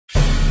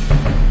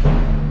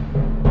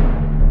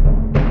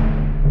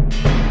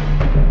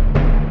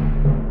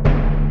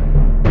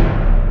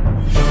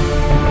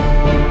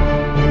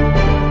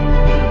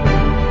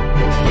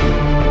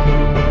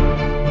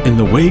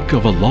the wake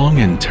of a long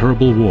and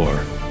terrible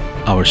war,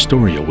 our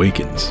story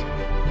awakens.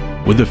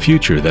 With a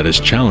future that is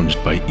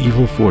challenged by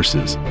evil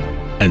forces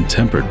and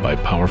tempered by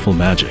powerful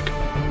magic,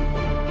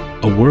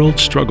 a world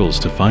struggles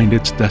to find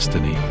its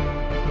destiny.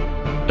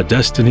 A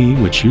destiny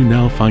which you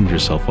now find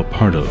yourself a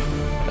part of,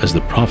 as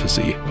the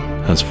prophecy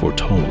has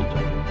foretold.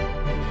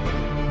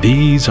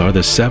 These are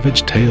the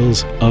savage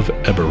tales of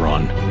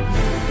Eberron.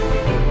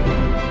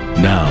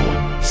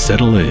 Now,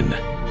 settle in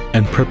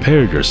and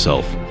prepare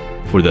yourself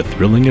for the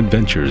thrilling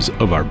adventures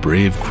of our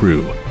brave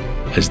crew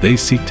as they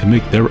seek to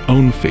make their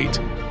own fate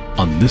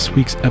on this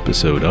week's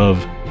episode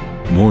of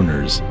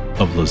Mourners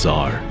of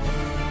Lhazaar.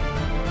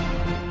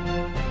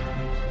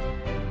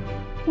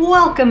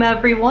 Welcome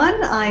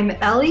everyone, I'm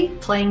Ellie,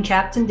 playing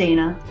Captain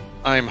Dana.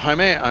 I'm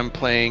Jaime, I'm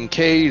playing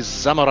Kay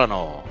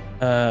Zamorano.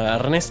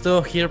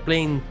 Ernesto here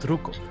playing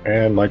Truco.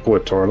 And Michael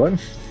with Torlin.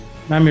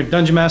 I'm your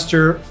Dungeon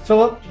Master,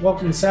 Philip.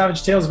 Welcome to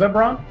Savage Tales of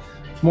Eberron,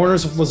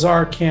 Mourners of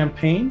Lhazaar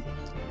campaign.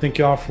 Thank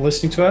you all for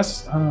listening to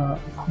us. Hope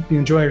you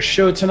enjoy our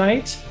show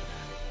tonight.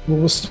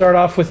 We'll start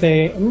off with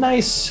a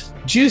nice,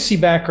 juicy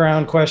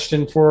background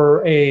question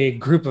for a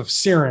group of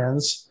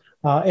Sirens.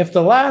 If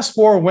the last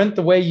war went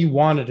the way you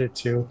wanted it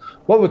to,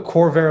 what would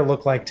Khorvaire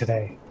look like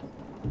today?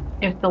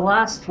 If the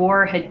last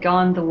war had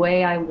gone the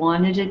way I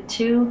wanted it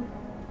to,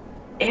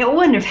 it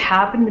wouldn't have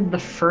happened in the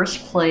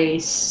first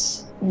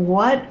place.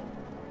 What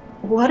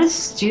a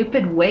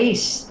stupid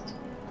waste.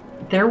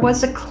 There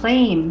was a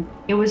claim.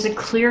 It was a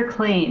clear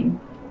claim.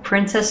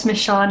 Princess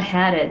Michonne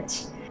had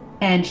it.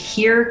 And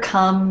here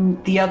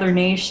come the other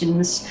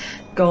nations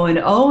going,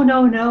 oh,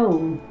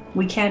 no,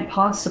 we can't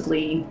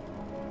possibly.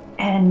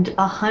 And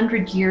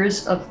 100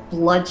 years of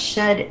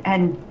bloodshed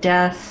and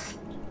death.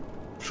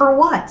 For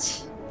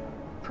what?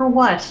 For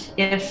what?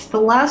 If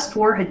the last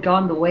war had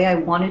gone the way I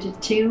wanted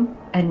it to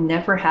and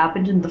never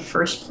happened in the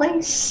first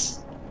place,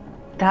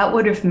 that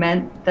would have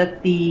meant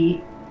that the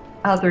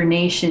other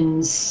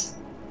nations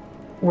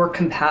were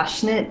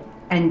compassionate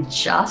and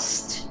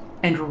just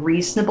and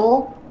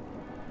reasonable.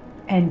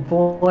 And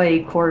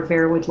boy,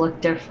 Khorvaire would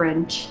look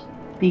different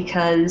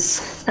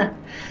because, I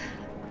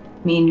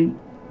mean,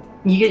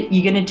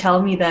 you gonna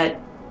tell me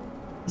that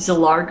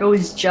Zilargo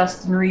is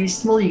just and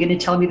reasonable? You're gonna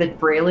tell me that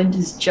Breland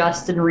is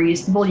just and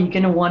reasonable? You're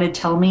gonna want to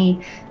tell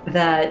me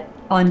that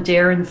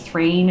Undair and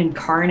Thrain and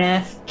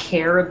Karnath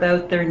care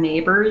about their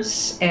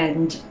neighbors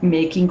and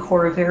making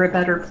Khorvaire a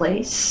better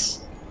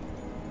place?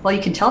 Well,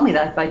 you can tell me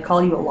that, but I'd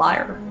call you a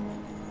liar.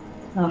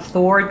 If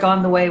the war had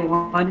gone the way I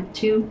wanted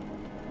to,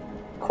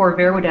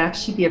 Khorvaire would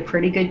actually be a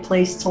pretty good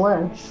place to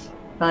live.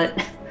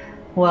 But,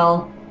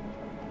 well,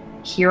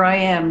 here I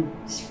am,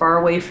 as far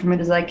away from it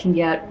as I can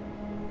get.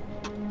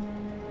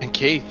 And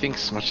Kay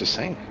thinks much the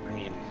same. I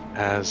mean,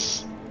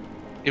 as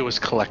it was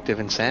collective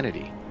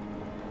insanity.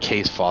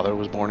 Kay's father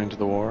was born into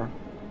the war.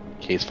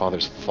 Kay's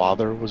father's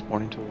father was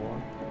born into the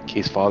war.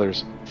 Kay's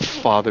father's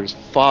father's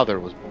father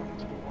was born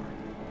into the war.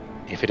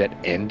 If it had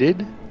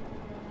ended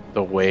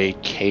the way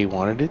Kay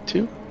wanted it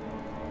to,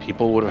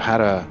 people would have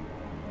had a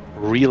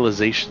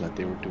realization that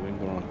they were doing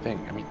the wrong thing.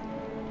 I mean,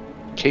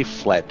 Kay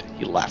fled.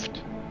 He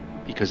left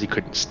because he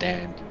couldn't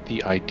stand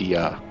the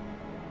idea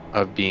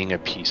of being a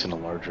piece in a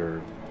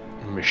larger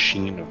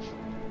machine of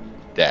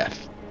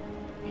death.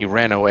 He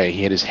ran away.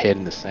 He had his head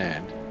in the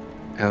sand.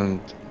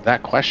 And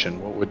that question,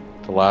 what would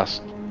the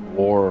last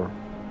war,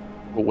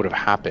 what would have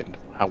happened?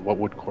 What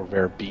would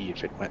Khorvaire be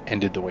if it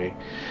ended the way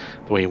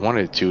he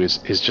wanted it to?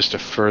 Is just a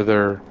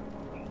further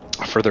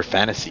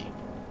fantasy.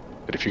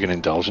 But if you're going to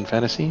indulge in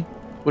fantasy,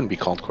 it wouldn't be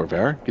called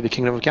Khorvaire. It'd be the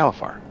Kingdom of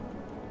Galifar.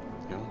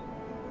 You know?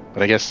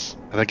 But I guess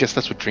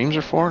that's what dreams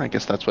are for. And I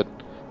guess that's what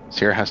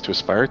Sierra has to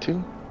aspire to.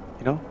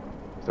 You know,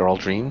 they're all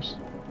dreams.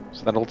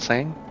 Is that old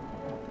saying?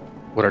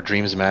 What our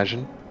dreams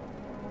imagine,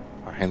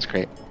 our hands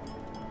create.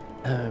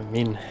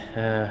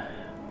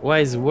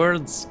 Wise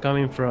words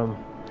coming from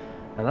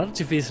an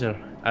artificer,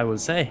 I will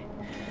say.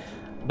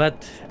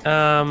 But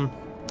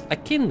a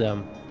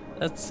kingdom.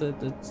 That's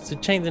to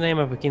change the name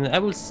of a kingdom. I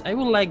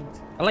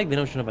like the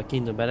notion of a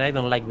kingdom, but I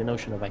don't like the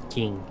notion of a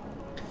king.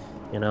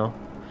 You know,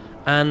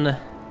 and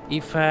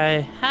if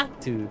I had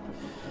to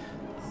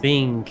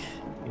think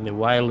in the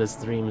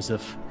wildest dreams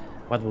of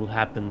what will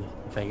happen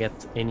if I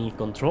get any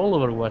control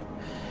over what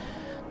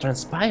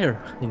transpired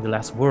in the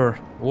last war,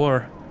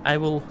 I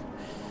will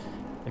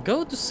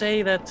go to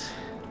say that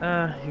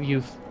if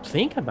you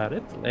think about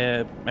it,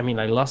 I mean,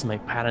 I lost my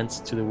parents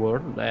to the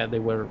war. They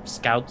were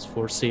scouts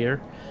for Seer.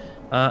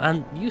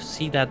 And you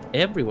see that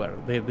everywhere.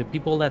 The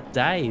people that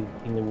died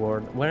in the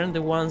war weren't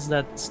the ones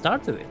that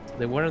started it.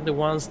 They weren't the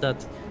ones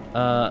that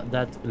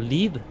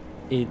lead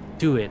it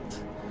to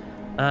it.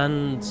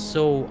 And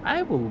so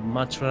I will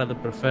much rather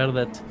prefer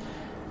that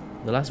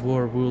the last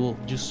war will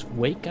just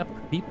wake up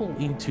people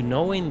into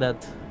knowing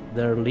that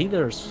their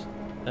leaders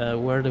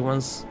were the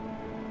ones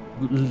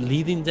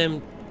leading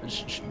them,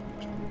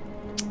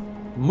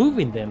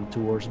 moving them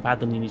towards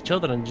battling each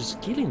other and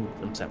just killing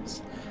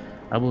themselves.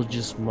 I will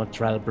just much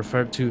rather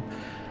prefer to,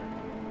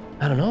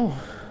 I don't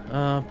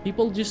know,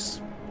 people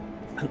just,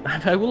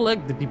 I will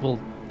like the people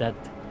that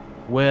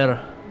were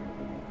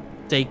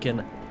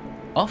taken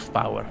off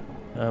power.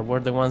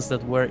 Were the ones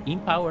that were in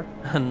power,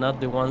 and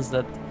not the ones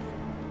that,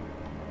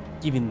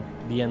 given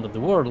the end of the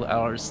world,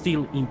 are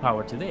still in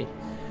power today.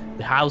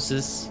 The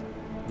houses,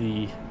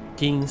 the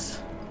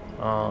kings,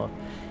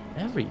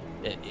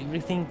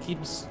 everything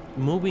keeps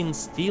moving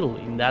still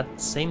in that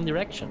same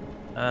direction.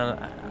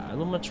 I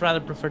would much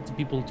rather prefer to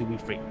people to be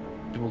free,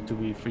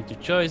 to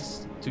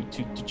choose,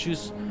 to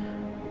choose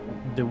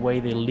the way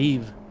they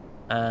live,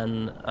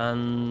 and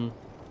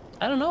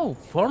I don't know,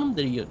 form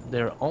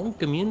their own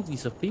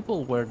communities of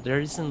people where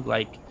there isn't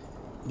like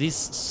this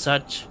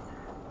such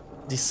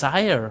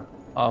desire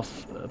of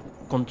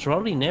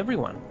controlling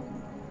everyone.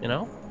 You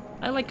know,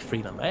 I like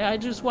freedom. I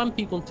just want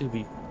people to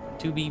be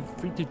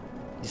free to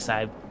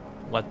decide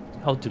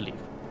how to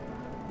live.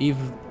 If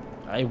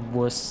I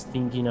was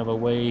thinking of a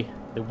way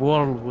the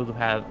world would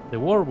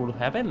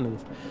have ended,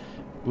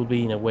 will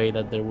be in a way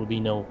that there will be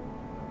no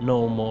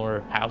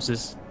more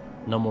houses,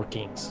 no more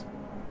kings,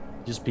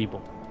 just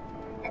people.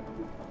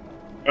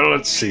 Well,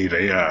 let's see.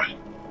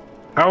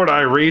 How would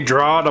I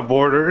redraw the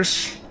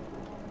borders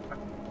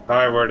if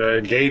I were to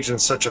engage in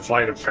such a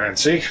flight of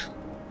fancy?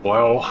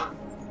 Well,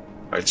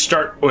 I'd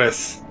start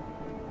with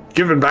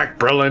giving back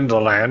Brilland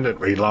the land that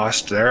we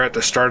lost there at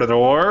the start of the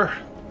war,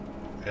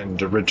 and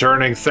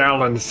returning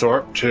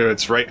Thalenthorpe to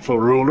its rightful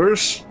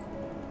rulers.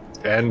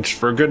 And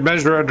for good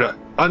measure, I'd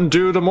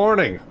undo the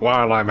mourning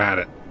while I'm at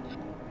it.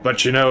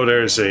 But you know,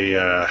 there's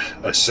a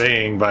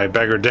saying by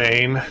Beggar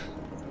Dane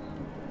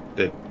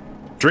that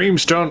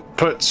dreams don't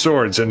put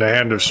swords in the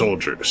hand of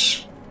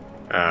soldiers.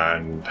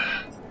 And,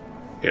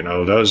 you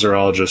know, those are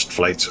all just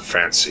flights of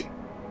fancy.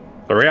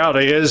 The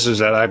reality is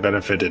that I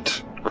benefited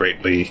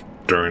greatly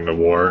during the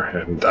war,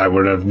 and I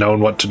would have known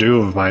what to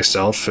do with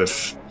myself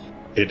if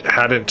it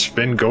hadn't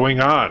been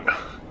going on.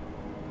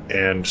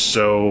 And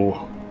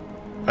so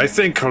I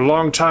think a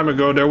long time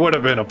ago there would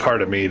have been a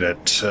part of me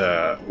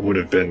that would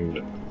have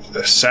been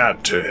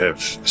sad to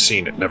have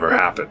seen it never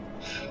happen.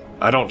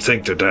 I don't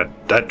think that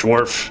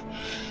dwarf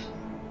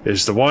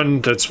is the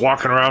one that's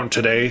walking around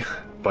today,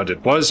 but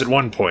it was at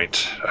one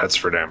point, that's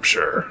for damn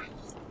sure.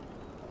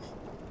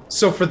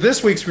 So for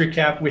this week's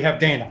recap, we have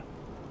Dana.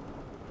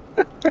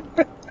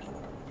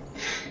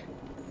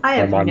 I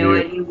have no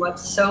idea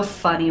what's so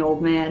funny,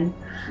 old man.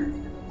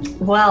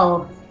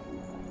 Well,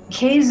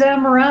 Kay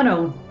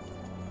Zamorano,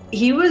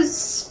 he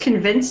was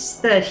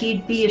convinced that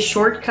he'd be a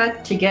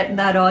shortcut to get in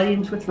that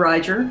audience with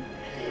Roger,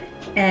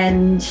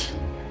 and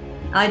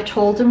I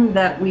told him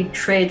that we'd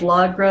trade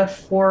Lagra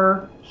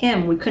for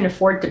him. We couldn't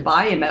afford to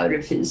buy him out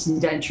of his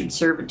indentured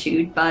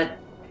servitude, but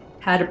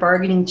had a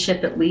bargaining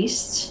chip at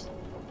least.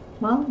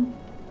 Well,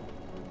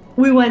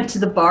 we went to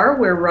the bar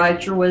where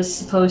Roger was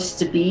supposed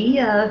to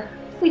be.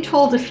 We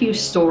told a few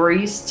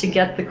stories to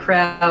get the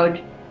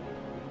crowd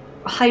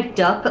hyped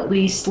up, at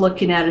least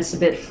looking at us a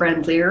bit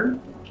friendlier.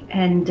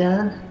 And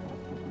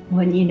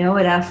when you know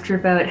it, after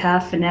about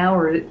half an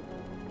hour,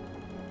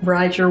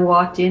 Roger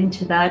walked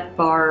into that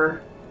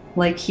bar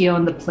like he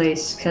owned the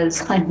place,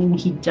 because, I mean,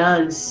 he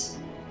does.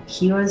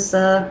 He was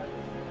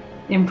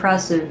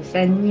impressive.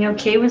 And, you know,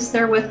 Kay was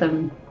there with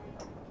him,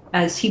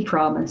 as he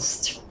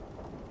promised.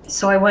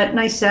 So I went and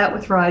I sat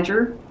with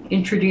Roger,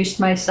 introduced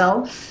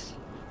myself.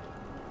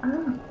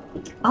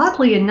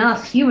 Oddly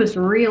enough, he was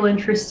real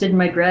interested in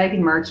my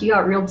dragon mark. He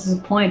got real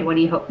disappointed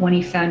when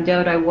he found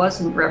out I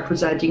wasn't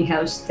representing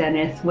House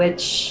Deneth,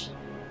 which,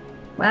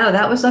 wow,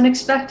 that was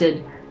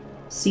unexpected.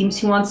 Seems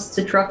he wants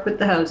to truck with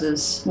the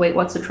houses. Wait,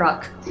 what's a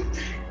truck?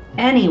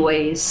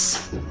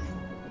 Anyways,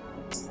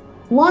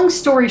 long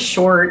story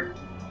short,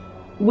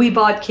 we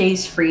bought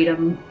Kay's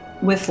freedom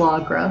with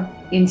Lagra,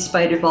 in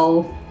spite of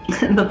all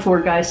the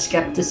poor guy's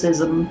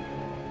skepticism.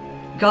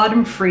 Got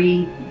him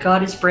free,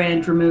 got his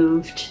brand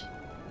removed,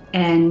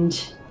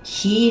 and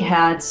he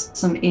had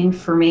some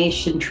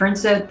information.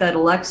 Turns out that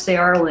Alexei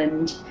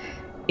Arland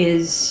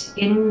is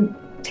in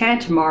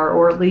Tantamar,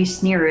 or at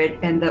least near it,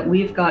 and that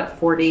we've got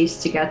 4 days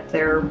to get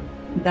there.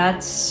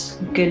 That's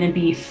gonna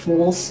be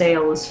full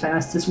sail as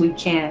fast as we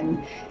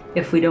can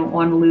if we don't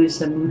want to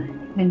lose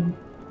him. And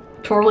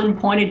Torlin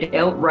pointed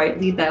out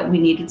rightly that we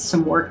needed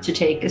some work to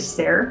take us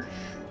there.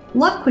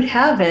 Luck would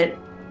have it,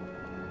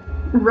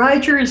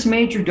 Roger's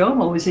major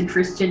domo was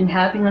interested in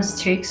having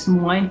us take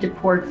some wine to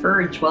Port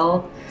Verge.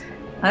 Well,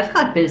 I've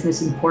got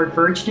business in Port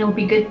Verge, and it'll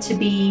be good to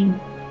be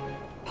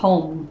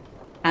home,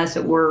 as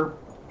it were,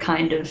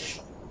 kind of.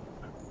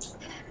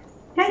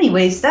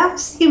 Anyways, that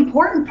was the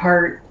important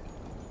part.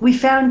 We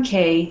found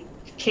Kay.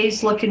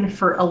 Kay's looking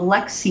for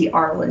Alexei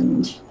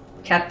Arland,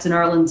 Captain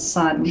Arland's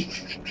son.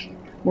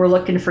 We're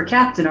looking for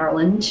Captain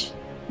Arland.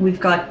 We've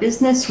got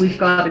business, we've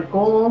got a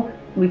goal,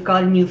 we've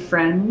got a new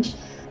friend.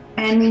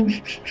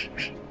 And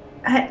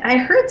I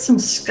heard some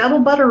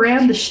scuttlebutt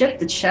around the ship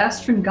that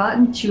Shastrin got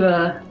into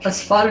a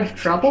spot of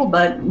trouble,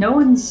 but no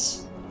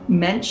one's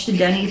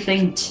mentioned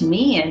anything to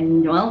me.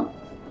 And, well,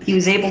 he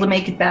was able to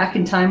make it back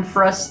in time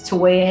for us to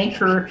weigh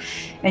anchor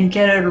and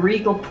get out of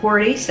Regal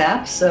Port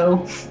ASAP,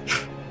 so...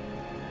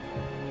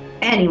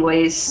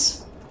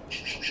 Anyways,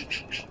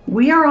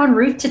 we are en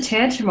route to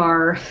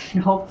Tantamar,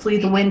 and hopefully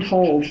the wind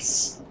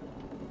holds.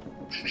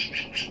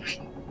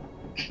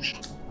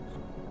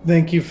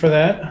 Thank you for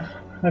that.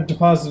 I've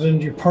deposited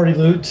into your party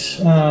loot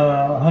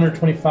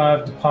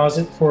 125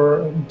 deposit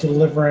for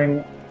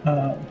delivering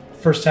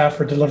first half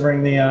for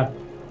delivering the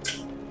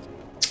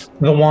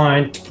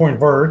wine to Point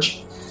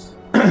Verge.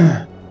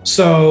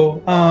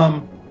 So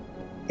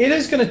it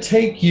is going to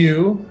take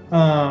you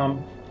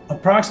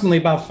approximately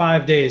about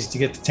 5 days to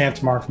get to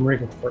Tantamar from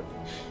Regalport.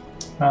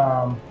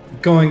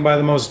 Going by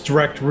the most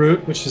direct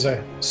route, which is,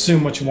 I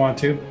assume, what you want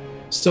to.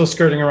 Still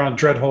skirting around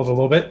Dreadhold a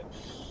little bit.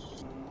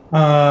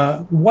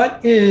 We're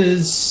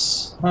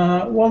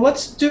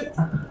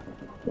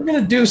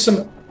going to do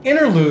some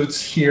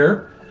interludes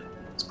here.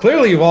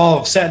 Clearly, you all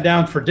have sat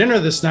down for dinner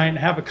this night and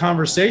have a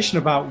conversation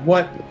about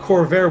what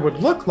Corvair would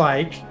look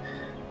like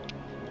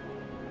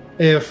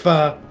if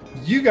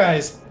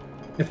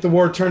if the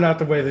war turned out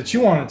the way that you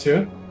wanted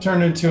to.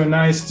 Turned into a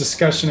nice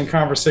discussion and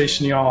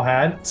conversation you all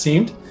had, it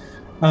seemed.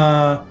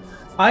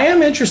 I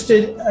am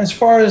interested, as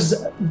far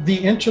as the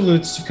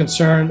interludes are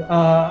concerned,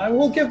 I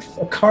will give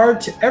a card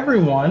to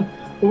everyone,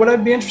 but what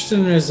I'd be interested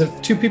in is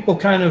if two people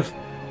kind of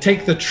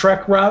take the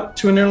trek route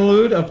to an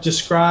interlude of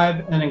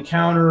describe an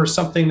encounter or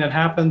something that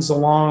happens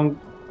along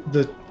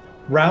the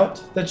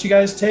route that you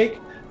guys take,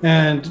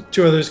 and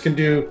two others can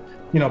do,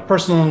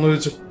 personal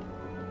interludes,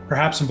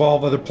 perhaps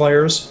involve other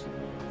players.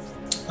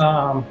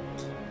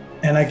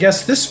 And I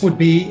guess this would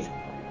be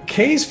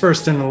Kay's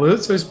first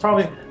interlude, so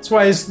that's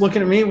why he's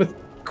looking at me with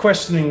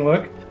questioning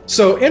look.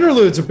 So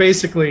interludes are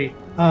basically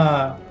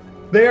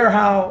they are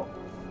how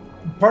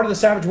part of the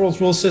Savage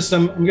Worlds rule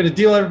system. I'm going to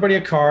deal everybody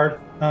a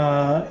card,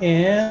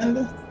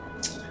 and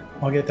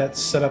I'll get that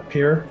set up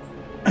here.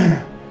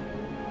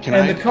 Can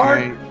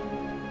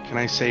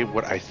I say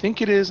what I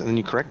think it is, and then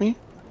you correct me?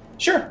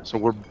 Sure. So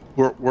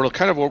we're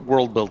kind of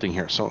world building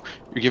here. So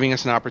you're giving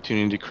us an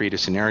opportunity to create a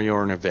scenario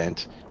or an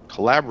event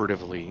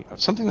collaboratively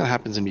of something that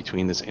happens in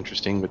between that's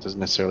interesting but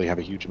doesn't necessarily have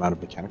a huge amount of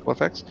mechanical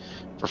effects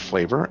for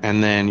flavor.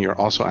 And then you're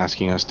also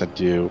asking us to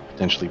do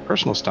potentially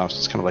personal stuff. So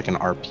it's kind of like an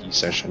RP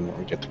session where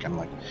we get to kind of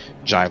like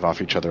jive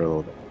off each other a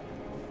little bit.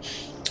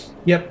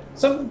 Yep.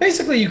 So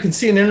basically you can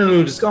see an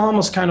interlude is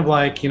almost kind of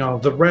like,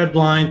 the red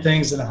line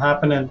things that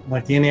happen in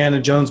like the Indiana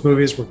Jones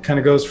movies, where it kind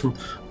of goes from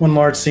one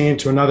large scene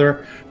to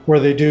another, where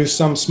they do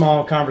some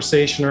small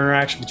conversation or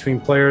interaction between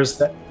players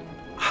that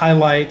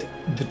highlight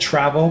the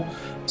travel.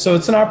 So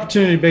it's an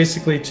opportunity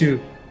basically to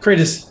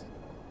create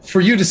for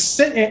you to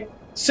sit in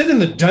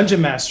the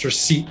Dungeon Master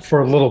seat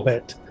for a little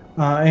bit.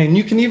 And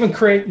you can even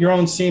create your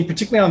own scene,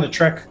 particularly on the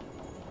Trek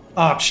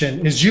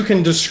option, is you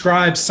can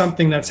describe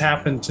something that's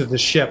happened to the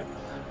ship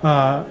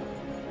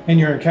in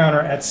your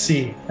encounter at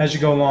sea as you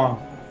go along.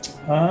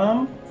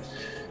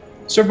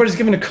 So everybody's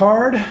given a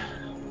card.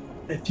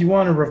 If you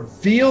want to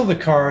reveal the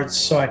cards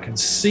so I can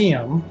see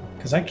them,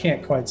 because I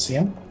can't quite see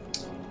them.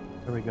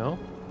 There we go.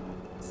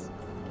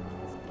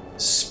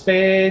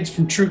 Spades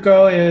from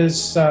Truco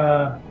is,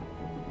 I'll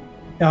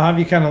have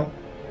you kind of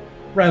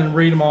rather than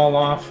read them all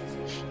off.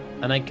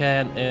 And I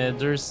can,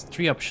 there's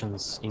 3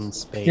 options in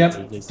spades. Yep,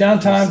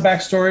 downtime,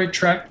 backstory,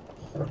 Trek.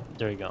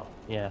 There you go,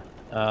 yeah.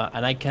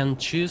 And I can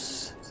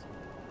choose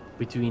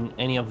between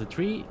any of the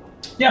 3?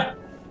 Yeah,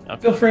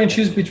 okay. Feel free and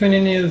choose between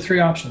any of the 3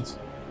 options.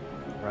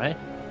 Right.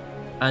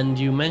 And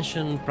you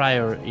mentioned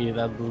prior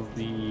that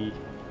we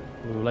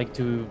would like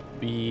to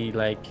be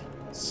like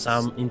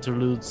some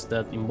interludes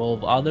that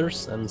involve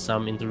others and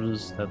some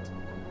interludes that,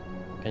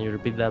 can you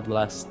repeat that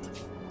last?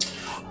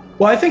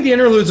 Well, I think the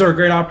interludes are a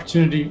great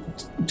opportunity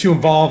to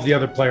involve the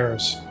other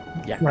players.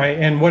 Yeah. Right.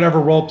 And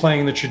whatever role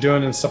playing that you're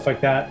doing and stuff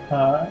like that,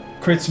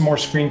 create some more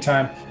screen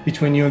time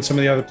between you and some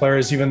of the other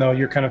players, even though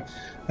you're kind of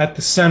at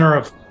the center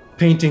of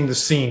painting the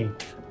scene.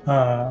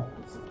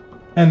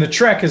 And the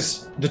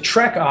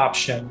Trek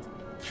option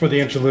for the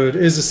interlude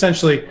is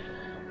essentially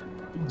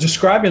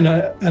describing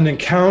an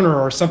encounter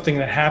or something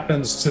that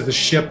happens to the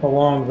ship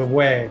along the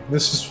way.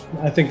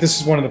 I think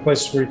this is one of the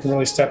places where you can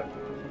really step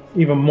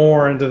even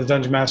more into the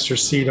Dungeon Master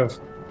seat of,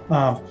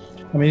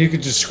 you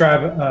could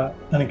describe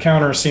an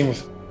encounter scene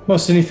with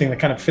most anything that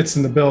kind of fits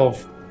in the bill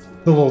of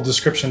the little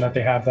description that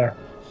they have there.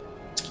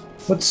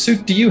 What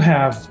suit do you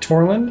have,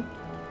 Torlin?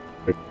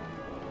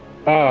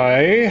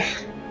 I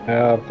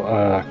have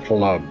a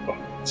club.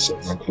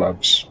 7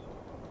 clubs.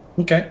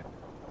 Okay.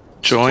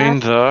 Join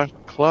the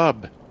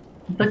club.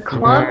 The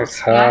club's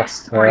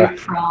backstory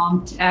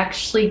prompt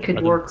actually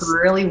could work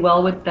really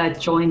well with that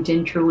joint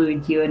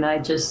interlude you and I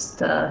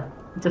just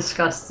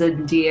discussed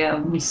in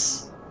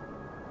DMs.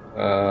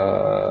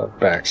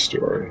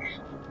 Backstory.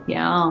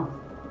 Yeah.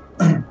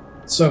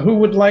 So who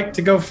would like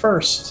to go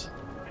first?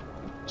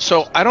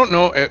 So I don't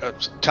know,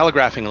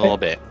 telegraphing a little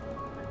bit.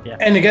 Yeah.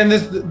 And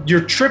again,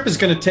 your trip is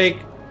going to take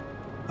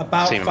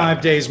about Same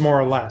 5 days, more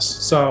or less.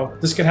 So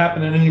this could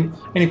happen at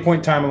any point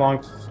in time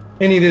along.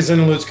 Any of these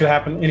interludes could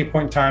happen at any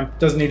point in time.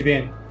 Doesn't need to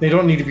be they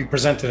don't need to be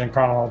presented in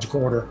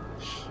chronological order.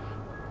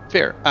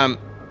 Fair.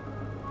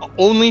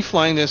 Only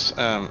flying this,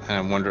 and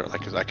I'm wondering,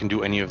 because I can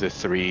do any of the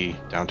 3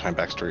 downtime,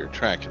 backstory, or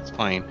Trek. It's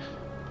fine.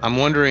 I'm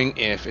wondering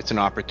if it's an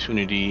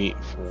opportunity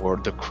for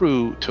the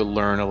crew to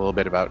learn a little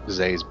bit about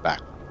Zay's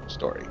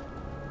backstory.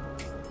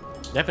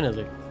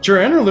 Definitely.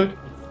 Sure, interlude.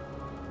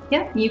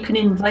 Yeah, you can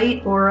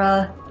invite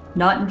or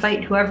not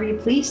invite whoever you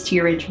please to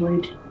your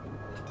interlude.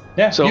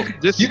 Yeah. So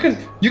you can.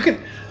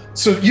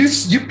 So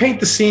you paint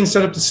the scene,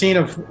 set up the scene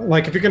of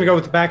like if you're going to go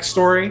with the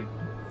backstory,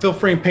 feel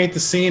free and paint the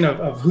scene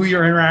of who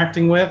you're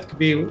interacting with. It could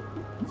be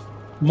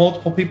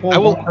multiple people,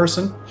 one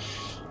person.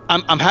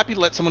 I'm happy to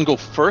let someone go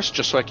first,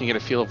 just so I can get a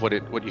feel of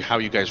how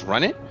you guys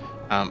run it.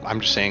 I'm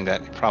just saying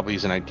that it probably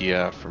is an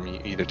idea for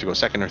me either to go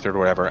second or third or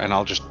whatever, and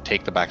I'll just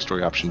take the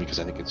backstory option because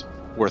I think it's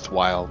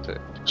worthwhile to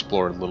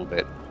explore a little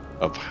bit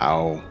of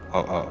how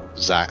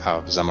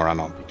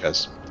Zamorano,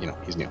 because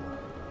he's new.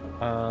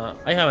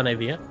 I have an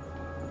idea.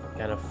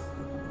 Kind of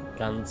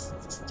can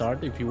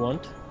start if you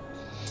want.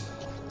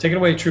 Take it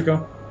away,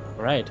 Truco.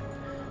 All right.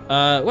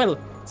 Well,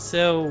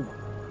 so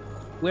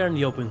we're in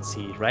the open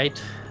sea,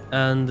 right?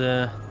 And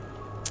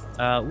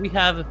we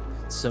have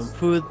some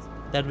food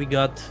that we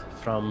got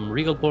from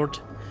Regalport.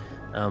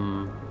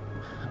 And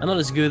all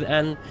is good.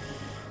 And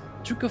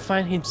Truco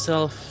finds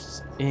himself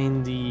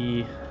in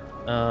the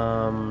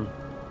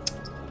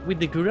with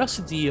the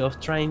curiosity of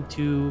trying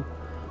to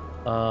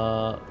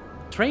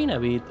train a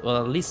bit, or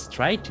at least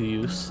try to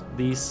use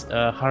this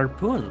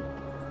harpoon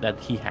that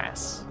he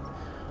has.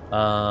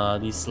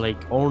 This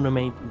like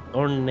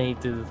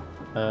ornated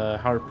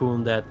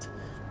harpoon that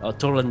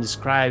Torlan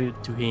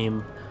described to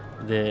him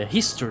the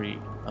history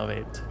of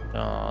it,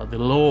 the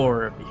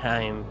lore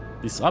behind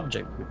this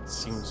object, which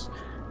seems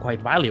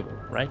quite valuable,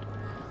 right?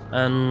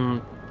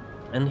 And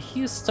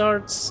he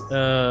starts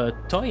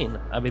toying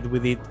a bit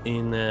with it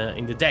in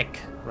the deck,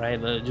 right?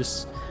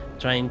 Just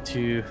trying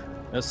to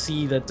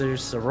see that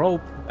there's a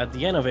rope at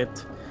the end of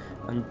it,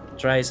 and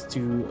tries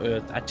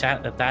to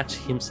attach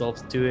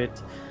himself to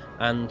it,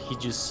 and he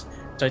just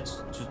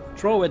tries to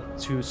throw it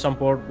to some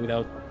port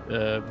without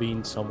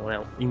being someone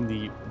else in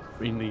the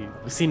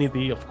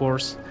vicinity, of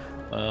course,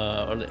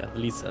 or at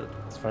least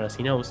as far as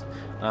he knows.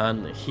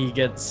 And he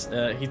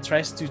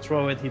tries to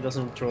throw it. He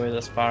doesn't throw it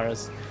as far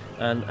as,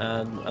 and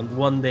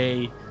one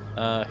day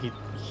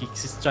he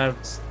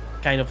starts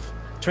kind of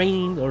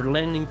training or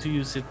learning to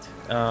use it.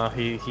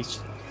 He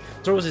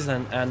throws it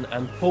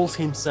and pulls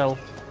himself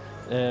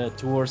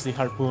towards the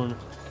harpoon,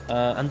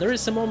 and there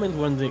is a moment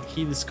when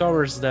he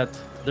discovers that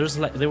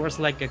there was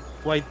like a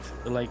quite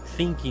like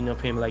thinking of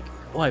him, like,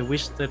 oh, I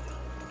wish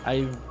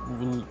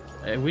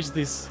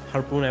this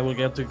harpoon I will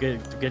get to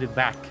get it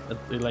back.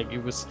 Like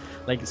it was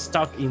like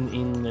stuck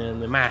in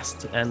the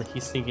mast, and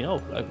he's thinking, I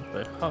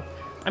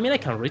mean, I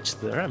can reach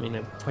there. I mean,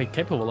 I'm quite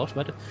capable of,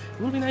 but it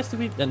would be nice to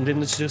be. And then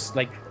it's just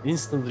like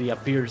instantly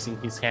appears in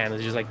his hand.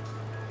 It's just like,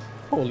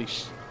 holy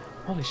shit!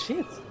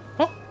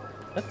 Oh,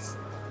 that's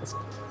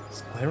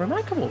quite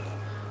remarkable.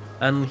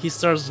 And he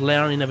starts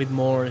learning a bit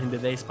more in the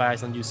days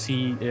pass, and you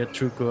see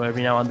Truco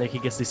every now and then he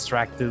gets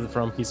distracted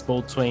from his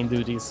boatswain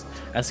duties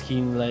as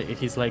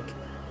he's like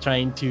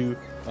trying to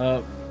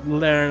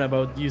learn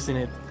about using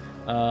it.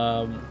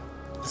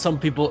 Some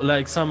people,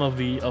 like some of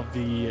the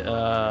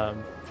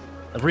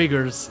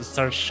riggers,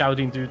 start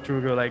shouting to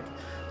Truco, like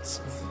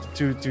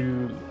to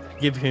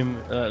give him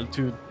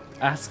to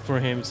ask for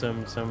him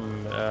some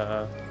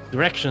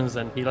directions,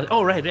 and he like,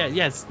 oh right, yeah,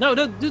 yes, no,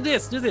 don't do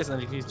this,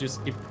 and he just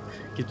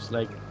keeps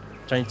like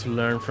trying to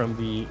learn from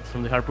the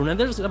harpoon. And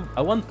there's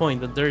at one point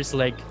that there's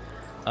like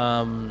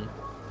how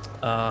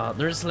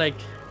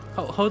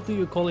do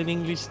you call it in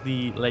English,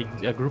 the like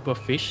a group of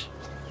fish?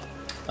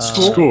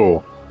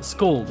 School,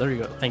 there you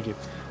go, thank you.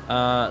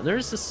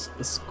 There's a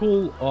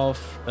school of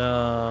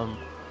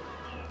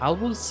I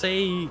will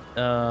say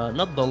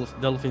not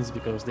dolphins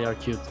because they are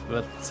cute,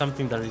 but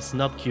something that is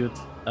not cute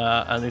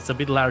and it's a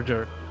bit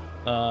larger.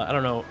 I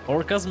don't know,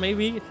 orcas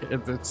maybe?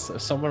 It's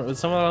somewhere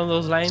along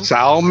those lines.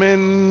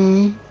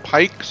 Salmon,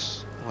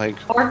 pikes, like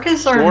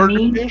orcas are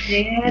mean,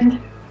 man.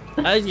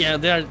 Yeah,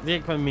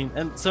 they're quite mean.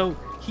 And so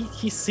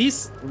he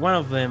sees one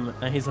of them,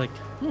 and he's like,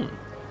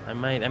 I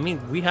mean,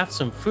 we have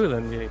some food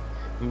in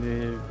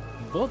the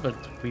boat, but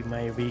we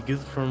might be good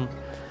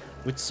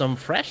with some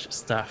fresh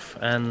stuff,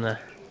 and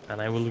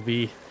I will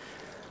be.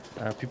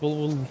 People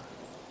will.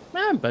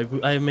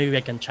 Maybe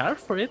I can charge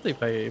for it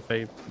if I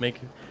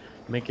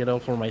make it all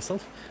for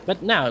myself.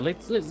 But now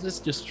let's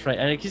just try.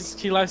 And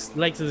he likes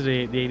the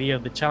idea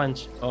of the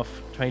challenge of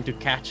trying to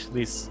catch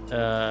this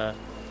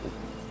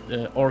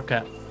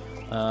orca,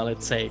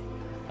 let's say.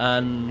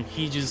 And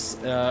he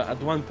just at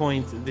one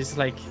point, this is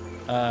like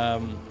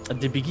at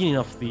the beginning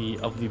of the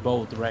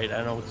boat, right? I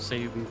don't know what to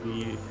say, with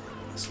the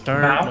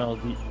stern, no,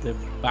 the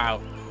bow.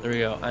 There we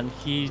go. And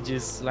he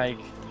just like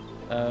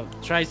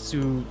tries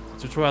to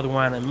throw out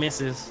one and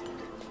misses.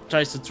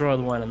 Tries to throw out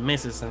one and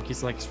misses, and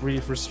he's like really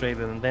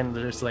frustrated. And then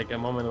there's like a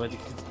moment where he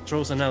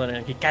throws another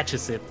and he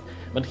catches it,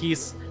 but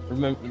he's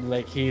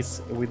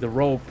with the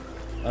rope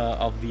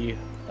of the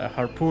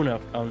harpoon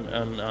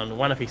on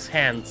one of his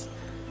hands,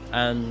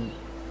 and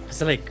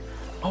it's like,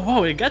 oh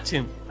wow, I got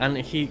him. And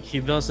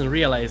he doesn't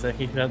realize that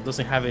he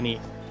doesn't have any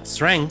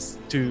strength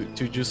to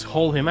just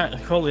hold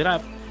it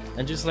up,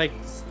 and just like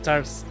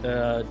starts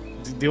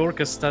the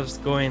orca starts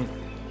going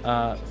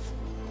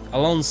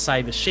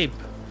alongside the ship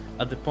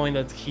at the point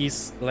that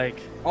he's like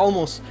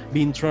almost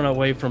being thrown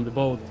away from the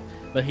boat,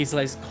 but he's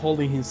like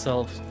holding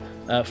himself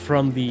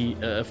from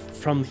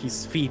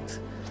his feet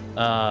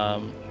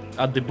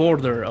at the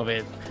border of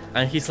it,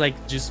 and he's like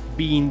just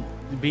being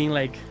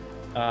like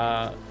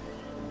I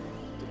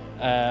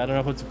don't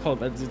know how to call it,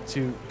 but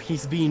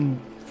he's being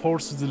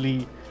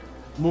forcibly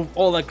moved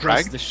all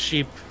across the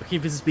ship. He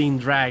is being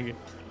dragged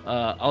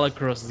all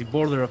across the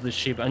border of the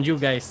ship, and you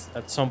guys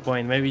at some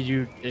point, maybe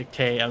you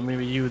Kay, and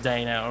maybe you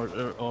Dana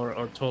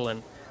or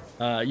Tolan,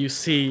 you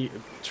see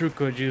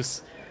Truco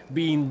just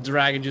being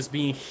dragged, just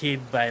being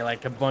hit by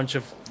like a bunch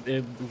of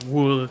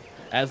wood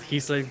as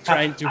he's like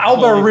trying to.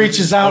 Albert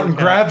reaches out and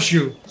grabs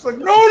you. It's like,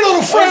 no,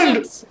 little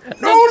friend,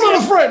 no,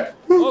 little friend.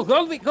 Oh,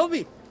 hold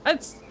me!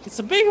 It's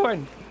a big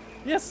one.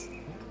 Yes,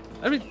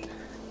 I mean,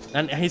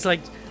 and he's like,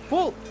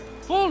 pull,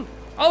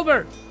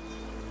 Albert,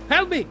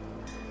 help me!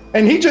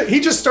 And he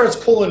just starts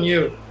pulling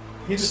you.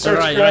 He just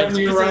starts grabbing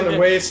you around the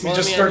waist. And he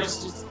just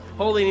starts just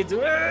holding it to.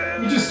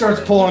 He just starts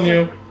pulling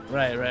you.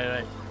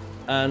 Right.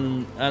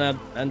 And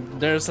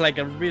there's like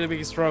a really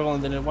big struggle,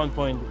 and then at one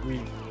point we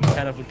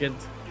kind of get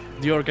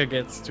the Orca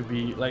gets to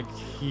be like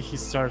he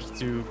starts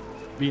to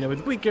be a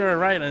bit weaker,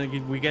 right?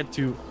 And we get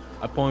to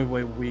a point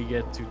where we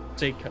get to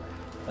take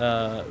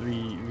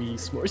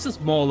it's a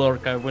small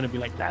Orca, it wouldn't be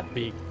like that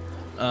big,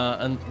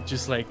 and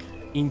just like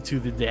into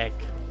the deck,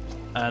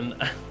 and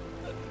I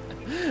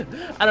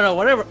don't know,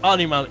 whatever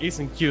animal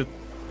isn't cute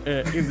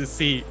in the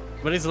sea,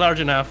 but it's large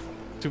enough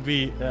to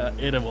be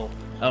edible,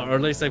 or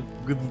at least a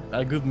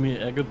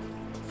good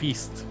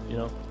feast, you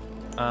know.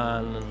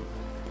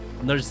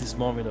 And there's this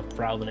moment of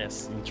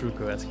proudness in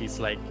Truco as he's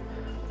like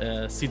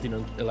sitting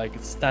on, like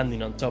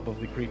standing on top of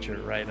the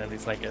creature, right? And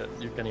it's like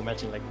you can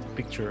imagine like the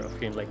picture of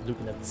him like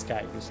looking at the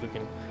sky, just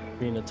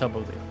being on top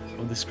of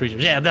this creature.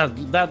 Yeah,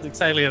 that's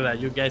exactly that.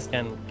 You guys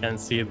can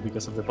see it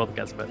because of the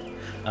podcast, but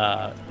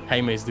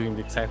Jaime is doing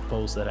the exact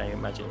pose that I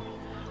imagine.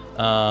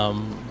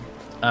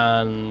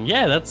 And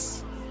yeah,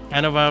 that's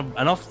kind of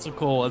an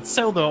obstacle, a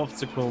pseudo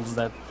obstacles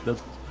that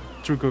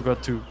Truco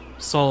got to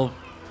solve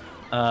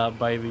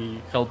by the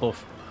help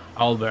of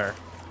Albert.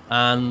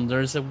 And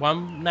there's a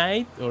one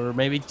night, or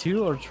maybe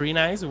 2 or 3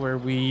 nights, where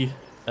we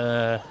eat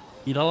a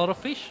lot of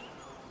fish.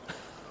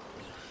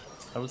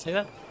 I would say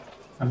that.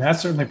 I mean,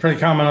 that's certainly pretty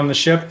common on the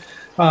ship.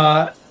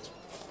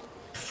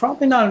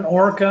 Probably not an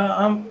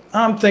orca.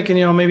 I'm thinking,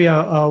 maybe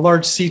a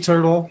large sea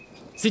turtle.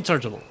 Sea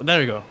turtle.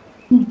 There you go.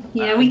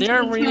 Yeah,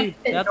 they're really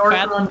that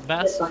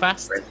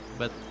fast,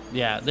 but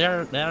yeah, they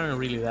aren't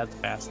really that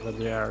fast, but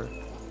they are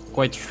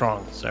quite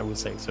strong. So I would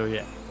say so.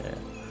 Yeah.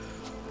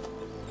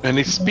 And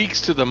it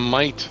speaks to the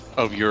might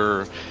of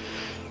your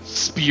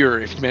spear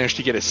if you manage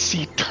to get a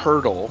sea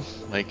turtle.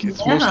 Like,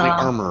 it's mostly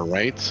armor,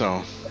 right?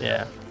 So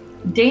yeah.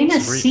 Dana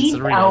sees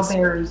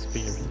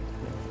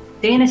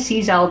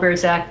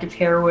Albert's act of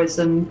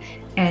heroism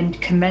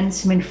and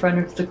commends him in front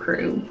of the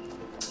crew.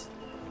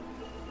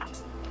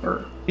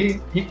 He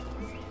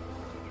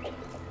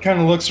kind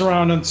of looks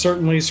around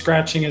uncertainly,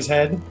 scratching his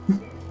head.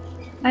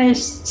 I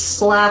just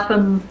slap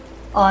him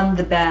on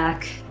the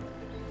back.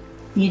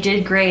 You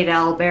did great,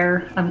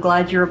 Albert. I'm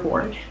glad you're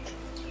aboard.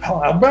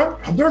 Oh,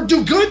 Albert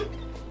do good?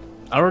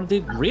 Albert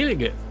did really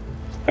good.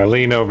 I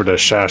lean over to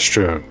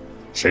Shastrun.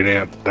 See,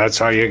 that's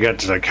how you get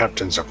to the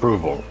captain's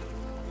approval.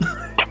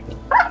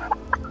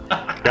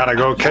 Gotta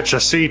go catch a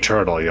sea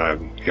turtle,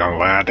 young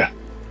lad.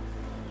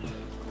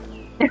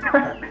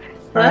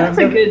 That's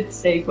a good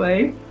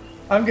segue.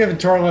 I'm giving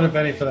Torlin a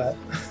penny for that.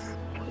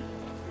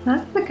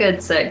 That's a good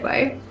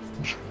segue.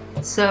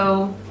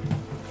 So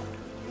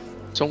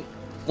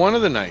one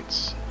of the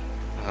nights,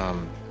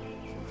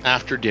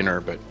 after dinner,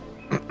 but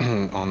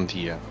on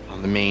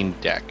the main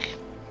deck,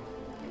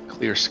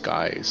 clear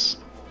skies.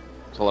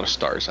 There's a lot of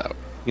stars out.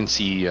 You can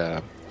see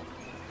the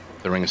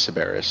Ring of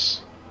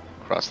Cerberus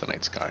across the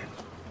night sky.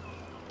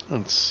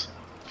 And it's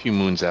a few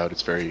moons out.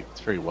 It's very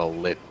well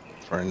lit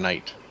for a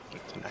night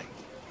like tonight.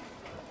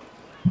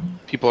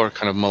 People are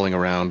kind of mulling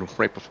around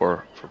right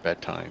before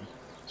bedtime,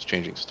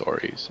 exchanging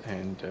stories,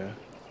 and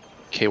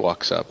Kay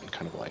walks up and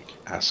kind of like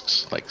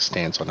asks, like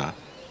stands on a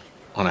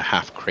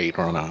half crate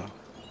or on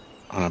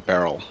a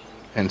barrel,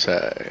 and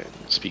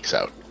speaks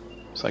out.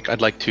 It's like,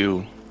 I'd like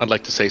to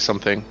say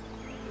something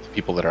to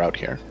people that are out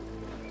here.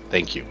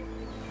 Thank you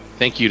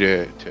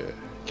to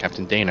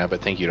Captain Dana,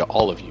 but thank you to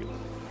all of you.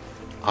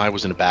 I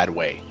was in a bad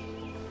way.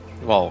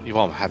 You've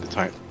all had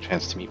the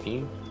chance to meet me.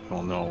 You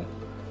all know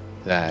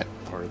that,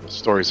 or the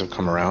stories have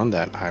come around,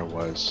 that I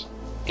was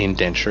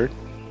indentured,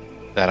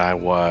 that I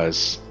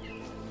was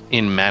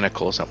in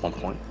manacles at one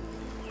point,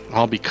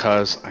 all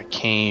because I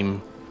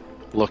came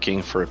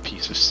looking for a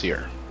piece of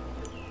Seer.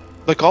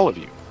 Like all of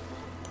you,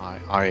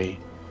 I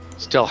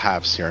still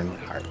have Seer in my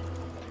heart,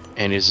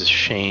 and it is a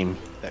shame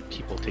that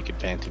people take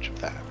advantage of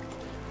that.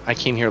 I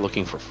came here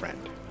looking for a friend.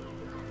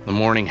 The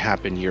morning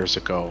happened years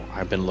ago.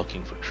 I've been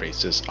looking for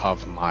traces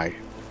of my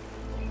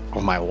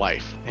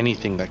life,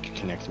 anything that could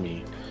connect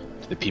me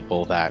to the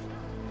people that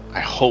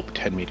I hoped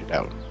had made it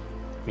out.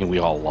 I mean, we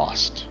all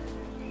lost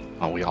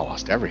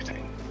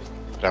everything,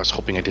 but I was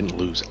hoping I didn't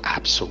lose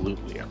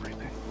absolutely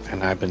everything,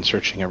 and I've been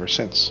searching ever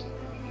since.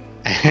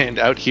 And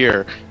out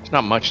here, there's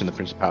not much in the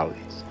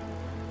principalities.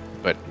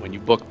 But when you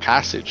book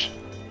passage,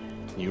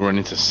 you run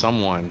into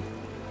someone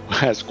who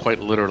has quite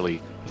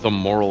literally the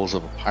morals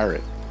of a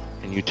pirate,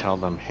 and you tell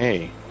them,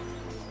 hey,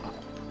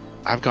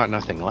 I've got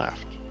nothing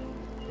left.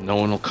 No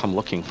one will come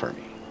looking for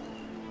me.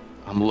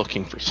 I'm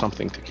looking for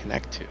something to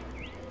connect to.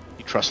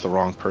 You trust the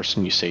wrong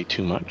person, you say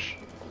too much.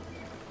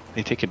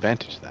 They take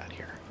advantage of that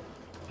here.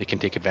 They can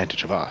take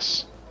advantage of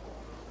us.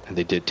 And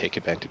they did take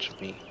advantage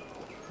of me.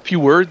 A few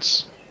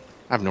words.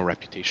 I have no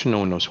reputation. No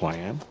one knows who I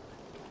am.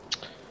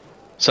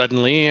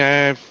 Suddenly,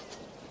 I'm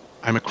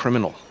a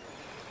criminal.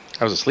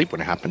 I was asleep when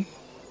it happened.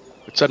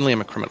 But suddenly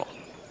I'm a criminal.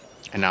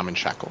 And now I'm in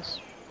shackles.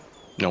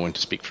 No one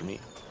to speak for me.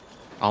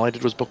 All I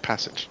did was book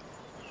passage.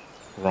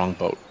 The wrong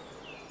boat.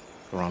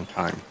 The wrong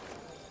time.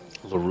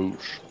 Le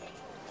Rouge.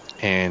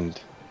 And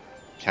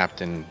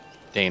Captain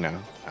Dana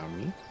found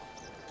me.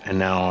 And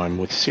now I'm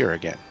with Seer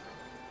again.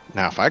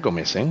 Now if I go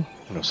missing,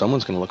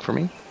 someone's going to look for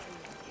me.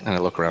 And I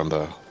look around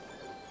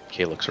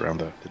Kay looks around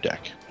the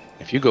deck.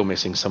 If you go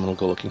missing, someone will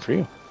go looking for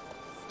you.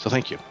 So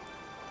thank you.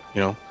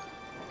 The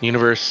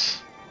universe,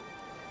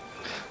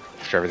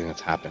 after everything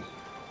that's happened,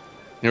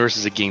 the universe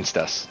is against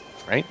us,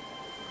 right?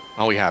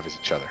 All we have is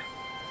each other.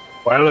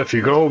 Well, if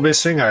you go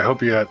missing, I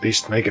hope you at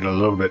least make it a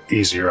little bit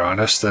easier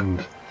on us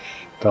than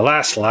the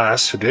last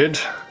lass who did.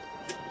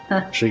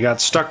 She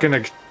got stuck in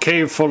a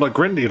cave full of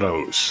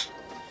Grindylows.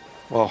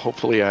 Well,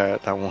 hopefully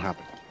that won't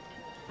happen.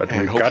 But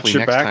we've got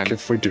your back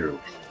if we do.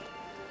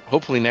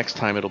 Hopefully next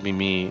time it'll be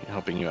me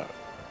helping you out.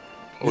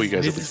 Oh, you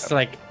guys. This is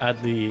like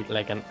at the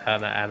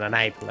at a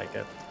night,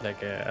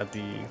 at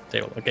the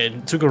table. Okay,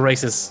 Tuco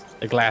raises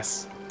a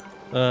glass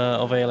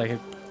of ale. You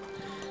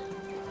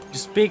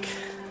speak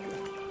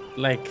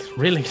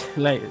really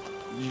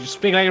you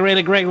speak like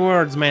really great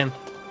words, man.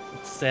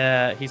 It's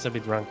he's a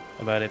bit drunk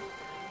about it,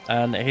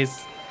 and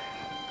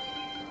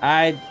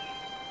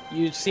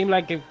you seem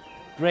like a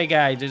great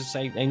guy. Just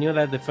I knew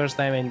that the first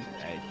time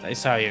I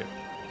saw you,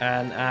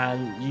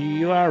 and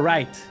you are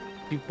right.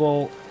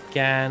 People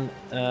can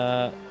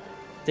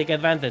take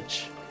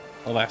advantage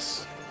of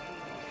us,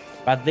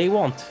 but they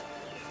won't.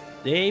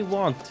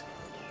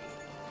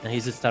 And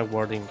he's start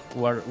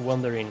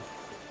wondering.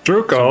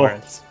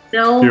 Truco,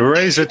 you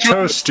raise a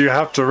toast. You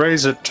have to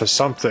raise it to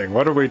something.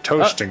 What are we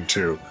toasting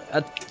to?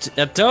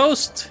 A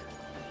toast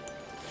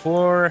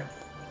for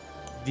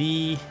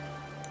the.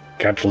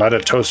 Can't let a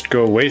toast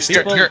go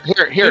wasted.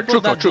 Here,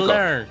 Truco.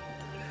 Learn.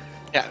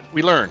 Yeah,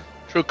 we learn.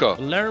 Truco.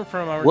 Learn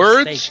from our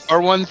words mistakes. are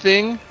one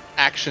thing,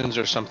 actions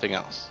are something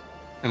else.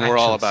 And we're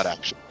all about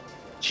action.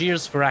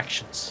 Cheers for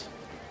actions.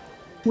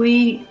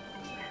 We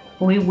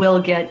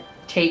will get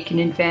taken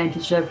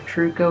advantage of,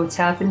 Truco. It's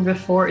happened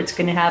before. It's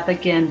going to happen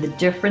again. The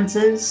difference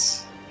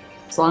is,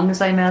 as long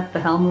as I'm at the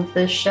helm of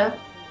this ship,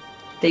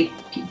 they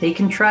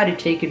can try to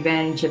take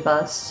advantage of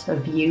us,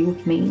 of you,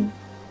 of me,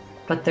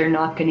 but they're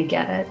not going to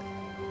get it.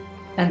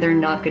 And they're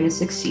not going to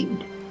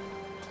succeed.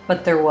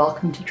 But they're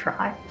welcome to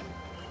try.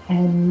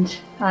 And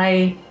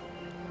I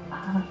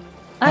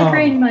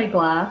drained my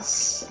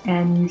glass,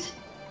 and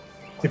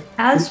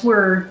as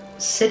we're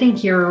sitting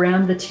here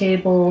around the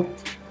table,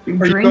 are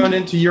you going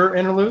into your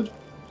interlude?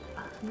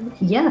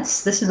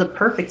 Yes, this is a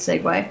perfect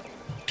segue.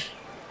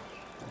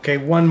 Okay,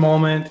 one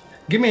moment.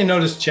 Give me a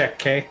notice check,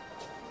 Kay.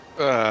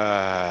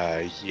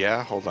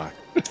 Yeah, hold on.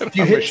 If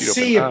you hit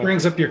C, it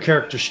brings up your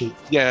character sheet.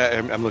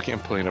 Yeah, I'm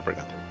pulling it up right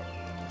now.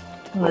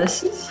 Well,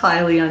 this is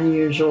highly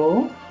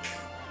unusual.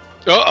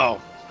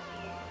 Uh-oh.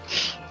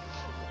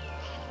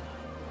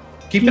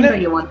 Keeping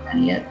it? You want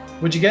Benny it?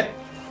 What'd you get?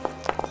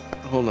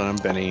 Hold on, I'm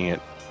benning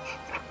it.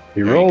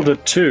 You rolled a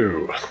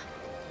 2.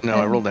 No,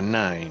 I rolled a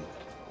 9.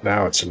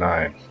 Now it's a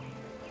 9.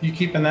 You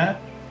keeping that?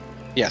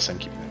 Yes, I'm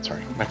keeping it.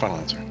 Sorry, my final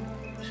answer.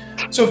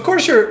 So, of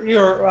course,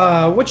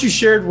 your what you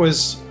shared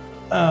was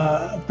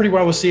pretty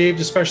well received,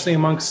 especially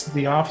amongst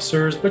the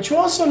officers. But you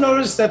also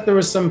noticed that there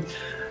was some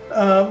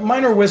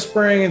minor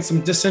whispering and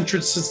some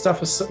disinterested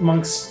stuff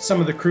amongst some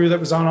of the crew that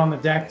was on the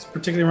deck,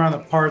 particularly around the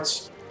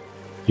parts.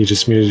 You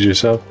just muted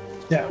yourself?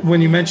 Yeah,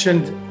 when you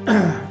mentioned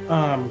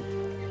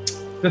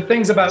the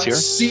things about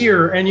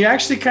Seer, and you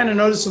actually kind of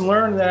noticed and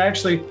learned that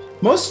actually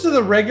most of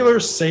the regular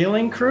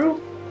sailing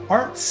crew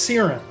aren't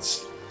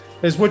Seerans,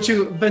 is what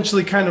you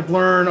eventually kind of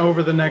learn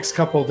over the next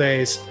couple of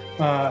days.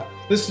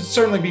 This would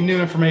certainly be new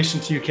information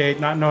to you, Kate,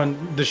 not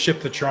knowing the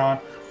ship that you're on.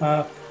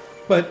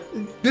 But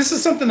this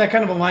is something that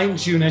kind of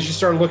enlightens you, and as you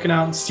start looking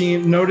out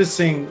and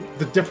noticing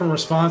the different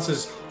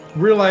responses,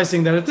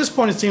 realizing that at this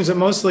point it seems that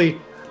mostly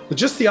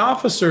just the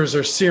officers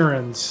are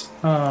Seerans.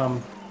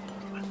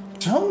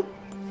 Don't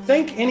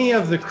think any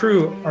of the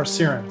crew are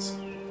Seerans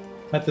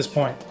at this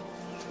point.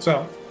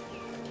 So,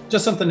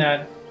 just something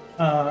to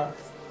add.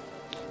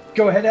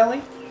 Go ahead,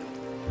 Ellie.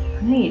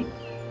 Right.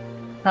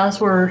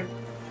 As we're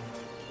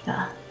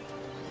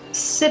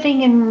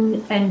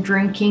sitting and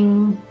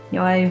drinking,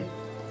 I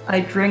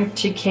drink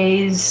to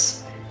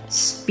Kay's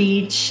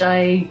speech.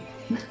 I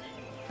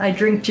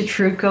drink to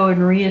Truco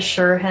and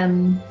reassure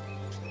him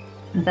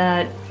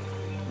that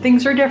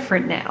things are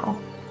different now.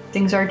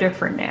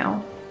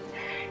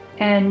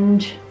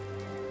 And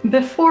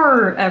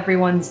before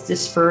everyone's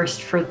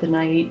dispersed for the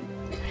night,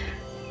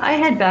 I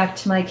head back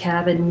to my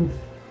cabin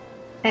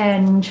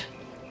and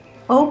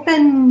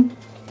open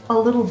a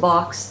little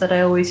box that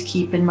I always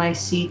keep in my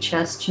sea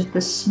chest, just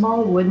a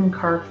small wooden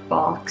carved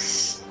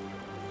box.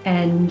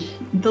 And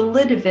the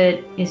lid of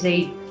it is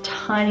a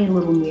tiny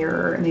little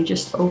mirror, and I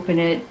just open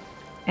it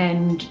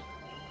and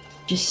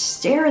just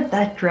stare at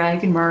that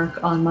dragon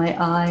mark on my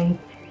eye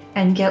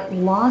and get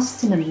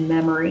lost in a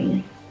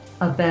memory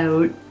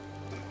about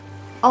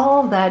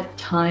all that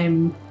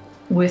time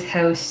with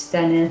House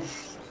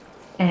Stenith.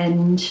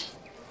 And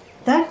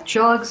that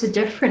jogs a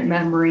different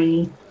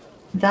memory,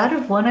 that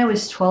of when I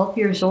was 12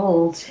 years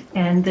old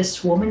and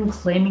this woman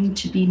claiming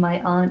to be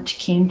my aunt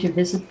came to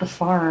visit the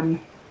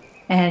farm.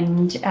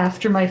 And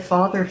after my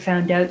father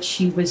found out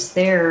she was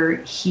there,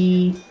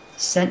 he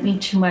sent me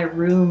to my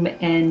room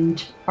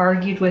and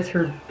argued with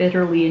her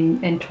bitterly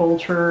and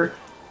told her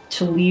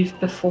to leave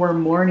before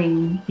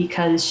morning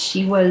because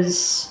she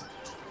was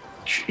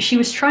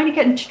trying to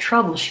get into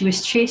trouble. She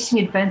was chasing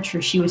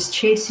adventure. She was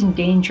chasing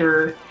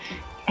danger.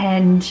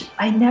 And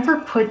I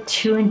never put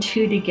two and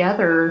two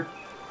together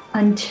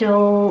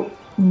until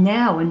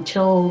now,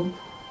 until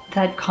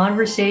that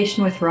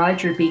conversation with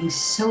Roger being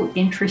so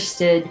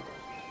interested,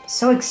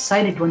 so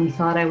excited when he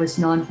thought I was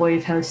an envoy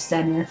of House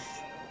Stenith.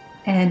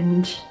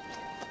 And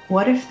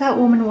what if that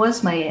woman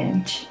was my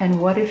aunt? And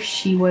what if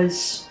she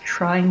was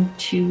trying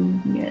to...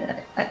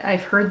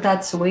 I've heard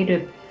that's a way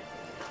to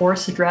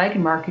force a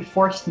dragon mark. It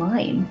forced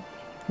mine.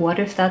 What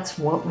if that's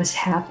what was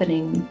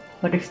happening?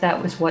 What if that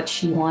was what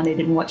she wanted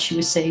and what she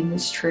was saying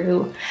was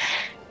true?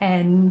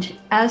 And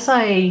as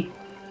I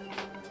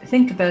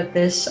think about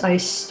this, I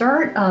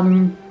start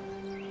writing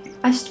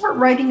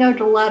out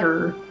a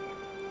letter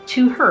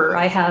to her.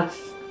 I have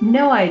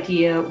no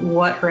idea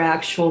what her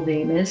actual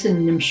name is,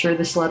 and I'm sure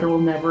this letter will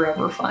never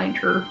ever find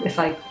her. If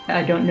I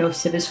don't know if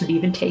Civis would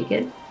even take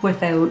it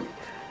without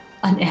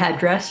an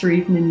address or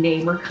even a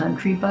name or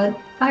country, but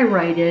I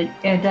write it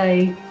and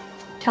I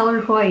tell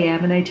her who I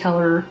am and I tell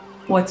her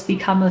what's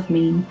become of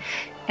me.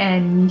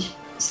 And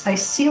I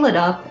seal it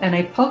up and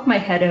I poke my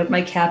head out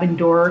my cabin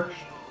door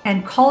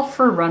and call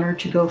for a runner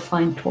to go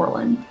find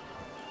Torlin.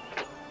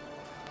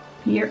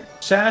 Here.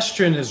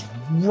 Sastrin is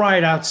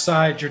right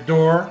outside your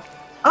door.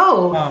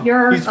 Oh,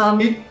 you're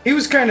he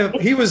was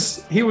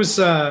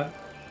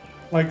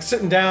like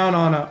sitting down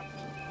on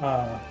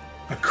a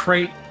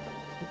crate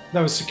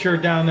that was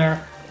secured down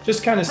there,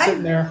 just kind of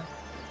sitting there.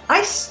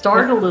 I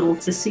start a little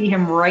to see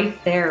him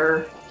right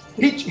there.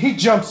 He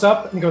jumps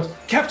up and goes,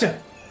 "Captain,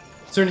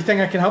 is there anything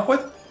I can help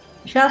with?"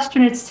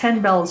 Shastrin, it's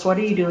 10 bells. What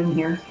are you doing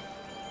here?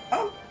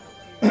 Oh,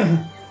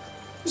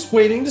 just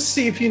waiting to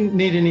see if you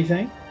need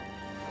anything.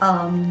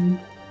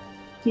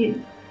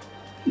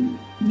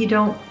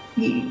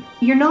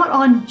 You're not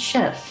on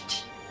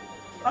shift.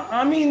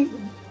 I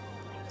mean,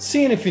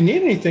 seeing if you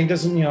need anything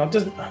doesn't, I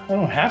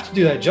don't have to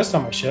do that just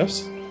on my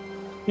shifts.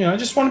 I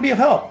just want to be of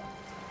help.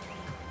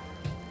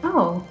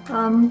 Oh,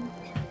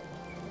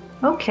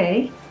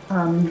 okay.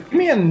 Give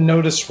me a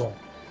notice roll.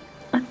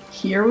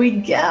 Here we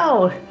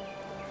go.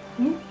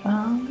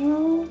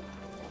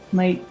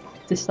 Might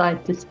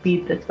decide to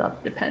speed this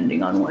up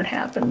depending on what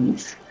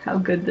happens, how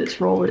good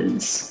this roll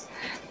is.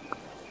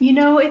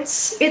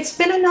 It's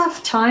been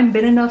enough time,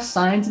 been enough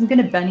signs. I'm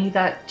gonna Benny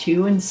that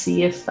too and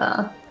see if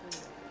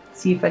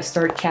I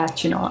start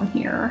catching on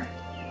here.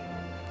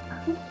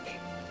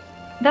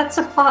 That's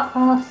a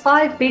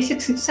 5 basic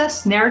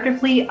success.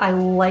 Narratively, I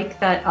like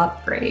that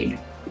upgrade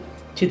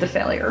to the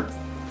failure.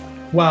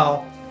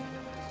 Well,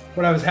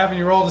 when I was having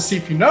you roll to see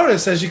if you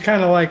notice, as you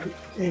kind of like,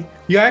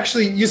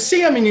 you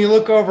see him and you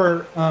look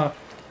over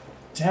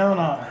down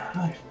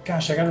on,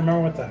 gosh, I gotta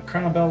remember what the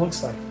Crown of Bell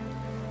looks like.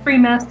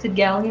 Three-masted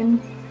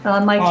galleon.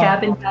 My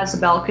cabin has a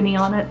balcony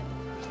on it.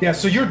 Yeah,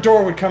 so your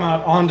door would come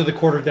out onto the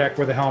quarterdeck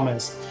where the helm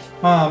is.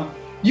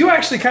 You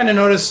actually kind of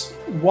notice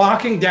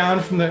walking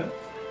down from the,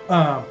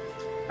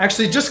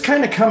 actually just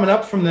kind of coming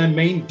up from the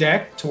main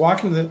deck to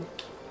walking the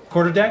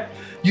quarterdeck,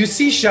 you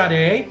see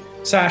Sade,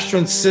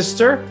 Sastrin's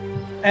sister,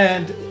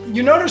 and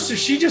you notice that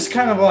she just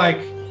kind of like,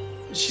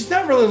 she's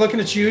not really looking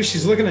at you,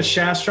 she's looking at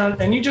Shastron,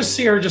 and you just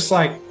see her just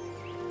sigh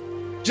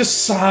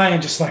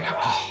and just like,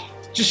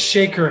 just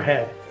shake her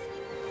head.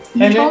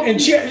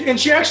 And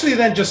she actually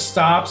then just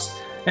stops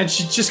and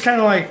she just kind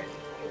of like,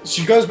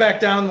 she goes back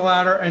down the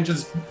ladder and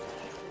just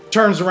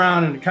turns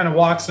around and kind of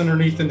walks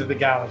underneath into the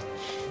galley.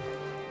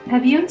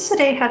 Have you and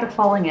Sade had a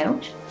falling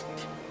out?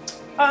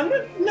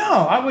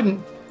 No, I wouldn't.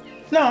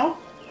 No.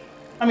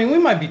 I mean, we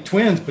might be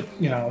twins, but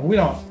we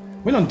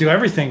don't do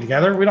everything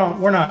together. We're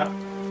not.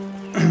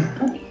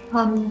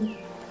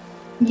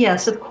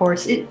 Yes, of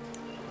course.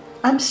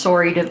 I'm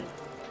sorry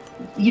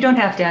you don't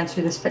have to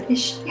answer this, but is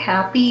she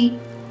happy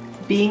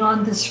being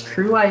on this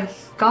crew?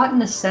 I've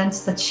gotten a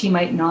sense that she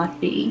might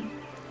not be.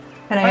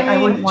 And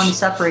I wouldn't want to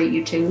separate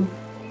you two.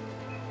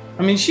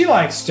 I mean, she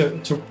likes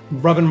to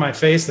rub in my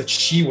face that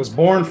she was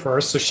born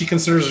first, so she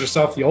considers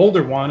herself the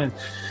older one and,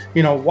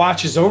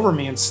 watches over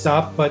me and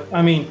stuff. But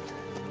I mean,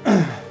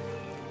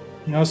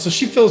 so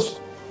she feels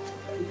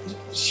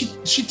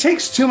she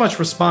takes too much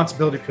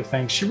responsibility for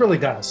things. She really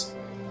does.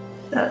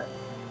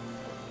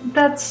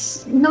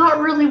 That's not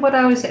really what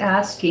I was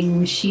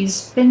asking.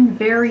 She's been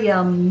very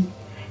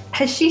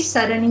has she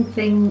said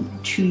anything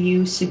to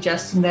you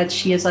suggesting that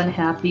she is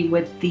unhappy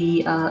with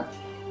the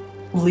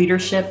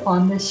leadership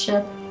on this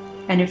ship?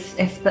 And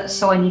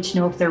so I need to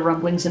know if there are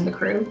rumblings in the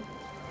crew.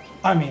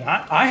 I mean,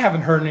 I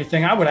haven't heard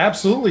anything. I would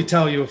absolutely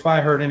tell you if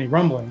I heard any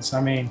rumblings.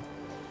 I mean,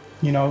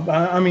 you know,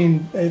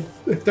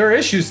 if there are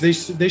issues, they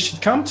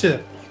should come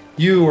to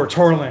you or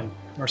Torlin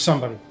or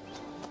somebody.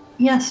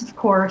 Yes, of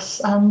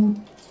course.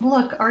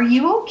 Look, are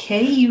you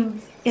okay?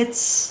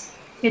 It's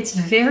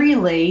very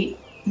late.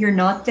 You're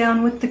not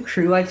down with the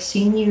crew. I've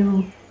seen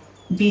you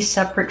be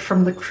separate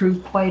from the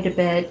crew quite a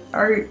bit.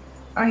 Are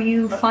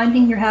you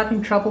finding you're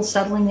having trouble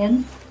settling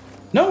in?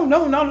 No,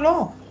 not at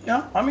all.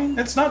 Yeah, I mean,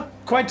 it's not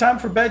quite time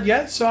for bed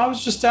yet, so I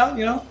was just out,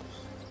 you know,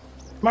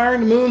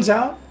 admiring the moon's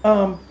out.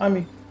 I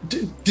mean,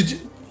 did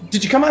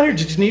you come out here?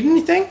 Did you need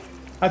anything?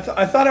 I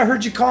thought I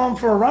heard you calling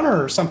for a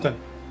runner or something.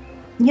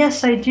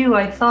 Yes, I do.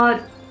 I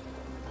thought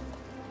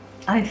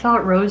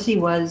Rosie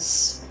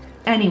was.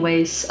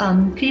 Anyways,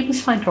 could you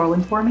please find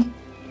Torlin for me?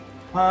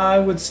 I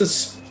would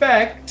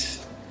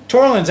suspect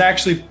Torlin's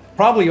actually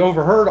probably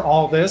overheard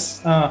all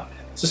this.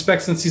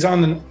 Suspect since he's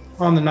on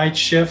the night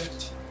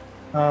shift,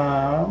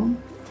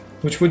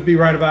 which would be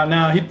right about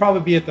now, he'd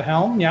probably be at the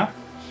helm. Yeah.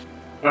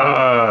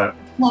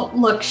 Well,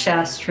 look,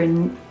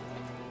 Shastrin.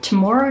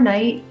 Tomorrow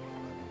night,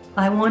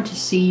 I want to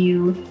see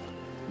you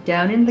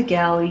down in the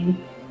galley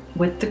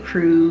with the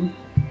crew.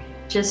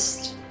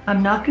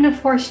 I'm not going to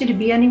force you to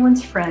be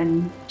anyone's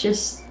friend.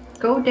 Just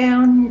go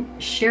down,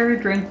 share a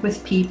drink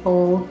with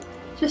people.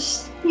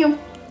 Just, you know,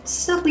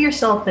 settle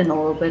yourself in a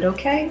little bit,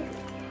 okay?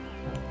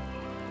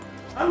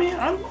 I mean,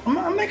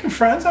 I'm making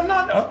friends. I'm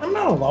not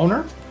a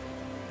loner.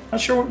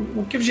 Not sure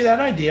what gives you that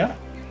idea.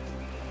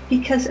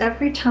 Because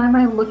every time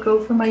I look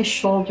over my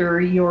shoulder,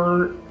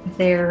 you're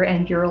there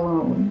and you're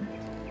alone.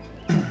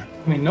 I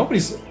mean,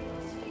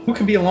 who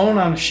can be alone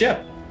on a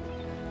ship?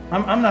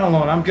 I'm not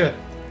alone. I'm good.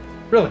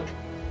 Really.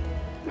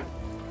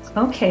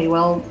 Okay,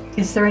 well,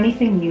 is there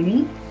anything you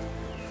need?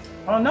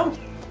 Oh, no.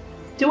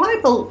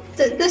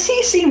 Does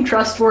he seem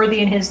trustworthy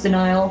in his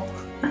denial?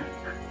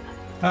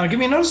 Give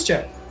me a notice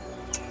check.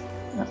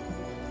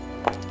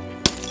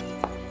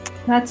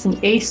 That's an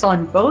ace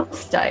on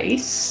both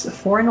dice,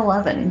 4 and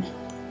 11.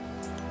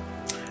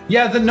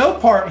 Yeah, the no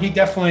part, he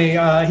definitely,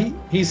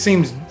 he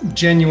seems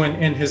genuine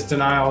in his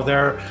denial.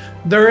 There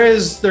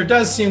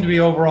does seem to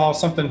be overall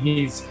something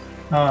he's,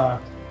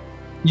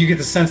 you get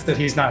the sense that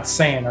he's not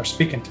saying or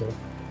speaking to.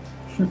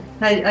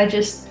 I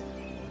just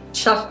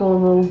chuckle a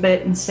little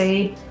bit and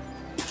say,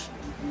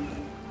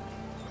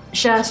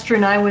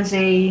 Shastrin, I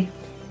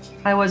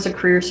was a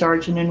career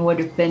sergeant and would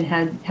have been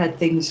had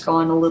things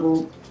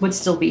gone would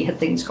still be had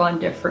things gone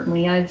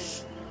differently.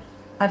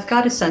 I've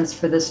got a sense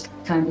for this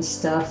kind of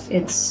stuff.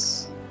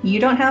 You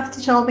don't have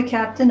to tell the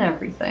captain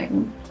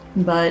everything,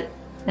 but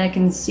I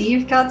can see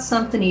you've got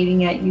something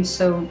eating at you,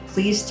 so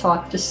please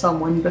talk to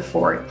someone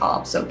before it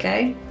pops,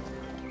 okay?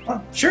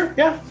 Sure,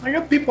 yeah. I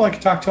got people I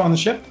can talk to on the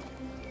ship.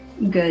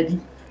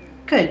 Good.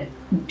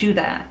 Do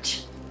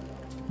that.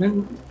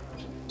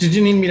 Did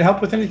you need me to help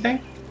with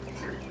anything?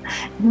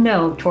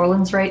 No,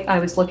 Torlin's right. I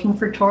was looking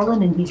for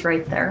Torlin, and he's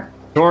right there.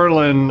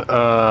 Torlin,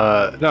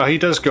 no, he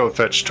does go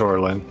fetch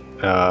Torlin,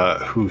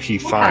 who he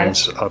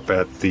finds up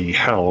at the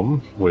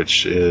helm,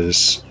 which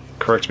is,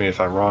 correct me if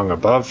I'm wrong,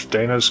 above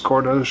Dana's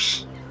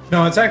quarters?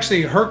 No, it's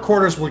actually, her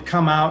quarters would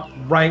come out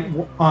right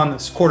on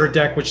this quarter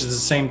deck, which is the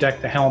same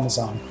deck the helm is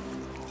on.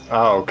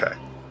 Oh, okay.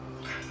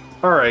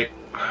 All right.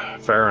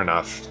 Fair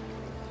enough.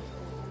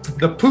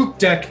 The poop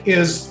deck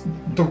is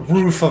the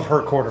roof of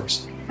her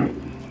quarters.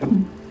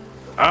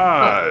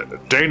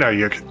 Dana,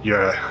 you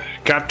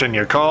Captain,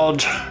 you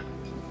called?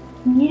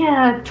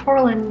 Yeah,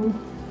 Torlin,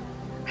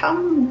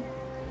 come.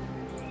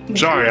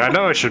 Sorry, I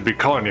know I should be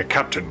calling you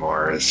Captain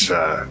more. It's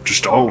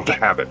just old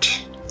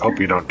habit. Hope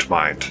you don't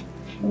mind.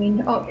 I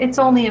mean, it's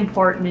only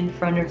important in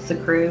front of the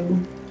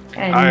crew.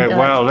 And,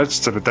 well, that's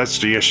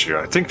the issue.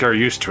 I think they're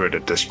used to it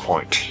at this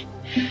point.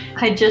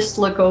 I just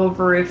look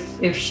over if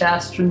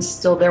Shastrin's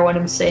still there when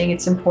I'm saying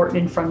it's important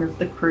in front of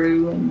the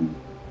crew, and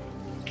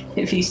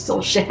if he's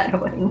still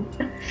shadowing.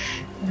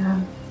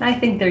 Yeah, I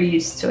think they're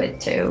used to it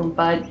too,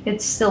 but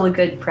it's still a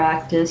good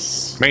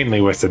practice.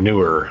 Mainly with the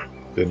newer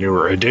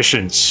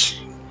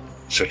additions,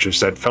 such as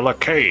that fella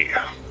Kay.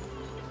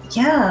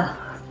 Yeah.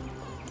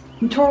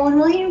 Torlin,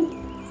 will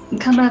you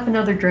come have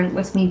another drink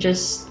with me?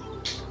 Just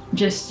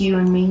you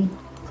and me,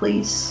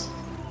 please.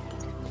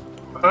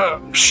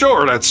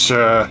 Sure, that's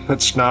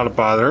not a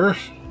bother.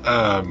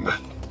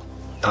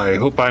 I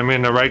hope I'm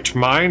in the right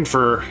mind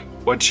for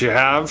what you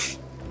have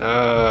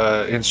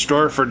in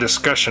store for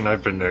discussion.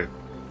 I've been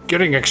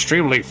getting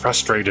extremely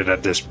frustrated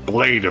at this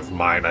blade of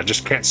mine. I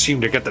just can't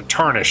seem to get the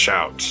tarnish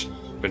out.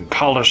 Been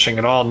polishing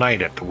it all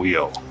night at the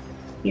wheel.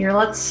 Here,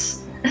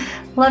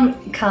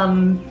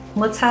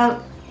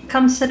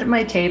 come sit at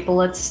my table.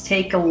 Let's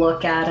take a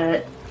look at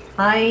it.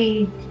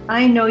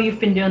 I know you've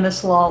been doing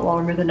this a lot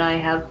longer than I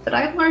have, but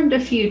I learned a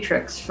few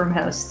tricks from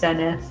House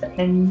Deneth,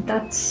 and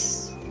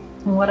that's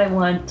what I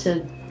want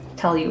to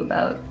tell you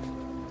about.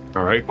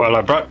 All right. Well,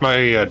 I brought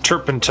my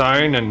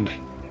turpentine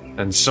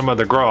and some of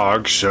the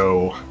grog,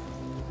 so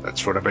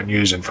that's what I've been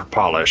using for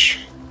polish.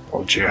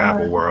 Won't you have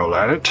a whirl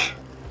at it?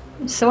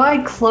 So I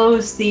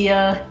closed the,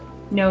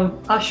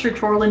 usher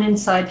Torlin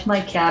inside to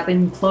my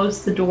cabin,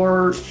 closed the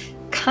door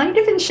kind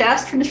of in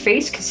Shastrin's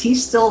face because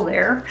he's still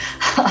there.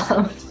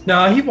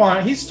 No,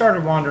 he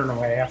started wandering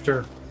away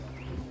after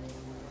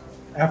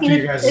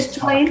you guys It's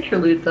talked. my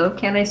interlude, though.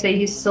 Can I say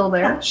he's still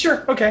there? Oh,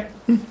 sure, okay.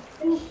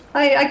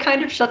 I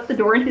kind of shut the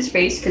door in his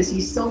face because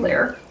he's still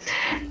there,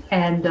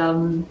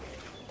 and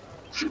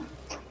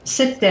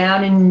sit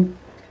down and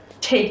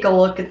take a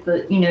look at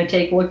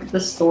the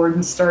sword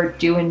and start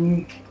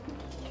doing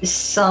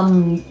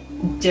some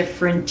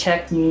different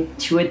technique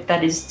to it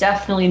that is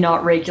definitely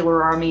not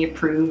regular army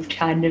approved.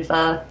 Kind of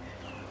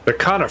The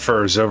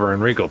conifers over in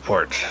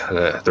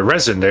Regalport. The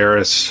resin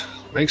there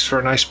makes for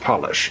a nice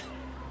polish.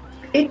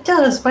 It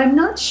does, but I'm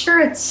not sure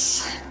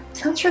it's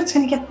going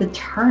to get the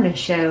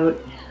tarnish out.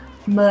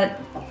 But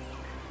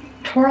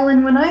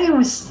Torlin, when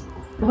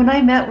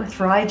I met with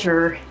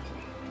Ryger,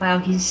 wow,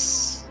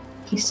 he's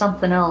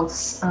something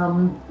else.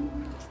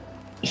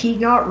 He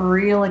got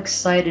real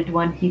excited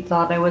when he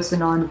thought I was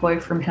an envoy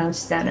from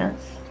House Deneth.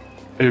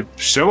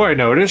 So I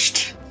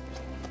noticed.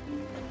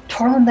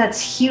 Torlin,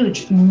 that's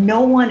huge. No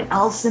one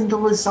else in the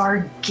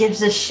Lazar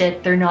gives a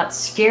shit. They're not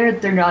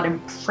scared. They're not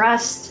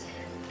impressed.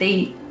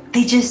 They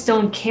just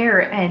don't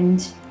care.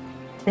 And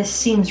this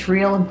seems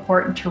real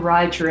important to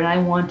Ryger, and I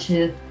want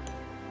to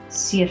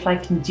see if I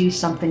can do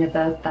something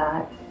about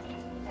that.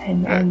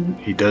 And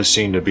He does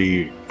seem to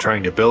be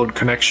trying to build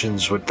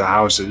connections with the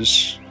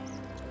houses.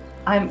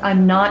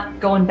 I'm not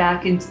going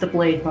back into the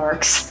blade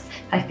marks.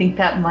 I think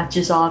that much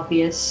is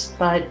obvious,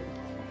 but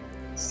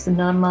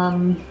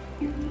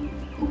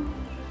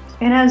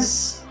and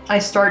as I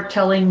start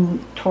telling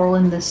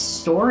Torlin this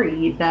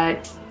story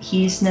that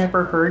he's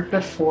never heard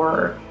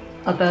before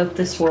about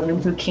this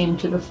woman who came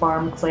to the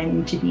farm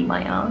claiming to be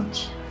my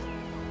aunt.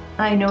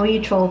 I know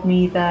you told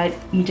me that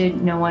you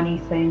didn't know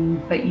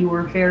anything, but you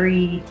were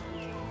very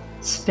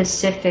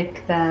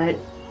specific that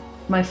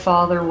my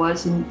father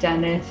wasn't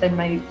Deneth, and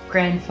my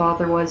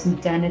grandfather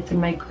wasn't Deneth,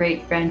 and my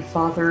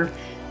great-grandfather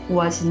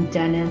wasn't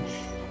Deneth.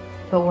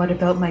 But what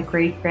about my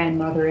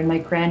great-grandmother, and my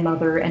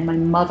grandmother, and my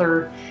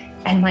mother,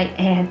 and my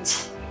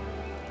aunt?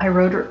 I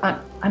wrote her.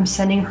 I'm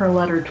sending her a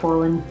letter,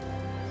 Torlin.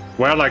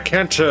 Well, I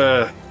can't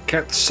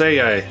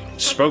say I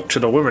spoke to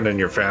the women in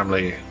your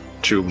family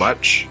too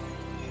much.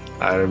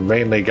 I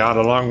mainly got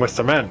along with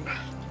the men,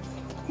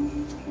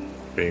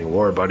 being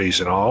war buddies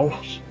and all.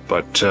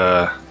 But,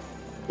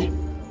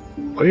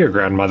 well, your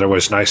grandmother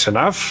was nice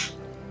enough.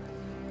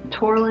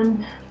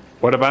 Torlin.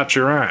 What about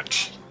your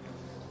aunt?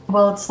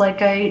 Well,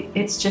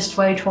 it's just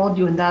what I told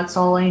you, and that's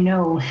all I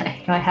know.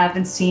 I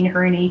haven't seen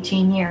her in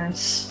 18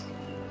 years,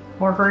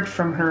 or heard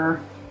from her.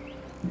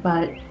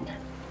 But,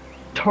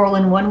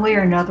 Torlin, one way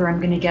or another, I'm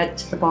going to get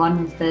to the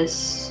bottom of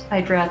this.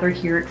 I'd rather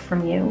hear it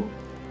from you.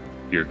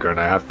 You're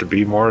gonna have to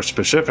be more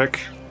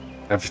specific.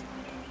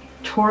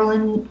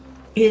 Torlin,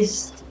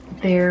 is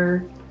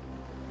there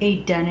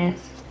a Deneth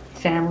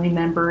family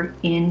member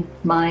in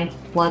my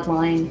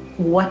bloodline?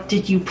 What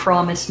did you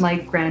promise my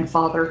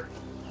grandfather?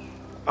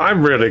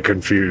 I'm really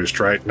confused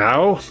right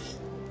now.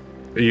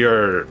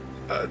 You're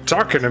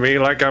talking to me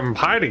like I'm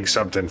hiding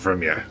something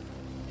from you.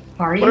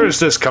 Are you? Where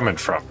is this coming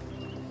from?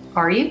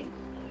 Are you?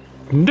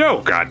 No,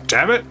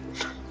 goddammit!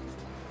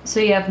 So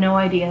you have no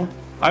idea?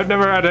 I've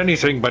never had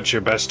anything but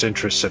your best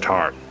interests at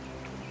heart.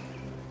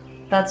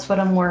 That's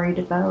what I'm worried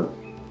about.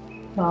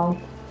 Well,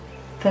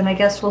 then I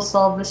guess we'll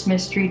solve this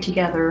mystery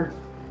together,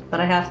 but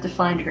I have to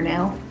find her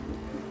now.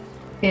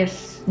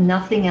 If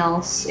nothing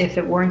else, if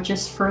it weren't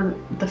just for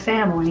the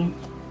family,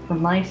 for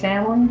my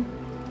family,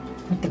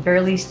 at the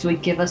very least it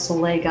would give us a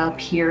leg up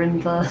here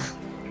in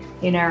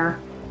our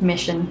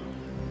mission.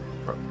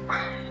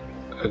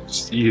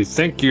 You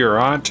think your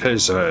aunt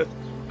is a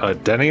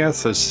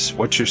Deneth? Is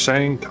what you're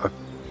saying?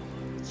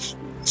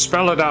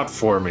 Spell it out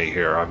for me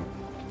here.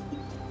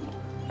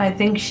 I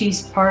think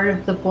she's part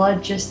of the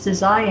blood just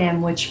as I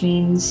am, which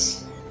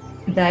means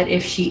that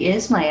if she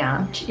is my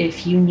aunt,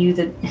 if you knew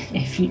that,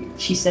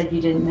 she said you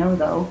didn't know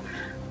though,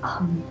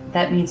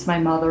 that means my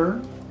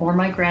mother or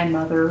my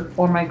grandmother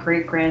or my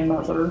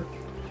great-grandmother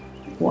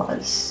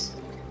was.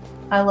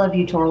 I love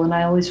you, Torlin.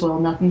 I always will.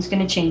 Nothing's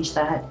going to change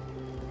that.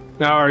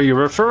 Now, are you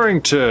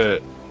referring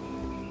to...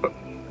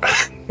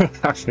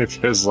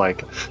 Because,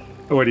 like,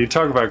 when you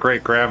talk about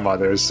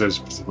great-grandmothers,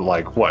 there's,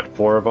 like, what,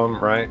 4 of them,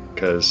 right?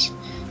 Because...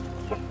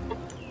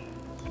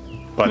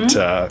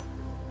 But,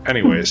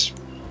 anyways.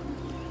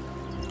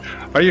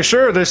 Are you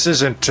sure this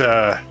isn't,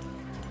 I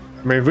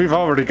mean, we've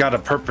already got a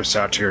purpose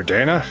out here,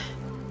 Dana.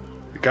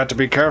 You got to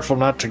be careful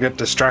not to get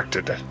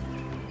distracted.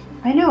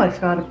 I know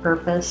I've got a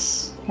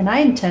purpose, and I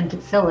intend to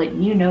fill it.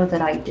 You know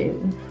that I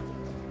do.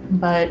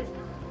 But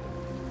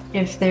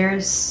if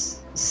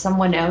there's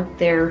someone out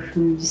there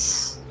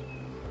who's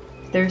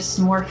there's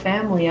some more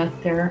family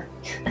out there.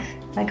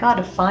 I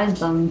gotta find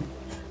them.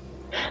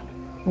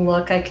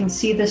 Look, I can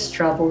see this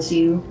troubles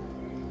you.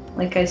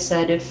 Like I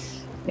said,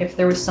 if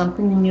there was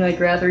something new, I'd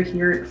rather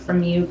hear it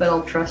from you, but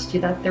I'll trust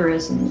you that there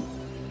isn't.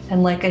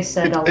 And like I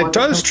said, It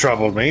does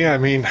trouble me. I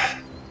mean,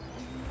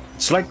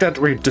 it's like that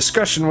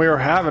discussion we were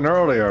having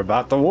earlier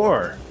about the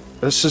war.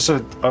 This is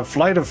a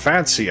flight of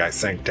fancy, I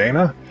think,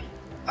 Dana.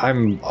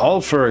 I'm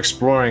all for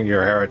exploring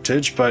your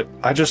heritage, but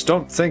I just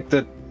don't think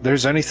that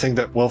there's anything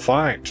that we'll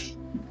find.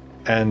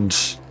 And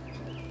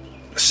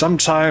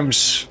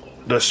sometimes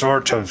the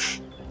sort of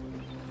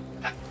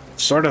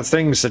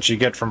things that you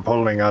get from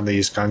pulling on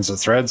these kinds of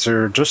threads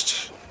are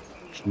just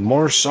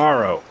more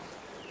sorrow.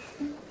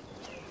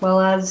 Well,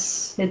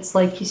 as it's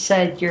like you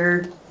said,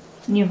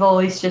 you've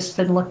always just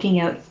been looking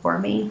out for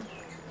me.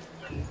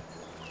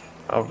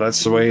 Oh,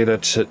 that's the way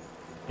that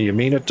you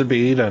mean it to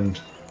be, then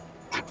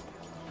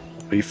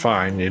be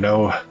fine, you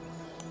know.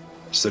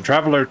 As the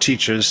traveler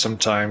teaches,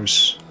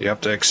 sometimes you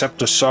have to accept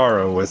the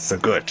sorrow with the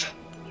good.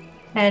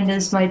 And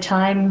as my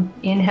time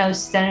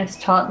in-house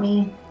dentist taught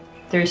me,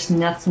 there's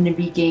nothing to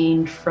be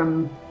gained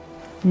from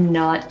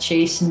not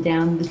chasing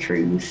down the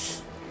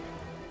truth.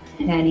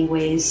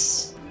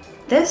 Anyways,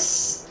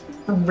 this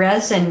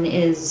resin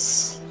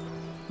is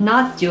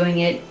not doing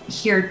it.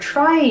 Here,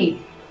 try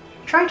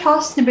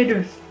tossing a bit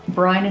of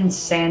brine and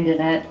sand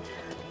in it.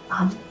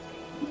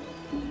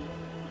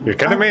 You're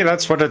kidding me?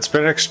 That's what it's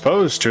been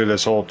exposed to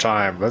this whole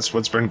time. That's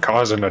what's been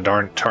causing the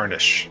darn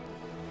tarnish.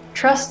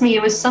 Trust me,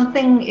 it was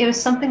something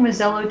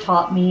Mazzello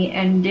taught me,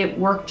 and it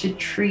worked a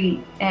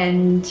treat.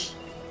 And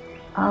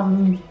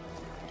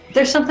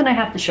there's something I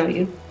have to show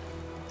you.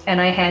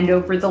 And I hand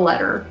over the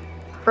letter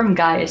from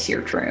Gaius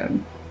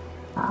Eartrune,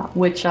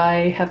 which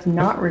I have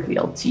not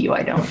revealed to you,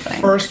 I don't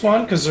think. First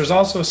one, because there's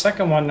also a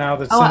second one now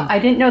that's I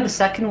didn't know the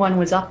second one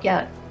was up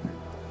yet.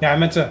 Yeah,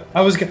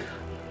 I was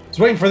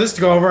waiting for this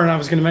to go over, and I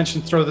was going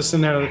to throw this in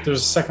there, that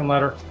there's a second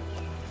letter.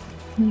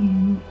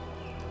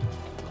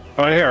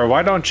 Oh, here,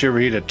 why don't you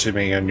read it to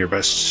me in your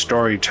best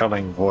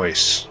storytelling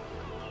voice?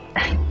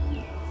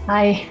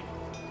 I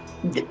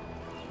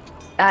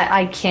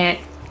can't.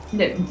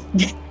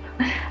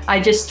 I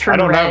just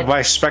turned red. I don't have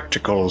my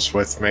spectacles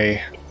with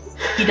me.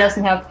 He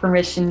doesn't have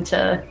permission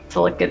to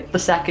look at the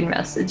second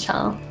message,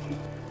 huh?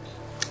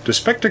 Do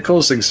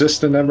spectacles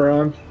exist in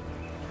Eberron?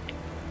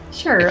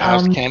 Sure. If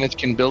House Cannons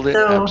can build it,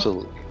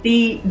 absolutely.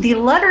 The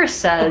letter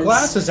says...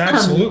 Glasses,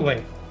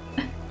 absolutely.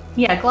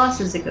 Yeah,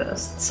 glasses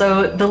exist.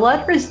 So the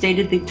letter is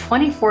dated the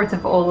 24th of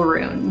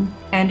Olaroon,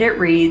 and it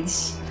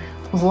reads,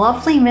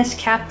 "Lovely Miss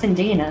Captain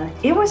Dana,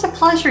 it was a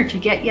pleasure to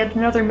get yet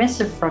another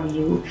missive from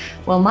you.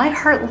 While my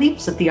heart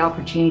leaps at the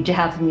opportunity to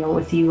have a meal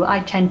with you, I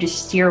tend to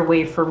steer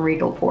away from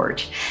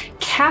Regalport.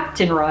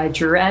 Captain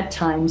Roger, at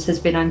times, has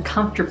been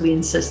uncomfortably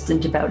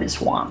insistent about his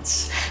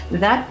wants.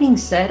 That being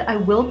said, I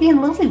will be in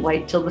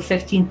Lilywhite till the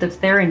 15th of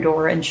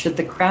Therendor, and should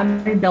the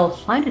Crown and Bell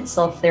find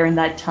itself there in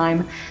that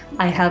time,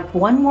 I have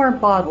one more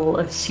bottle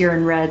of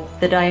Siren Red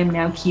that I am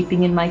now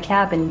keeping in my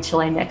cabin till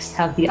I next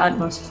have the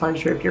utmost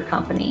pleasure of your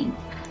company.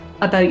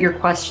 About your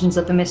questions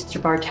of a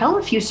Mr. Bartel,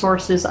 a few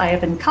sources I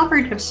have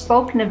uncovered have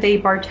spoken of a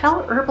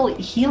Bartel herbal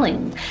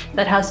healing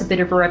that has a bit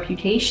of a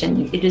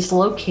reputation. It is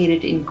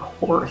located in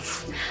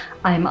Korth.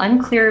 I am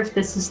unclear if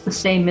this is the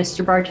same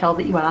Mr. Bartel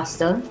that you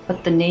asked of,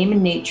 but the name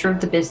and nature of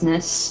the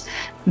business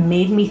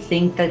made me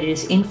think that it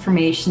is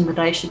information that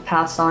I should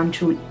pass on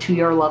to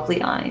your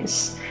lovely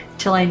eyes.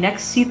 Till I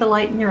next see the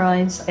light in your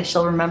eyes, I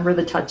shall remember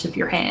the touch of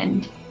your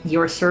hand.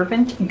 Your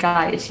servant,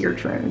 Gaius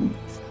Eartrune."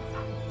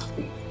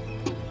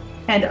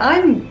 And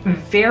I'm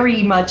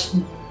very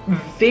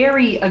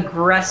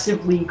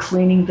aggressively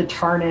cleaning the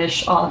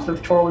tarnish off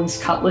of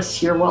Torlin's cutlass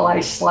here while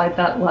I slide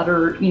that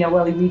letter,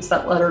 while he reads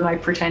that letter and I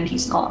pretend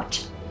he's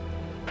not.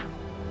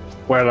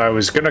 Well, I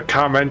was going to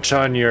comment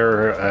on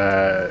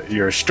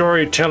your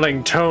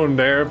storytelling tone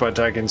there, but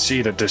I can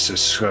see that this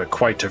is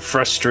quite a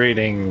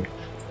frustrating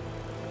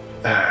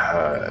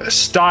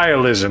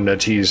stylism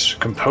that he's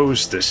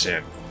composed this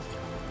in.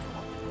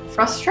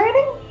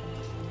 Frustrating?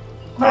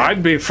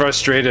 I'd be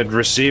frustrated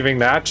receiving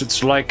that.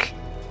 It's like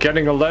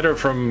getting a letter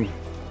from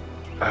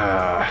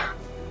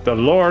the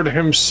Lord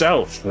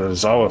himself.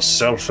 Is all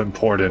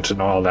self-important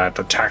and all that.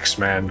 The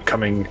taxman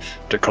coming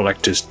to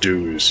collect his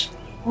dues.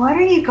 What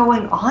are you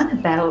going on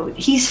about?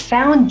 He's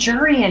found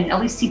Jurian,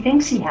 at least he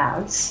thinks he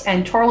has.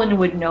 And Torlin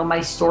would know my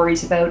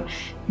stories about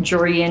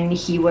Jurian.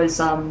 He was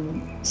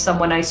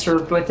someone I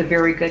served with, a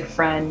very good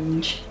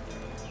friend.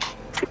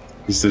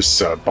 Is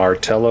this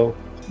Bartello?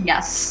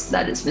 Yes,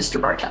 that is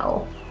Mr.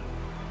 Bartel.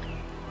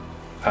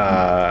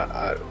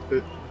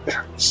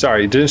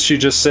 Sorry, didn't you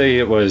just say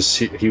it was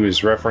he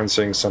was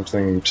referencing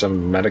something,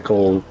 some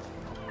medical?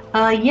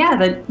 Yeah,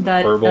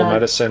 that herbal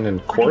medicine in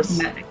Korth.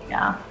 Medic,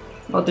 yeah.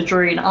 Well, the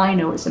Jurian I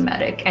know is a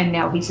medic, and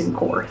now he's in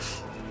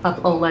Korth,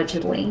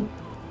 allegedly.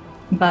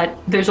 But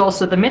there's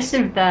also the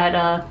missive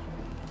that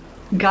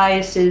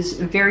Gaius is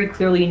very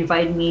clearly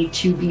invited me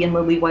to be in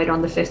Lilywhite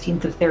on the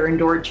 15th of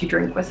Therendor to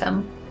drink with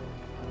him.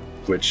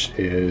 Which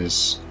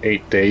is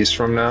 8 days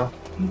from now.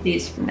 8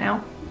 days from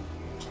now.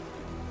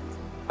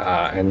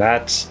 And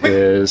that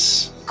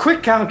is...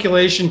 Quick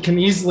calculation can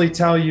easily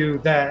tell you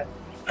that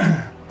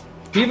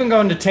even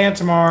going to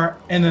Tantamar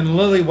and then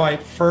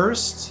Lillywhite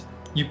first,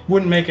 you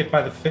wouldn't make it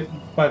by the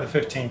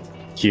 15th.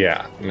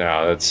 Yeah,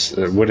 no,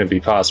 it wouldn't be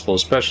possible,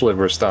 especially if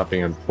we're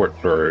stopping in Port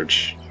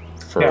Burge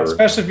for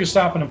especially if you're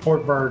stopping in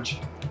Port Burge.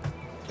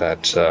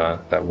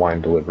 that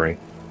wine delivery.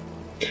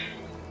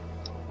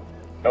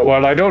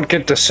 Well, I don't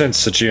get the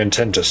sense that you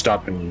intend to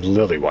stop in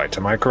Lillywhite.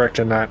 Am I correct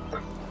in that?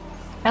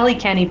 Ellie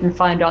can't even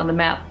find it on the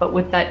map, but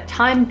with that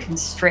time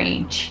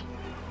constraint,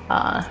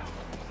 I'm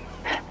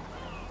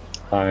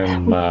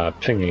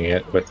pinging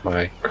it with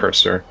my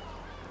cursor.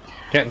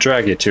 Can't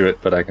drag you to it,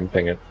 but I can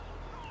ping it.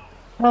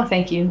 oh,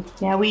 thank you.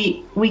 Yeah,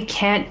 we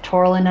can't,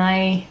 Torl and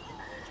I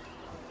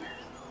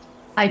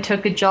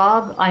took a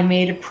job. I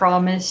made a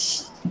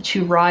promise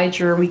to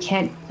Ryger. We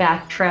can't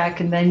backtrack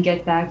and then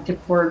get back to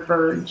Port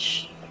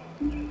Verge.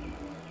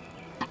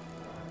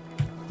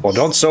 Well,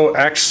 don't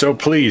act so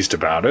pleased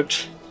about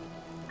it.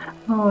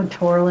 Oh,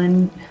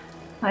 Torlin,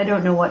 I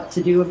don't know what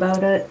to do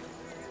about it.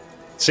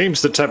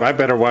 Seems the type. I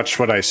better watch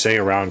what I say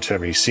around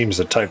him. He seems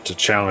the type to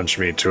challenge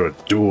me to a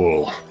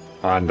duel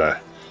on the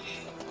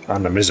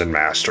mizzen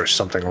mast or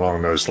something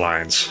along those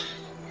lines.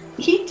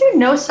 He'd do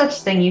no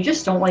such thing. You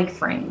just don't like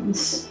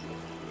friends.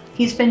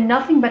 He's been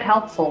nothing but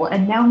helpful,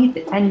 and now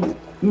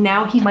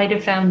he might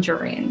have found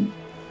Jurian.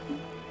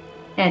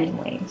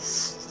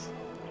 Anyways,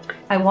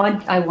 I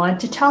want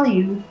to tell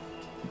you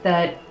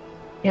that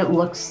it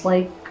looks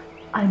like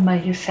I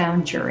might have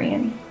found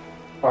Jurian.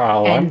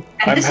 Well, I'm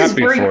happy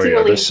for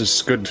you. This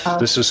is good.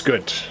 This is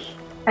good.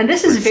 And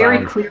this is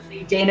very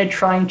clearly Dana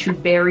trying to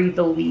bury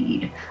the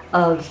lead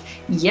of,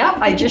 yep,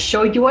 I just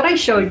showed you what I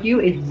showed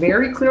you. It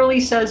very clearly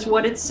says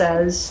what it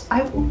says.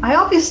 I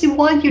obviously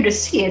want you to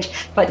see it,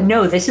 but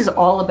no, this is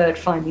all about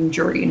finding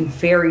Jurian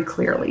very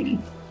clearly.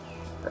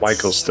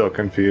 Michael's still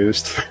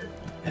confused.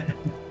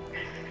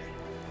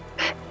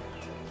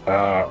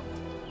 Well,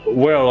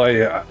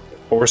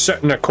 we're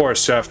setting a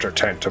course after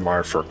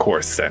Tantamar for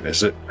Korth then,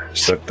 is it?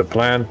 Is that the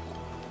plan?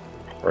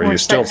 Or are you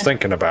still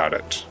thinking about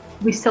it?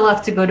 We still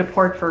have to go to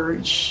Port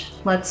Verge.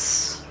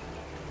 Let's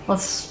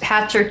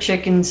hatch our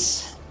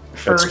chickens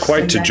first. It's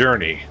quite a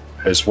journey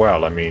as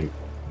well. I mean,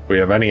 we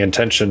have any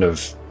intention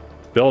of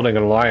building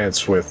an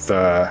alliance with,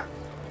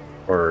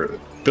 or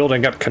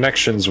building up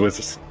connections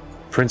with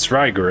Prince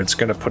Ryger, it's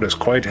going to put us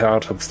quite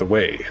out of the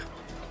way.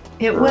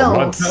 It will.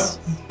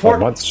 A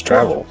month's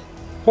travel.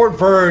 Port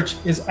Verge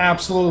is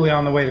absolutely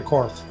on the way to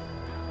Korth.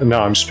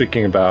 No, I'm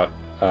speaking about,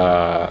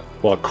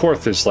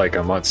 Korth is like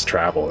a month's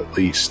travel at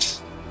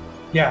least.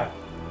 Yeah.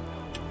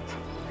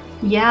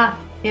 Yeah,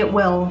 it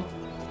will.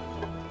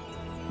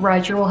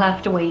 Roger will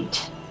have to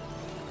wait.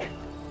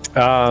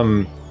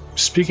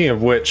 Speaking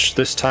of which,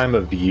 this time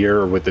of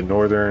year would the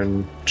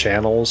northern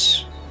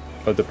channels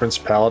of the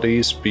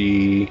principalities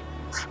be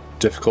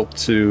difficult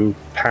to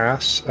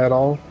pass at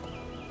all?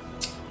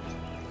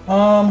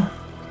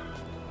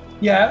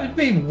 Yeah, it'd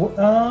be.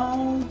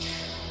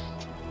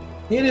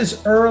 It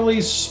is early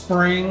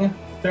spring.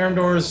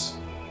 Therendor's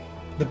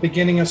the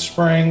beginning of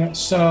spring,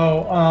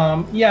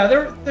 so yeah,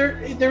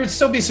 there would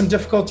still be some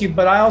difficulty,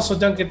 but I also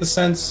don't get the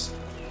sense.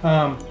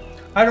 I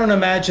don't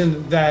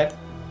imagine that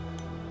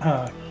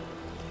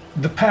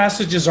the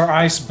passages are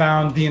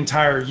icebound the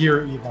entire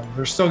year. Even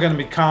there's still going to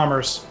be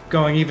commerce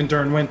going even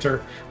during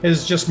winter. It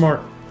is just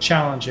more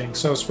challenging.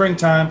 So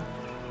springtime,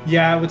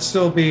 yeah, it would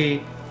still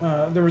be.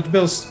 There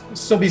would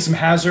still be some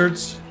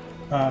hazards,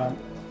 but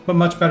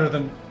much better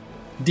than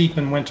deep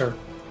in winter.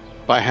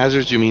 By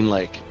hazards, you mean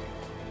like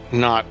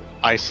not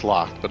ice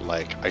locked, but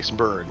like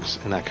icebergs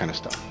and that kind of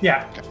stuff.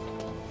 Yeah. Okay.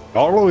 I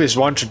always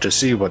wanted to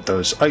see what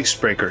those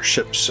icebreaker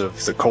ships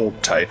of the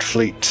Cold Tide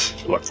fleet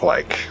look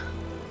like.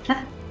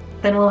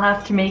 Then we'll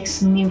have to make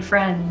some new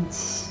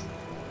friends.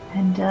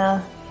 And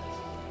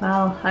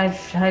well,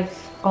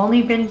 I've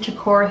only been to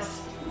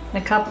Korth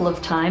a couple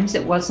of times.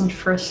 It wasn't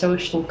for a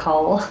social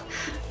call,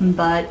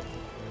 but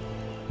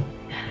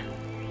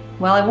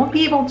well, I won't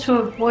be able to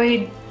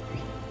avoid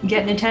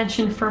getting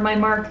attention for my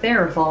mark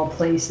there, of all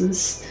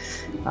places.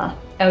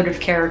 Out of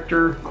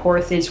character,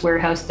 Korth is where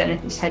House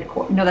Deneth is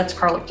headquartered. No, that's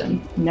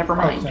Carleton. Never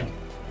mind. Okay.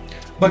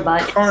 But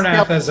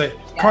Karrnath as a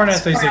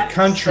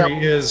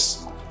country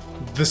is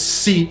the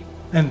seat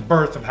and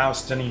birth of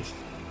House Deneth.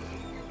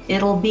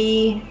 It'll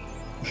be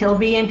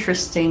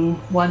interesting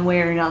one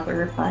way or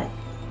another, but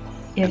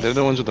And they're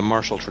the ones with the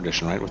martial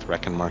tradition, right? With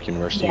Rechenmark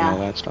University and all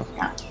that stuff?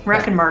 Yeah.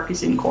 Rechenmark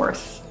is in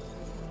Korth.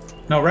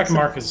 No,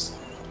 Rechenmark is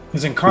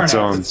in Karrnath. Its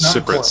own it's not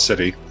separate Korth.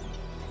 city.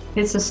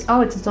 It's its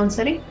own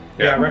city?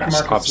 Yeah, Okay. Rechenmark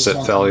is Opposite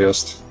its own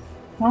Thalios.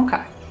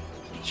 Okay.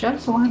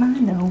 Just what I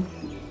know.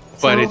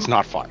 But So, it's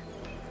not far.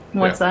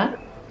 What's that?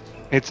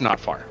 It's not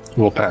far.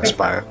 We'll pass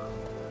by it.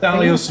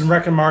 Thalios and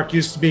Rechenmark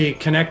used to be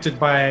connected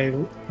by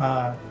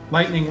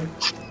lightning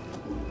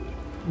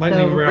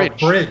rail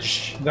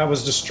bridge that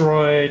was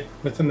destroyed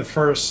within the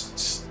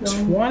first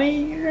 20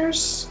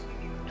 years.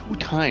 2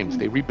 times.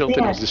 They rebuilt it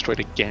and it was destroyed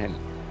again.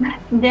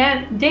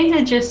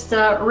 Dana just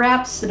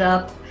wraps it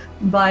up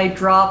by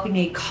dropping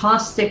a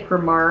caustic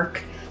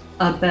remark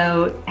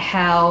about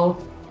how,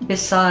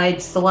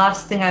 besides, the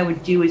last thing I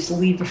would do is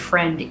leave a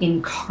friend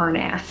in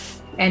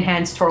Karnath, and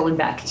hands Torlin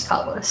back his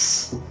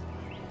cutlass.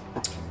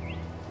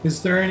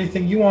 Is there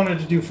anything you wanted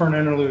to do for an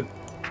interlude,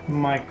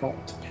 Michael?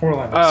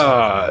 Torlin.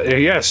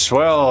 Yes,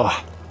 well,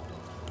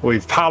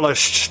 we've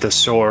polished the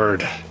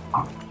sword,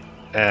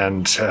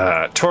 and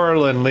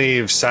Torlin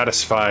leaves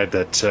satisfied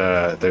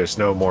that there's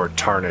no more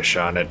tarnish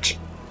on it.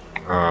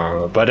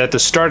 But at the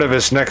start of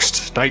his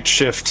next night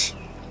shift,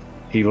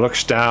 he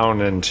looks down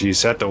and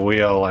he's at the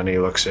wheel and he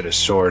looks at his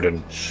sword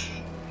and,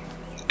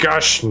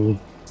 gosh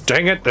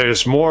dang it,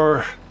 there's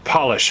more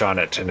polish on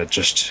it and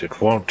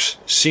it won't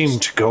seem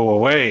to go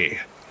away.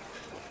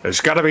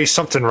 There's got to be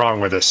something wrong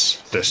with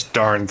this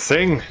darn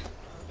thing.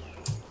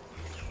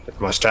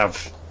 It must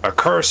have a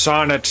curse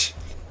on it,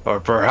 or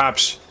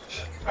perhaps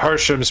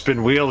Harsham's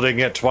been wielding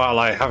it while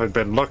I haven't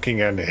been looking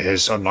and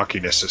his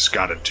unluckiness has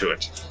got into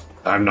it.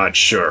 I'm not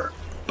sure,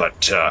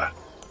 but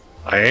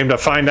I aim to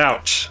find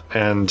out,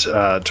 and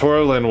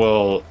Torlin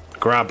will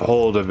grab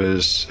hold of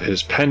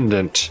his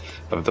pendant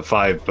of the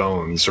 5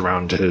 bones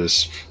around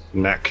his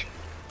neck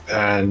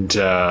and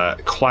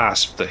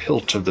clasp the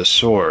hilt of the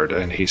sword,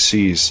 and he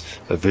sees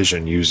a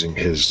vision using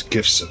his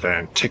gifts of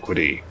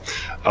antiquity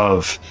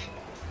of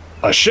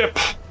a ship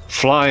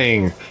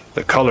flying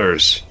the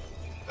colors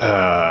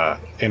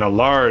in a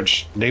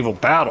large naval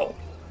battle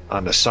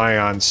on the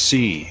Scion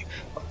Sea.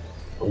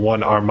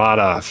 One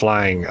armada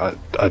flying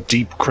a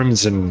deep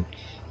crimson,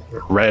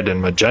 red,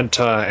 and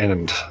magenta,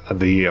 and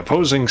the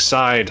opposing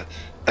side,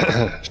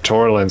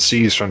 Torlin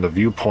sees from the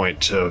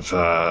viewpoint of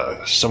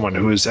someone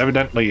who is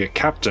evidently a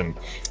captain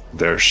of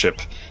their ship,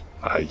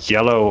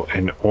 yellow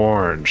and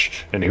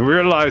orange, and he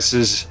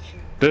realizes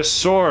this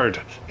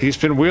sword, he's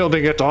been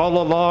wielding it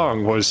all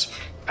along, was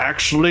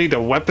actually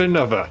the weapon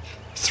of a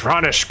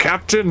Thronish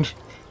captain.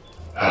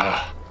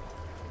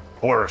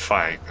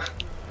 Horrifying.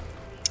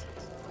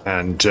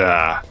 And,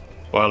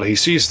 well, he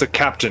sees the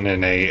captain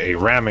in a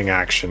ramming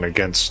action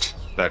against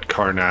that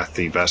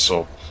Karnathi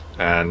vessel,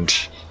 and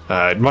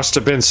it must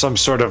have been some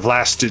sort of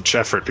last-ditch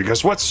effort,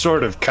 because what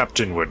sort of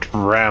captain would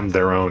ram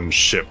their own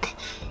ship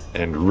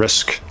and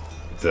risk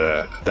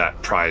that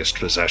prized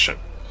possession?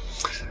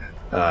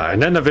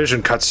 And then the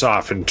vision cuts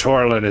off, and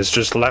Torlin is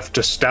just left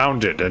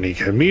astounded, and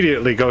he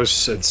immediately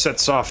goes and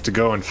sets off to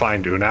go and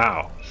find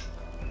Unau.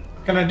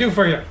 What can I do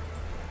for you?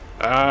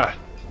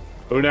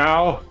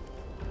 Unau,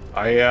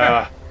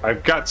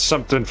 I've got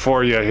something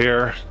for you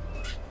here.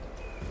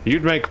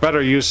 You'd make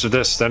better use of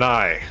this than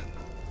I,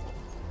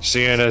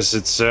 seeing as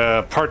it's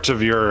part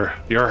of your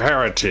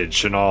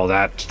heritage and all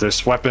that.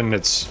 This weapon,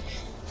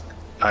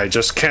 I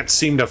just can't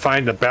seem to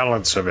find the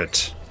balance of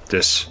it.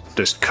 This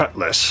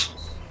cutlass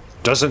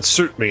doesn't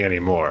suit me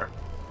anymore.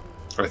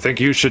 I think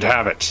you should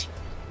have it.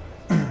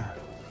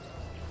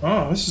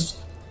 Oh,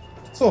 it's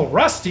a little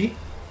rusty,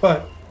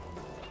 but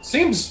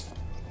seems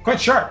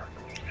quite sharp.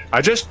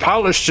 I just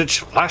polished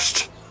it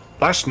last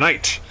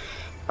night.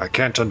 I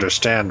can't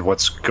understand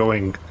what's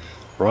going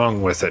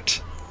wrong with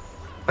it.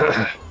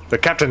 The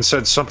captain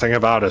said something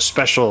about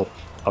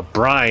a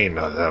brine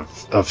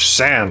of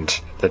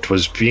sand that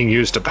was being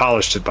used to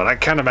polish it, but I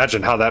can't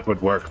imagine how that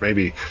would work.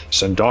 Maybe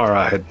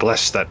Sandara had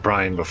blessed that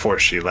brine before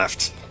she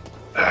left.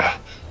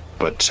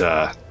 But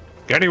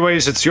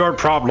anyways, it's your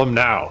problem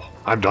now.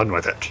 I'm done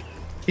with it.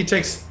 He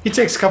takes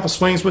a couple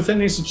swings with it,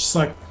 and he's just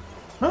like,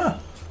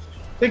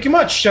 thank you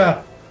much,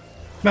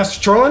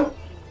 Master Torlin.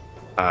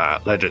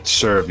 Let it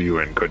serve you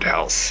in good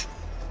health.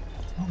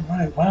 All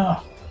right,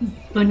 wow.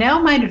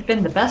 Unau might have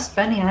been the best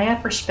penny I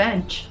ever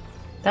spent.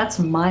 That's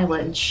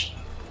mileage.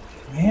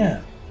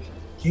 Man,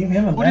 gave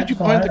him a Who did you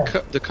magical find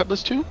item. the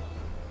cutlass to?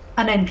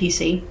 An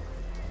NPC.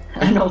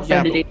 An old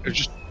Yeah, friend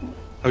but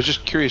I was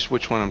just curious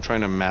which one. I'm trying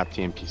to map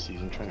the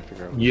NPCs. I'm trying to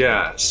figure out.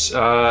 Yes.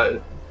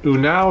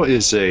 Unau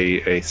is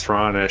a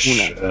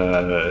Thronish,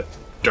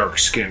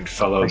 dark-skinned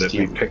fellow that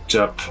we picked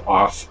up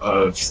off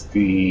of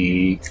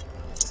the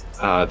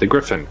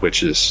Griffin,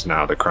 which is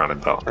now the Crown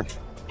and Bell.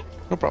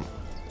 No problem.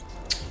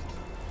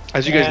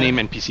 As you guys name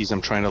NPCs,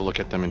 I'm trying to look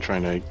at them and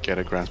trying to get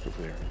a grasp of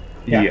their.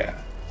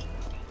 Yeah.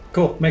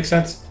 Cool, makes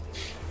sense.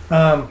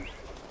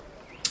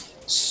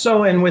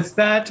 So, and with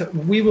that,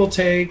 we will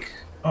take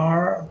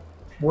our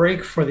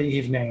break for the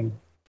evening.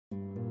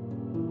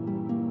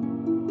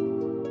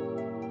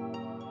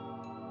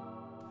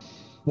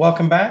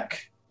 Welcome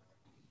back.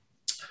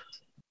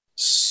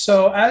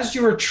 So, as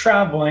you were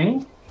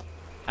traveling,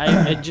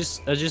 I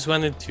just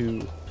wanted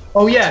to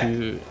oh yeah,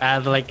 to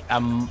add like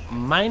a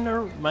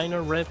minor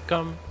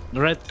retcon to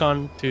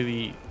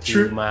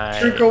my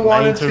Trico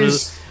wanted to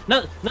interlude.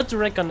 Not to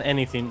retcon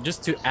anything,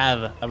 just to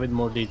add a bit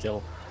more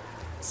detail.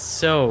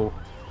 So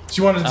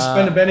you wanted to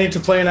spend a penny to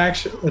play an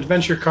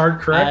adventure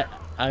card, correct?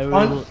 I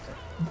will.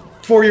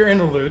 For your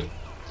interlude.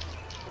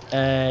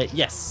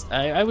 Yes,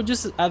 I would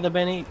just add a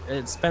penny,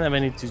 spend a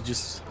penny to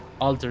just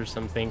alter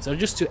some things, or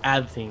just to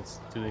add things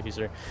to the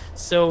history.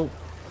 So,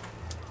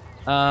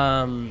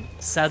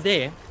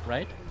 Sade,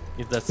 right?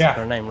 If that's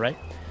her name, right?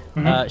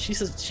 Mm-hmm.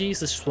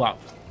 She's a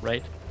swap,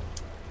 right?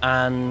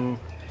 And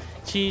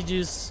she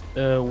just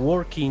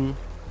working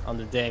on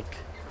the deck,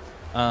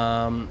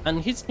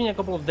 and it's been a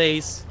couple of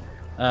days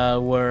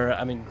where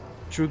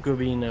Truco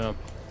being a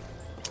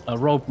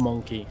rope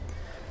monkey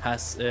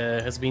has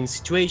been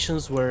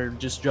situations where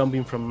just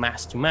jumping from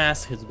mast to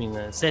mast has been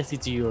a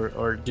necessity,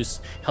 or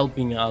just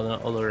helping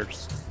other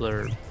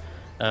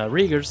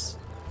riggers,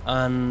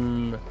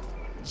 and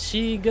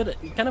she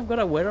kind of got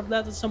aware of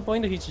that at some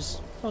point. He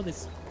just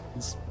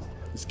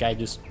this guy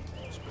just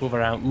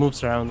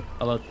moves around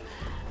a lot,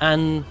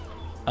 and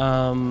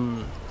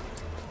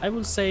I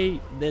will say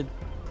that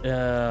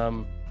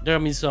there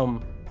have been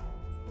some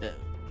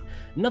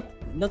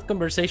not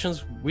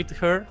conversations with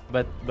her,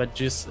 but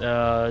just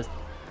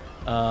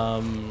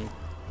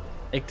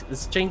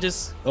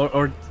exchanges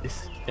or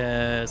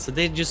so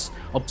they're just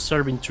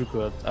observing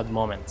Truco at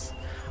moments.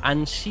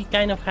 And she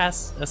kind of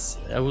has,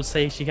 I would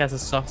say, she has a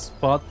soft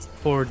spot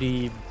for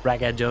the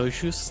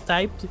braggadocious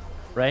type,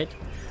 right?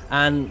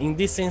 And in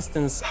this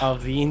instance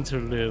of the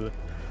interlude,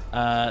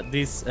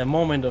 this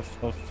moment of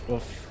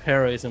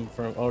heroism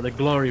or the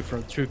glory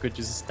from Truco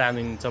just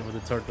standing on top of the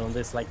turtle, and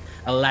there's like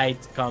a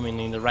light coming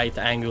in the right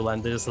angle,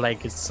 and there's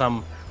like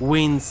some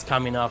winds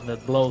coming off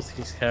that blows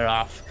his hair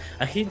off,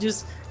 and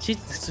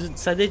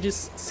Sade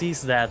just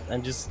sees that,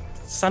 and just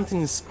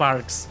something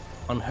sparks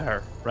on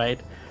her,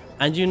 right?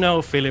 And you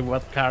know, Philip,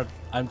 what card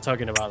I'm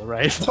talking about,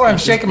 right? That's why I'm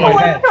shaking my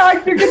head.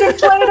 God, you're gonna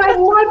play it! I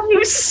love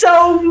you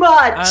so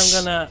much. I'm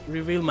gonna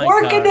reveal my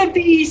We're card. gonna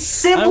be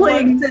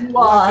siblings in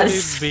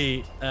laws.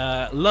 I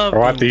Love.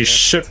 want these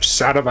ships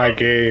out of my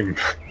game.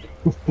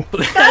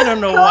 I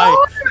don't know why.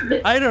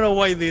 I don't know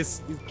why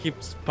this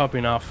keeps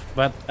popping off,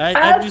 but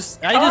I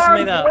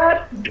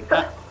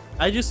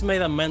just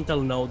made a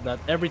mental note that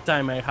every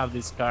time I have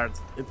this card,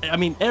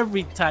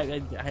 every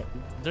time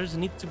there's a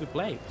need to be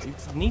played.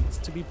 It needs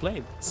to be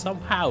played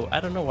somehow. I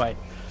don't know why.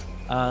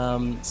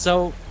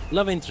 So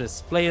love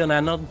interest, play on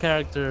a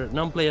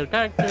non-player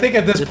character. I think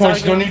at this point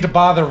you don't need to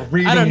bother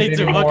reading I don't need it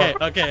to. anymore.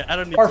 Okay. I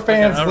don't need Our to.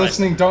 fans Okay, all right.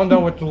 listening don't know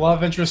what the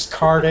love interest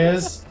card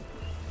is.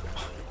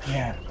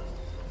 Man.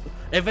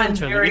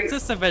 Eventually, it's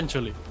just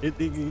eventually. It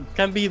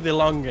can be the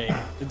long game.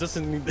 It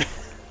doesn't need.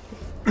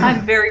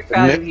 I'm very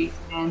proud of you,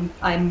 man.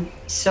 I'm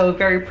so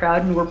very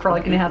proud, and we're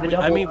probably gonna have a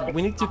double.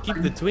 We need to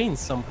keep the twins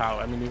somehow.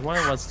 If one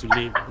wants to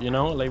leave,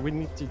 we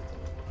need to.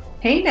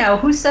 Hey, now,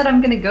 who said I'm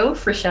gonna go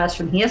for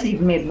Shastram? He hasn't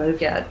even made a move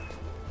yet.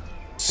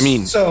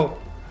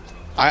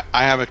 I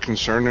have a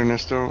concern,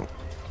 Ernesto.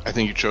 I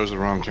think you chose the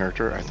wrong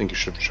character. I think you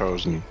should have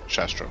chosen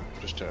Shastro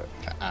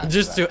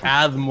to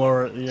add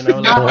more,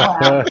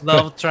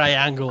 love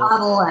triangle. Not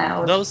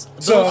allowed. Those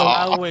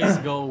always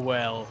go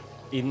well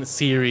in the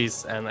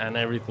series and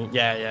everything.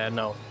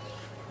 No.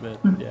 But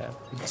yeah.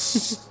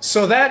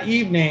 So that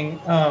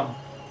evening,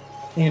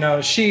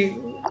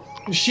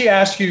 she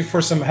asked you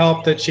for some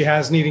help that she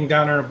has needing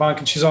down in her bunk,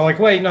 and she's all like,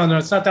 wait, no,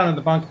 it's not down in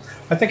the bunk.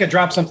 I think I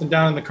dropped something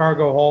down in the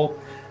cargo hold.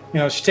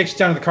 She takes you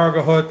down to the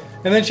cargo hood,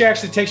 and then she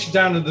actually takes you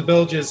down to the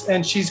bilges,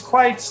 and she's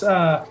quite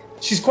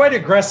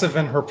aggressive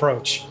in her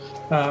approach.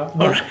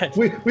 Right.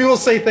 We will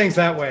say things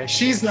that way.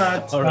 She's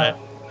not. All right.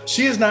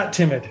 She is not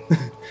timid.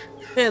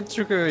 Yeah,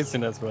 Truco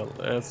isn't as well.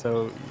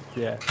 So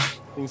yeah,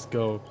 things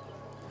go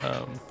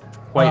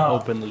quite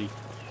openly.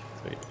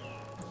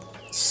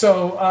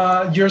 So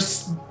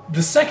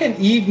the second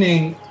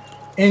evening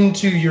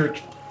into your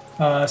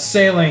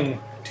sailing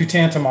to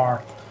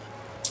Tantamar.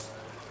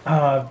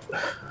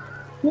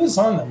 Who's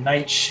on the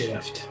night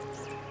shift?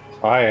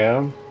 I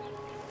am.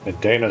 And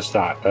Dana's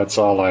not. That's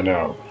all I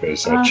know,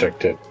 because I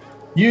checked it.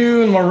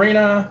 You and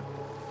Lorena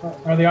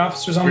are the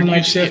officers on the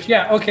night shift?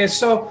 Yeah, okay.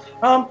 So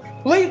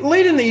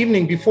late in the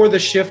evening, before the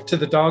shift to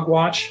the dog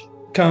watch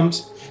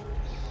comes,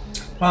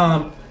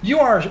 you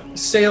are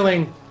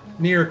sailing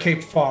near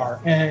Cape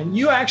Far, and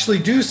you actually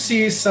do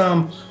see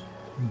some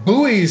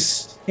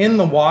buoys in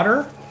the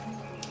water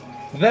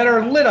that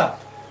are lit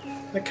up.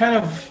 That kind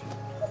of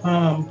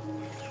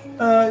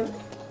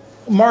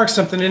mark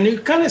something, and you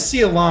kind of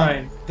see a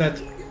line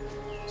that's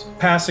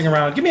passing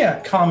around. Give me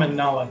a common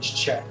knowledge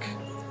check.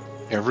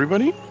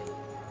 Everybody?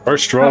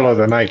 First roll of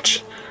the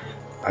night.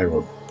 I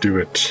will do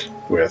it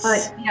with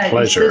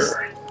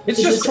pleasure.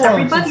 It's just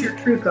everybody or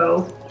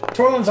Truco?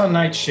 Torlin's on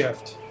night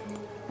shift.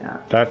 Yeah.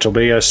 That'll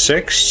be a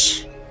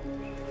 6.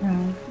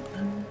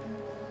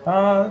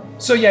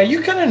 So yeah,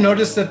 you kind of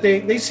notice that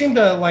they seem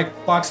to like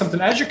block something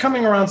as you're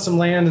coming around some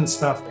land and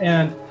stuff,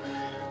 and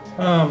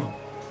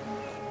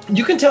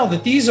you can tell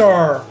that these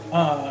are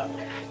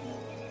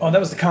that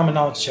was the common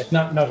knowledge check,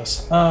 not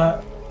notice.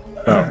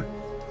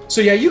 So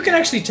yeah, you can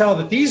actually tell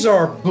that these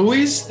are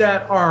buoys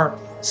that are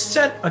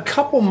set a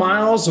couple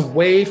miles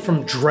away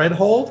from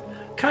Dreadhold,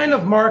 kind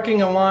of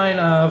marking a line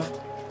of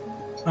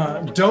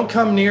don't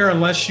come near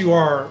unless you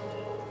are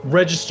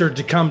registered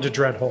to come to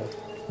Dreadhold,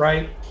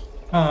 right?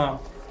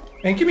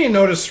 And give me a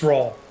notice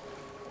roll.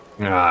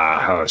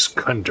 How's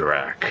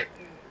Kundarak?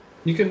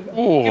 You can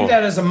give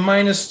that as a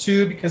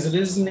 -2 because it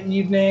is in the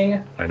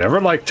evening. I never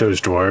liked those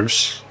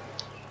dwarves.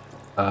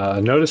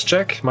 Notice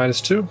check,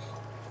 -2.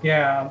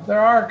 Yeah,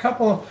 there are a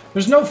couple.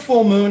 There's no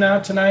full moon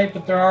out tonight,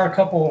 but there are a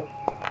couple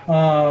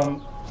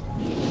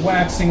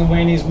waxing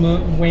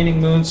and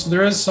waning moon, so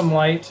there is some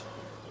light.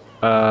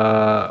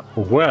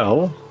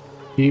 Well,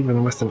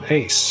 even with an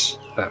ace,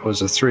 that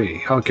was a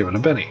 3. I'll give it a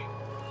Benny.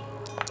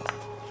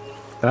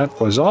 That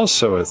was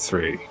also a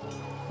 3,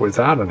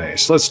 without an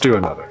ace. Let's do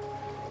another.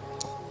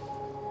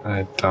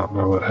 I don't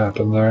know what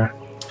happened there.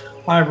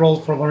 I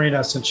rolled for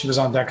Lorena since she was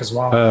on deck as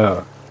well.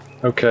 Oh,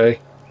 okay.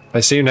 I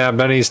seem to have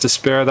Benny's to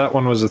spare. That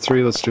one was a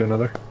 3. Let's do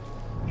another.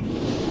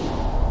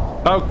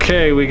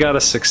 Okay, we got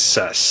a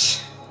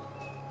success.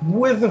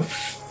 With a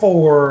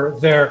 4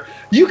 there,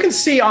 you can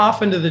see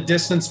off into the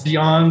distance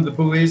beyond the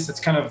buoys that's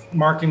kind of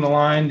marking the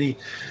line.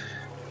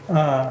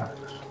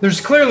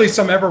 There's clearly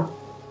some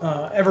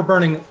ever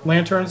burning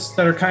lanterns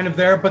that are kind of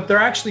there, but they're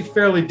actually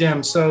fairly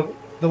dim. So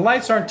the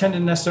lights aren't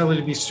tended necessarily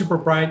to be super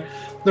bright.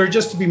 They're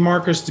just to be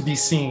markers to be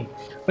seen.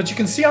 But you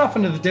can see off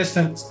into the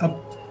distance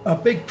a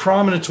big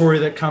promontory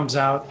that comes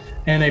out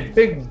and a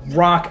big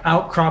rock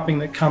outcropping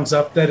that comes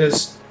up that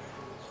is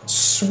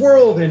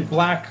swirled in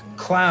black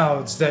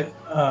clouds that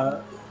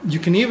you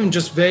can even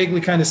just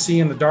vaguely kind of see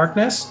in the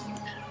darkness.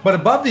 But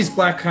above these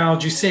black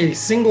clouds, you see a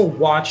single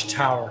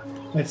watchtower.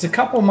 It's a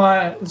couple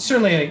miles,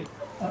 certainly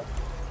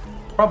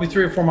probably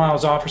 3 or 4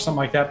 miles off or something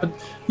like that. But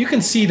you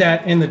can see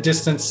that in the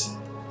distance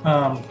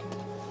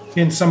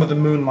in some of the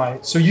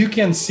moonlight. So you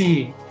can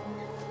see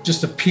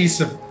just a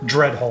piece of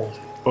Dreadhold.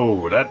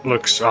 Oh, that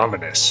looks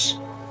ominous.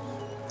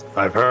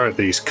 I've heard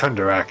these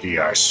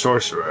Kundaraki are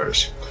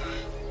sorcerers.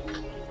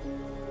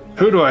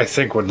 Who do I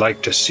think would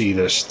like to see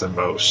this the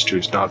most,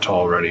 who's not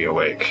already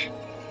awake?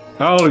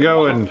 I'll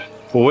go and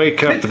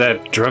wake up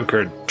that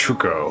drunkard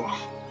Truco.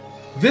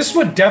 This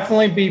would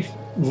definitely be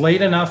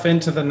late enough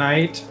into the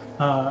night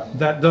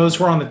that those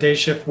who are on the day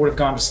shift would have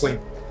gone to sleep.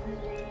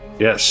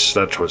 Yes,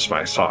 that was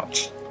my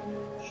thought.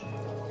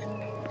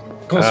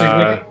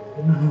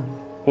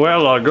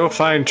 Well, I'll go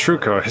find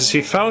Truco. Has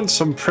he found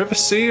some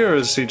privacy, or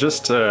is he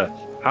just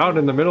out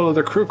in the middle of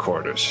the crew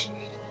quarters?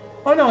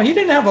 Oh, no, he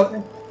didn't have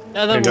a...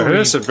 There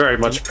isn't very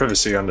much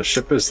privacy on the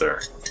ship, is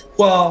there?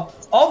 Well,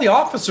 all the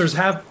officers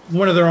have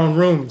one of their own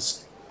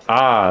rooms.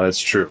 Ah, that's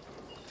true.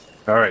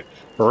 All right,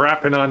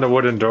 rapping on the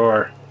wooden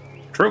door.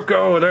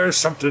 Truco, there's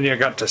something you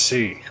got to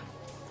see.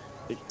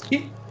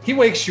 He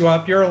wakes you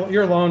up.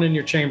 You're alone in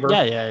your chamber.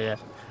 Yeah.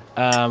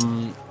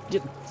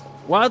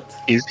 What?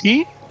 Is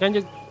he? Can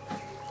you?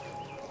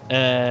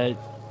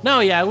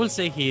 No, yeah, I will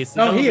say he is.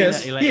 No, he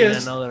is. He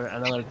is.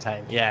 Another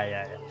time.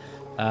 Yeah.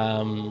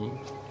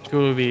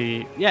 Could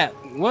be. Yeah.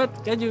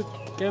 What? Can you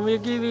give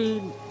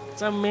me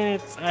some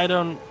minutes? I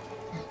don't.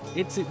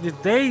 It's the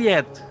day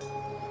yet.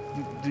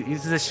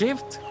 Is the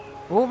shift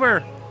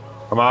over?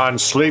 Come on,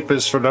 sleep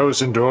is for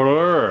those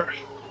endurer.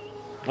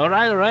 All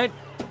right.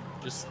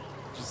 Just.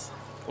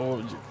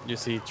 Oh, you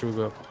see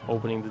Trugo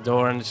opening the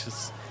door, and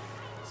it's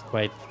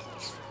quite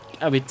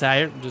a bit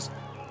tired. Just.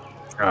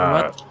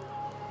 What?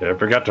 You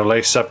forgot to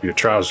lace up your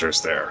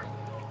trousers there.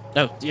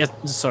 Oh, yes.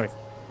 Sorry.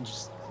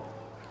 Just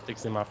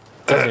takes them off.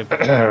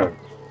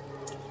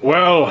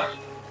 Well,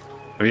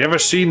 have you ever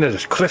seen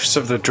the cliffs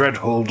of the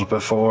Dreadhold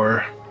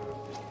before?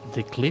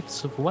 The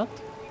cliffs of what?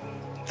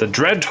 The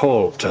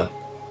Dreadhold.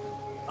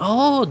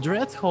 Oh,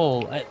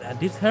 Dreadhold. I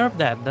did hear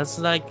that. That's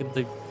like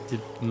the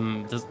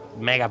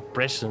mega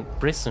prison,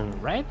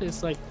 right?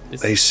 It's like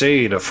this. They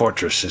say the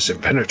fortress is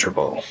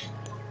impenetrable.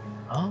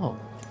 Oh,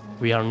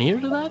 we are near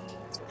to that?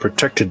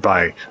 Protected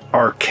by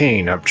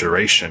arcane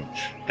abjuration,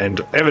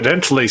 and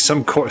evidently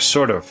some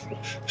sort of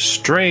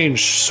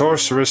strange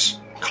sorcerous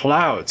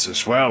clouds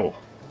as well.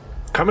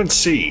 Come and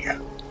see.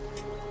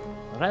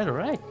 All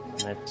right.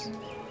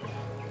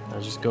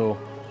 I'll just go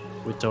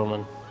with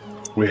Tormund.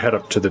 We head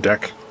up to the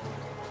deck.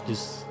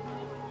 Is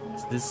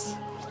this?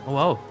 Oh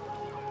wow!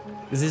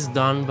 Is this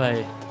done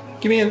by?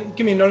 Give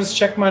me a notice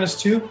check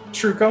 -2,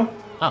 Truco.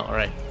 Oh, all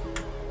right.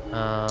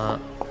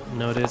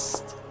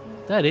 Noticed.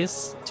 That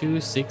is 2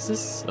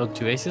 6s or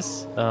 2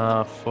 aces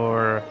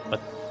for a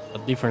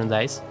different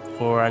dice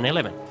for an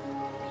 11.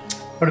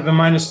 Would have been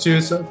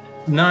 -2, so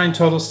 9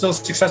 total. Still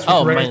successful.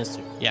 Oh,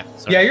 -2. Yeah.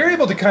 Sorry. Yeah, you're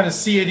able to kind of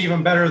see it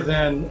even better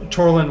than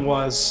Torlin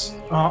was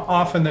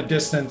off in the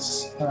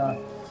distance.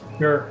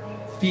 Your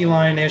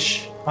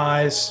feline-ish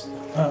eyes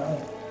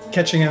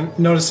catching and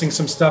noticing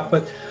some stuff,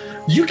 but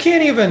you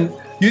can't even.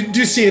 You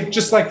do see it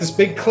just like this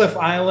big cliff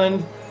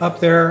island up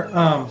there.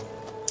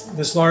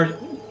 This large.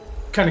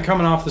 Kind of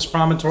coming off this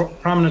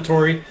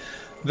promontory,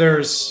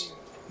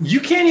 you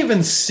can't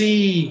even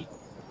see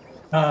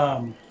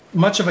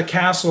much of a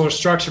castle or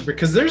structure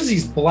because there's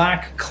these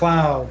black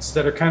clouds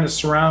that are kind of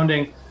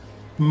surrounding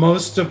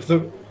most of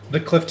the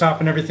cliff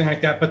top and everything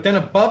like that. But then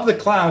above the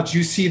clouds,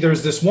 you see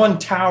there's this one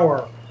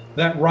tower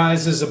that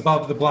rises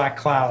above the black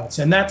clouds,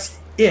 and that's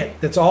it.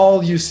 That's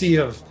all you see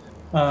of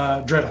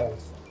Dreadhold.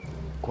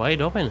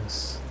 Quite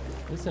ominous,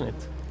 isn't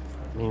it?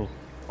 I mean,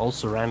 all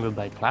surrounded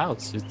by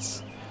clouds.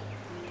 It's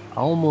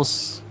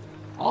almost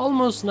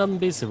not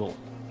visible.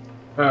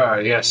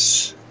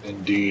 Yes,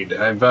 indeed.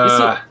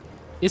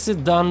 Is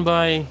it done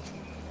by?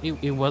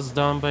 It was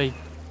done by.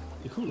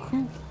 Who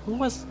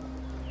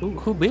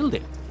built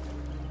it?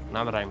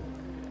 Now that I'm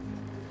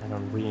I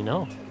don't really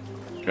know.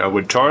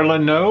 Would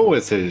Torlin know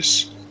with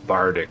his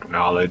bardic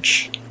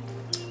knowledge?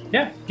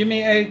 Yeah, give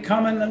me a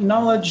common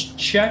knowledge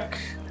check.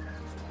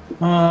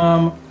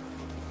 And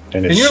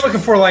you're looking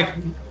for like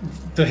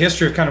the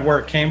history of kind of where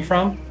it came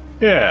from.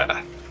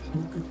 Yeah.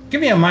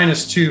 Give me a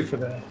 -2 for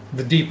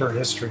the deeper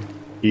history.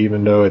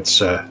 Even though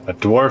it's a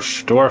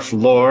dwarf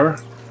lore,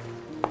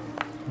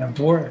 Now,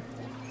 dwarf.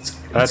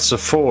 that's a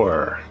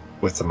 4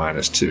 with the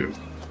 -2.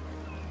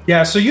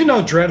 Yeah, so you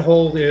know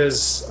Dreadhold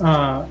is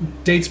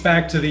dates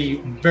back to the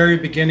very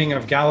beginning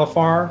of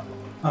Galifar.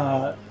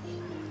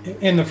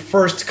 In the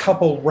first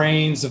couple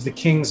reigns of the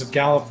kings of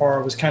Galifar,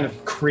 it was kind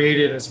of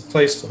created as a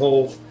place to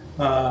hold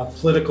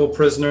political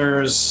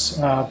prisoners,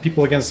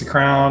 people against the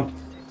crown,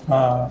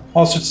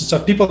 all sorts of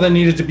stuff. People that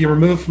needed to be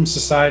removed from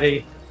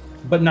society,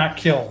 but not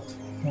killed.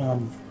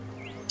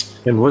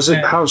 And was it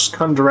Yeah. House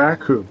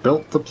Kundarak who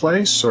built the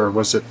place, or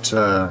was it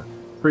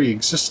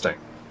pre-existing?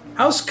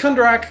 House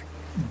Kundarak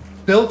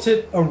built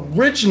it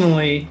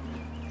originally.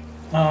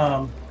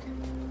 Well,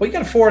 you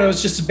got a 4. That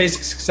was just a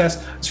basic success.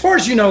 As far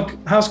as you know,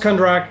 House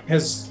Kundarak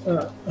has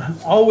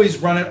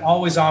always run it,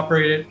 always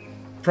operated,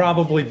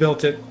 probably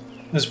built it,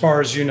 as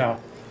far as you know.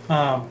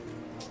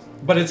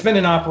 But it's been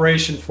in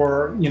operation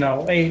for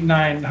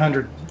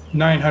 900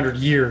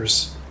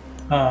 years.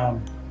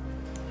 And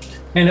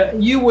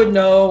you would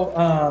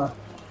know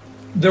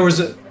there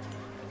was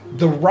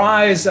the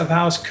rise of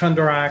House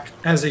Kundarak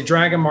as a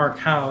Dragonmark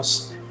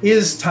house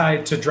is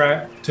tied to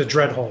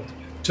Dreadhold,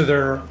 to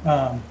their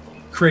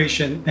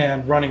creation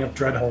and running of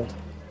Dreadhold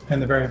in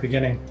the very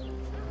beginning.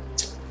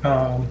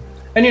 And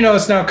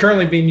it's now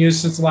currently being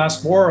used since the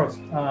last war of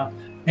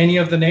any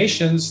of the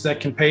nations that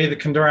can pay the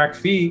Kundarak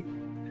fee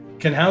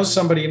can house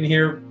somebody in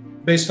here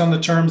based on the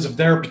terms of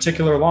their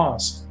particular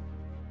laws.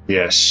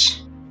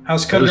 Yes.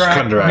 House Those Kundarak,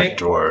 Kundarak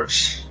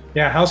dwarves.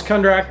 yeah, House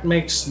Kundarak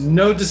makes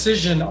no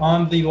decision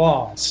on the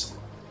laws.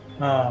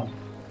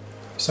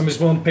 Somebody's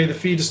willing to pay the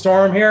fee to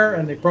store them here,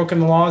 and they've broken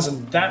the laws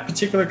in that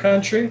particular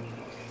country,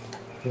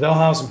 they'll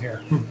house them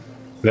here.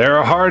 They're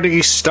a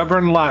hardy,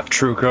 stubborn lot,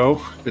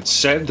 Truco. It's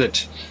said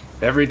that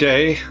every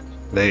day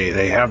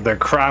they have their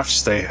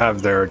crafts, they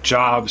have their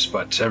jobs,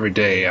 but every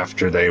day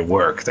after they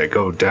work, they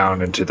go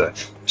down into the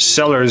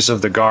cellars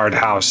of the guard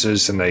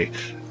houses and they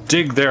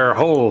dig their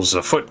holes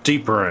a foot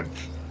deeper and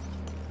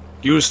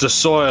use the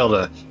soil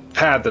to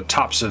pad the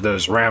tops of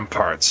those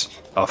ramparts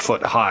a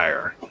foot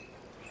higher.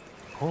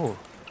 Oh,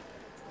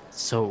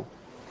 so,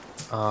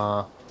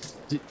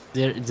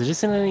 there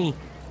isn't any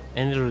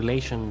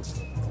relation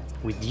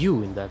with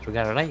you in that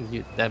regard, right?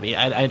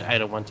 I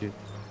don't want to.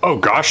 Oh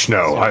gosh,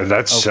 no!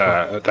 That's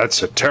Okay.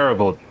 that's a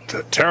terrible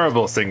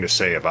thing to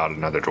say about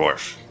another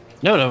dwarf.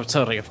 No,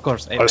 sorry, of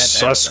course.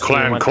 Us I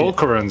clan don't want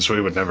to-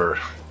 Colquharins,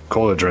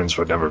 Coladrins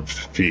would never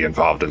be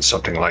involved in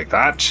something like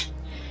that.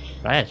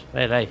 Right.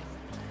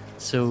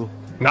 So,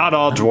 Not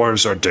all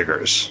dwarves are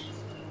diggers.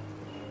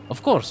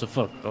 of course,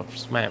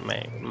 my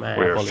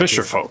We're apologies.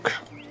 fisher folk.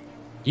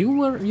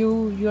 You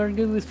are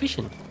good with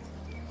fishing.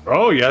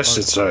 Oh yes,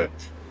 it's a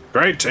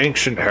great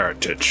ancient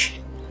heritage.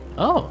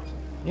 Oh,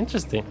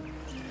 interesting.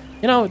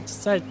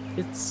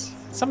 It's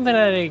something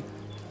that I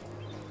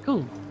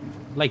could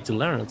like to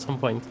learn at some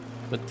point.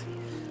 But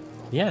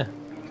yeah,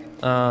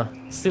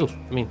 still,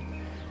 I mean,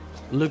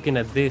 looking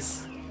at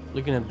this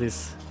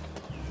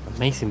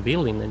amazing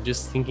building and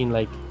just thinking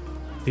like,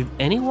 did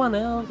anyone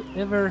else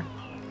ever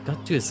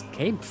got to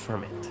escape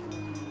from it?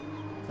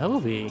 That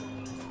would be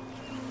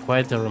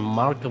quite a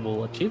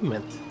remarkable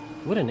achievement,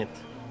 wouldn't it?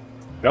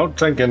 Don't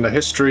think in the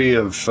history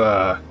of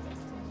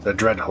the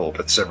Dreadhold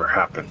it's ever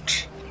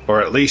happened.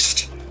 Or at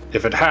least,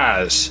 if it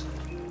has,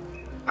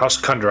 House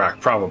Kundarak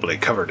probably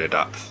covered it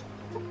up.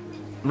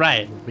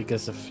 Right,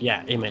 because of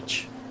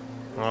image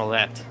and all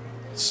that.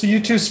 So you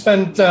two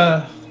spent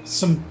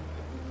some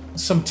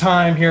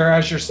time here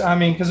as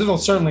because it'll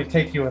certainly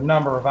take you a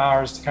number of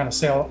hours to kind of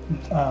sail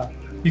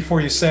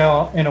before you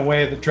sail in a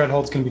way that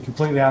Dreadhold's going to be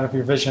completely out of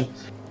your vision.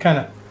 Kind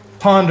of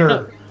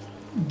ponder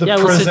the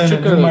prison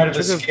and who might have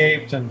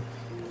escaped and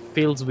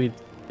Filled with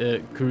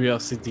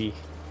curiosity,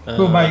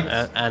 Who might-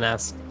 and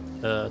ask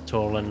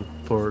Torlin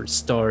for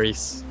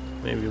stories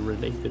maybe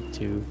related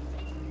to.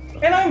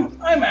 And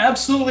I'm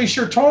absolutely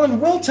sure Torlin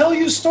will tell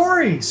you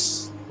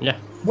stories. Yeah.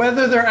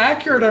 Whether they're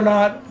accurate or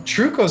not,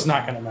 Truco's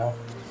not going to know.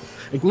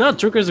 Like, no,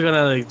 Trucker's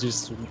gonna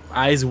just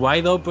eyes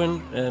wide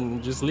open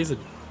and just listen.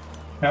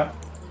 Yeah.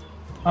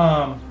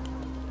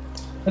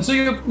 And so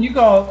you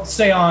go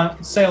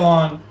sail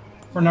on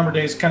for a number of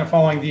days, kind of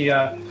following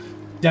the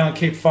down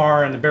Cape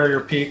Far and the Barrier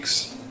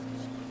Peaks.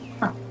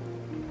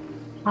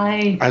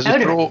 As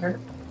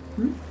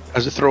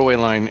a throwaway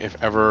line,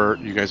 if ever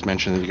you guys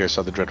mention that you guys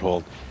saw the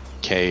Dreadhold,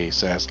 Kay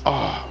says,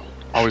 "Oh,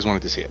 always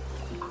wanted to see it."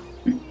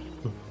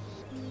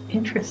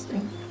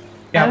 Interesting.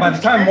 Yeah, by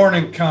the time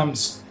morning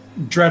comes,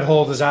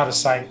 Dreadhold is out of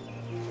sight.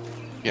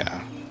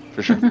 Yeah,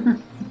 for sure.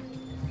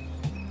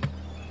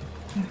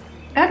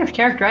 Out of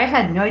character, I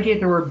had no idea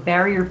there were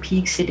barrier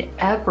peaks at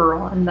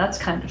Eberron. That's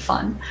kind of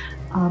fun.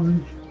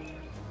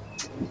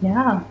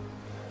 Yeah.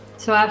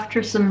 So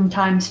after some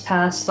time's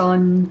passed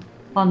on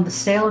on the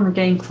sail and we're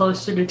getting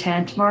closer to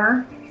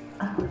Tantamar,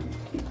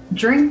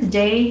 during the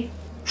day,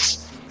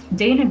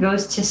 Dana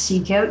goes to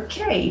seek out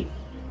Kay.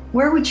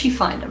 Where would she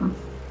find him?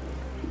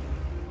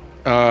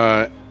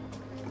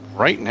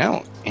 Right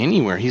now,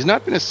 anywhere. He's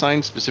not been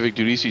assigned specific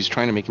duties. He's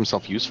trying to make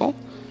himself useful.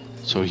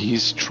 So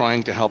he's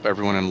trying to help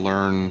everyone and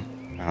learn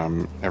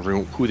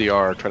everyone who they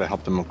are, try to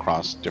help them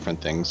across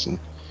different things. And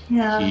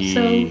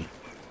Okay.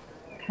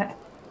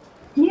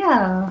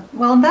 Yeah.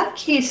 Well, in that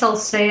case, I'll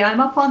say I'm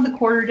up on the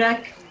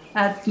quarterdeck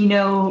at,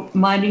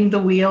 minding the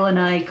wheel, and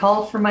I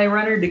call for my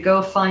runner to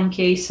go find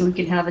Kay so we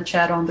can have a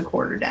chat on the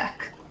quarterdeck.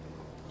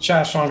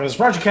 Shastron goes,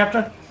 Roger,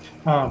 Captain.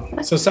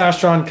 So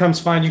Shastron comes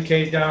find you,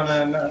 Kate, down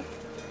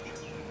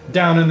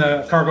in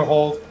the cargo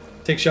hold,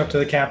 takes you up to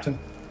the captain.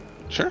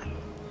 Sure.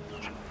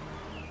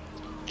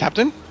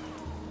 Captain?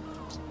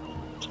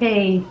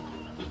 Kay.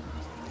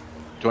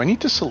 Do I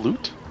need to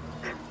salute?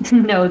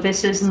 No,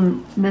 this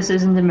isn't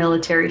a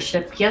military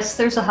ship. Yes,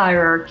 there's a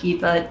hierarchy,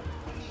 but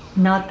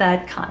not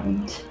that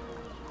kind.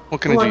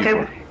 What can I do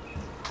you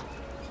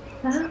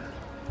for?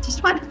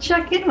 Just wanted to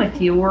check in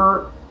with you.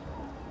 We're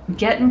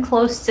getting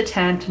close to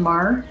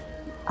Tantamar.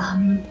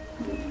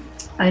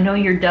 I know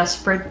you're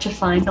desperate to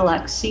find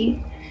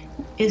Alexei.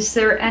 Is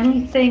there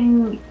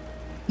anything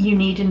you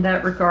need in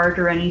that regard,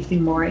 or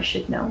anything more I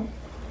should know?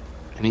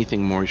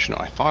 Anything more you should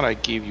know? I thought I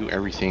gave you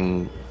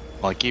everything.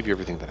 Well, I gave you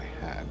everything that I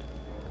had.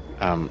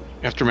 You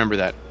have to remember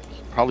that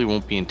he probably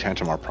won't be in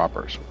Tantamar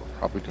proper, so we're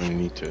probably going to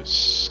need to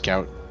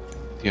scout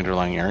the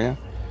underlying area.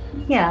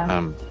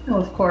 Yeah.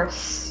 Of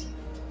course.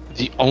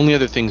 The only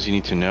other things you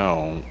need to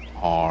know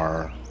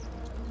are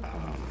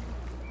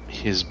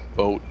his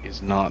boat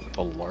is not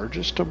the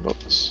largest of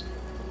boats.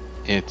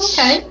 It's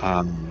okay.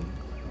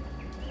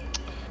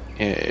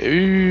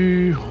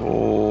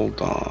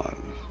 Hold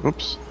on.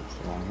 Oops, that's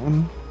the wrong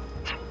one.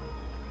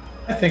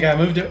 I think I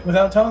moved it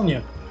without telling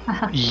you.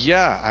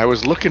 Yeah, I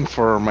was looking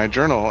for my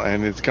journal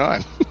and it's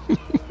gone.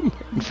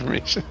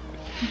 Information.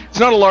 It's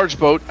not a large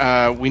boat.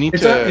 We need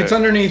It's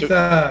underneath.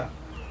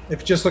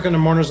 If you just look in the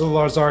Mourners of the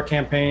Lazar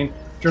campaign,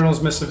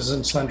 journals, missives,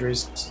 and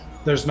sundries,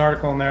 there's an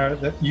article in there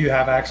that you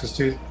have access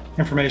to.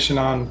 Information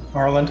on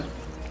Arland.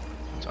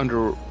 It's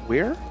under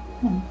where?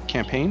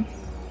 Campaign?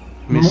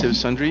 Missive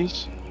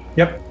sundries?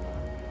 Yep.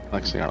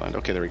 Alexei Arland.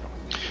 Okay, there we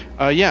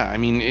go. Yeah, I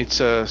mean, it's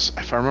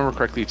if I remember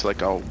correctly, it's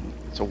like a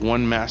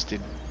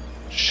one-masted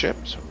ship.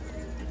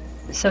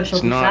 So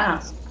she'll be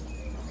fast.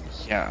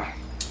 Yeah.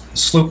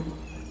 Sloop.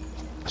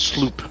 A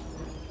sloop.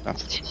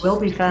 It will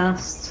be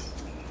fast.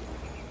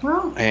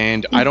 Well.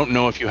 And I don't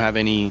know if you have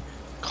any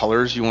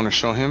colors you want to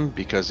show him,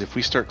 because if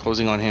we start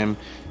closing on him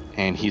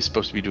and he's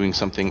supposed to be doing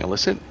something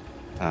illicit,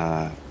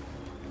 I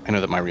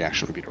know that my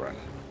reaction would be to run.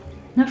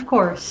 Of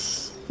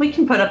course. We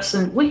can put up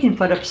some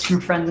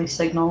friendly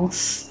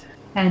signals,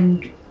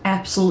 and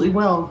absolutely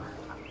will.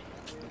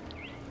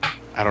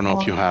 I don't know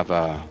if you have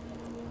a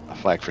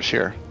flag for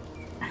Sheer.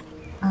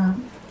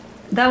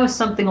 That was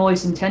something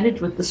always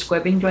intended with the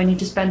squibbing. Do I need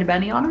to spend a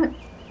penny on it?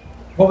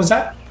 What was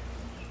that?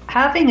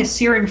 Having a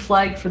Syrian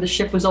flag for the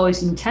ship was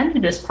always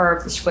intended as part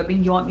of the squibbing.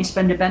 Do you want me to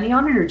spend a penny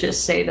on it, or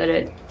just say that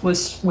it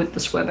was with the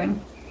squibbing?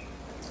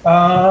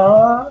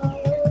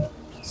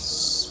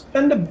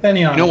 Spend a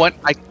penny on it. You know what?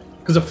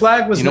 Because the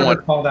flag was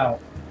never called out.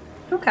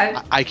 Okay.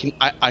 I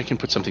can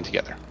put something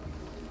together.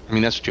 I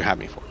mean, that's what you have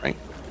me for, right?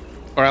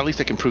 Or at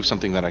least I can prove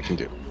something that I can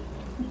do.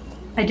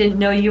 I didn't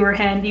know you were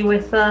handy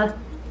with a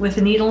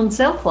needle and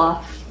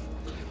sailcloth.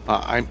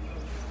 I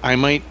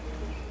might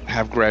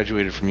have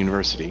graduated from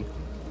university,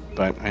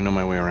 but I know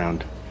my way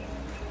around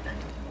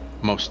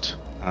most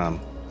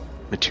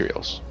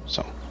materials.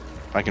 So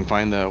if I can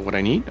find what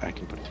I need, I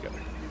can put it together.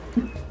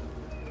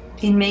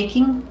 In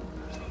making?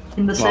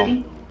 In the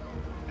city?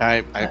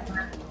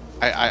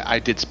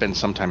 I did spend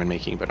some time in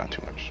making, but not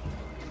too much.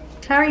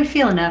 How are you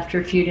feeling after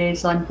a few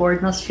days on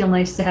board? Must feel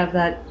nice to have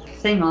that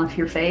thing off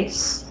your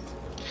face.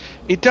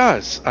 It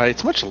does.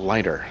 It's much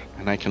lighter,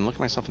 and I can look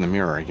myself in the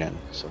mirror again,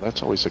 so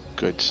that's always a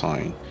good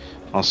sign.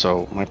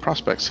 Also, my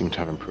prospects seem to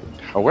have improved.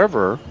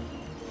 However,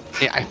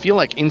 I feel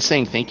like in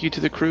saying thank you to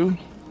the crew,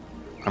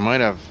 I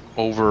might have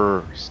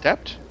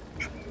overstepped.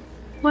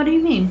 What do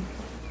you mean?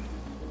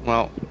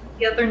 Well,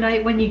 the other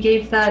night when you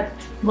gave that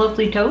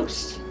lovely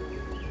toast?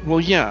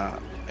 Well, yeah.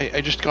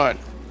 I just got,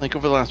 like,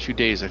 over the last few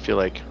days, I feel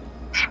like,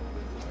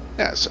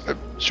 yeah,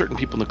 certain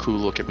people in the crew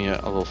look at me a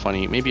little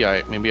funny. Maybe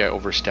I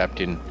overstepped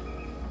in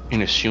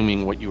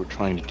assuming what you were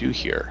trying to do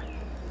here.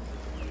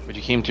 But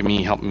you came to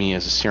me, helped me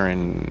as a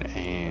Siren,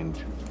 and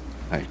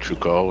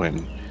Truco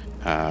and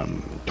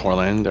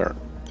Torland,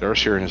 they're a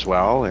Siren as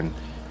well, and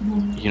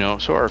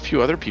so are a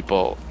few other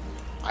people.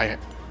 The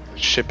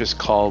ship is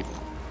called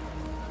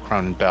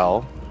Crown and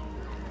Bell.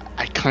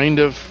 I kind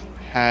of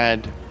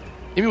had,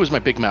 maybe it was my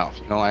big mouth,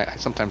 I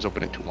sometimes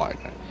open it too wide.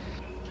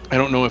 I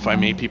don't know if I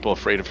made people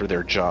afraid for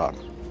their job.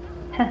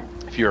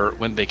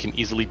 When they can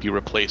easily be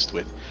replaced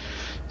with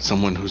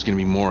someone who's going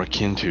to be more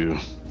akin to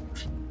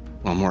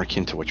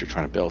what you're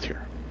trying to build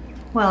here.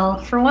 Well,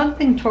 for one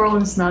thing,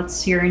 Torland's not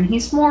Siren.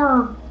 He's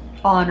more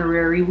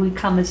honorary. We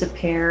come as a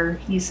pair.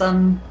 He's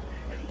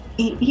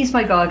he's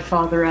my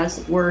godfather, as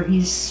it were.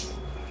 He's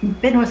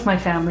been with my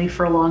family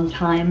for a long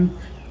time,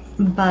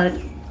 but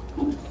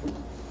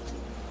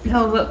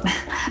no, but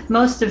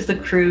most of the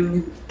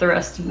crew, the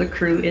rest of the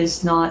crew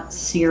is not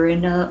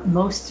Siren.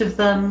 Most of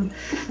them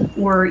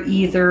were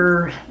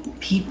either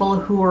people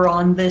who were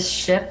on this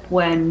ship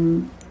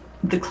when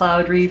the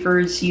Cloud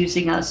Reavers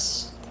using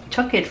us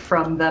took it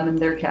from them and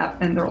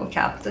their old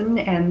captain,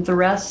 and the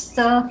rest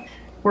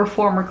were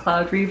former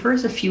Cloud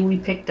Reavers. A few we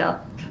picked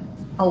up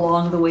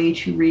along the way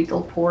to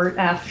Regalport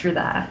after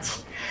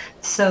that.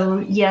 So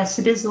yes,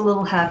 it is a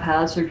little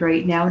haphazard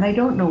right now, and I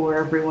don't know where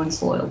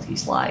everyone's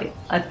loyalties lie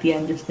at the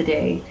end of the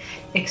day,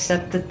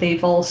 except that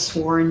they've all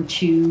sworn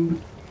to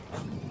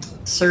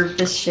serve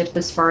this ship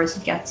as far as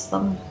it gets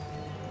them.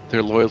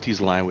 Their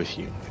loyalties lie with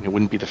you, and it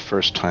wouldn't be the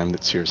first time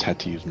that Sears had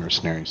to use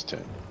mercenaries to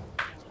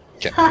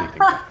get anything.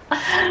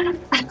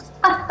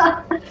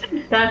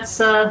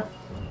 That's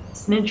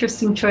it's an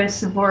interesting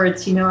choice of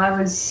words. You know,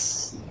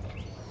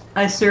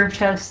 I served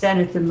House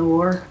Zenith in the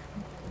war.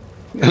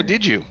 Oh,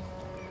 did you?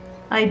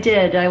 I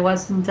did. I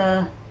wasn't,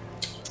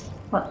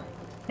 well,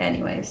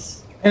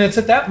 anyways. And it's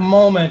at that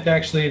moment,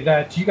 actually,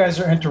 that you guys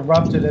are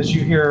interrupted as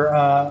you hear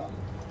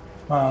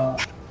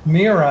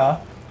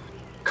Mira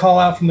call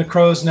out from the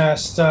crow's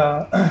nest,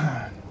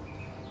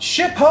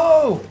 "Ship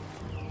ho!"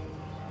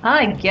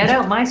 I get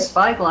out my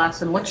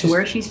spyglass and look to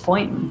where she's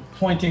pointing.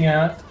 Pointing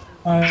at.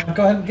 Go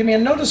ahead and give me a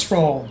notice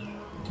roll.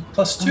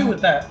 +2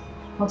 with that.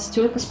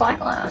 +2 with the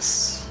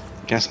spyglass.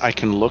 Guess I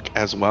can look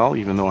as well,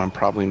 even though I'm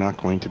probably not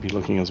going to be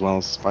looking as well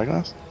as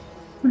Spyglass.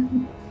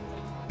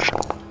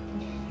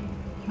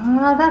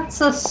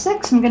 That's a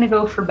 6. I'm gonna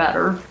go for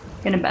better.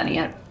 Gonna Benny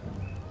it.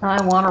 I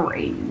want a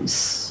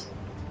raise.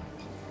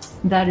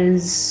 That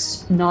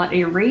is not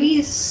a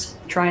raise.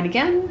 Trying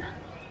again.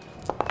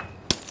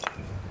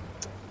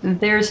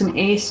 There's an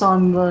ace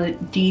on the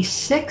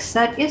D6.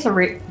 That is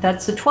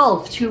that's a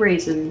 12. 2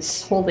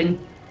 raises. Holding.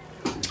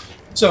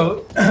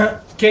 So,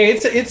 okay,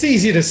 it's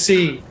easy to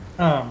see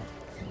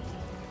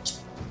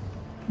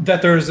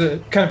that there's a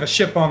kind of a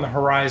ship on the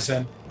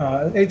horizon.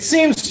 It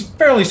seems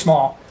fairly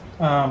small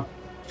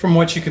from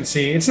what you can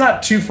see. It's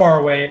not too far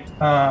away,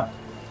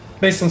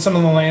 based on some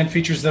of the land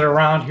features that are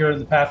around here in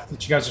the path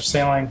that you guys are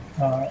sailing.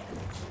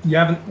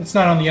 It's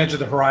not on the edge of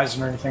the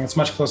horizon or anything. It's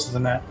much closer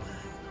than that.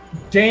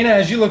 Dana,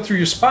 as you look through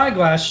your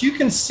spyglass, you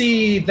can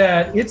see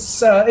that it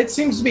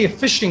seems to be a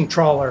fishing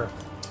trawler,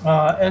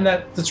 and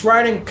that it's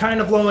riding kind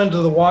of low into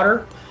the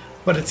water,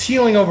 but it's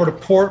heeling over to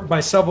port by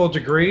several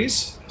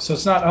degrees, so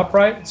it's not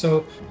upright.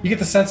 So you get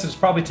the sense that it's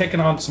probably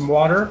taken on some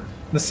water.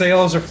 The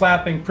sails are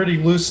flapping pretty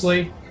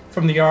loosely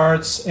from the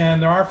yards,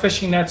 and there are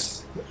fishing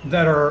nets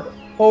that are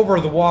over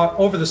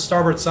the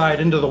starboard side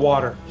into the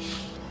water,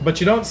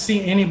 but you don't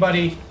see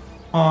anybody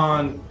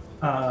on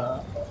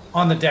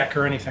the deck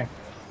or anything.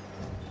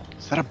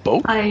 Is that a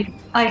boat? I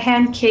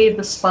hand Kay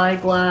the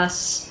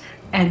spyglass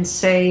and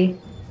say,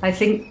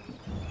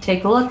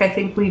 take a look. I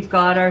think we've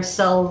got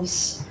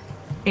ourselves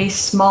a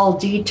small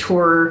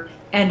detour,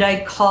 and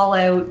I call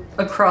out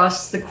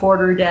across the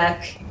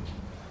quarterdeck,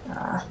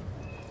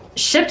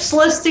 ships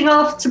listing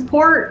off to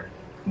port,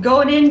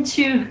 going in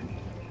to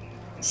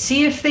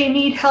see if they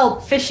need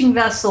help, fishing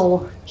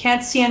vessel,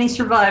 can't see any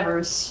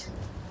survivors.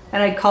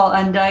 And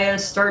I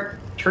start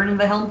turning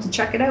the helm to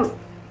check it out.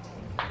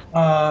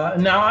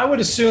 Now, I would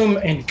assume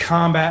in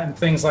combat and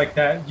things like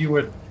that, you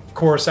would, of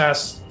course,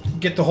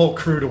 get the whole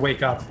crew to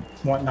wake up and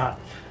whatnot.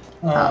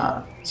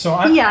 I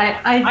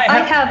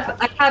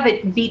have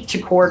it beat to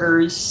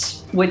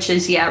quarters, which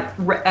is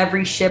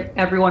every ship,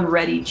 everyone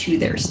ready to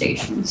their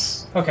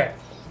stations. Okay.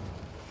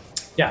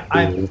 Yeah,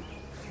 I have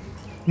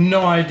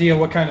no idea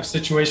what kind of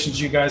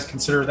situations you guys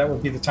consider that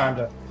would be the time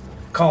to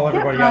call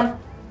everybody up.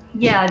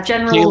 Yeah,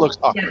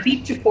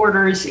 beat to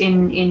quarters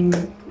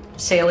in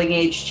sailing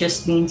age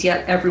just means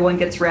everyone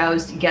gets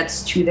roused,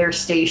 gets to their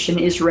station,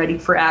 is ready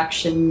for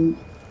action,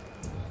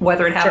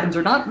 whether it happens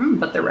or not,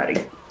 but they're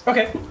ready.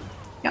 Okay.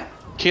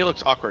 Kay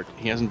looks awkward.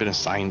 He hasn't been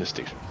assigned a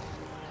station.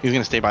 He's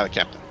going to stay by the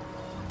captain.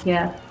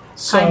 Yeah.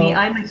 So, I mean,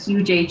 I'm a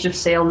huge Age of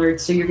Sail nerd,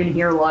 so you're going to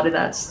hear a lot of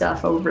that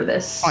stuff over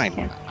this.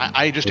 Fine.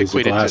 I just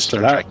equated to Star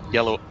Trek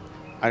Yellow.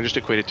 I just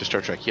equated to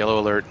Star Trek. Yellow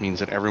alert means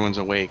that everyone's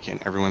awake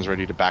and everyone's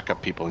ready to back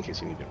up people in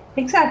case you need to.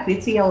 Exactly.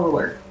 It's a yellow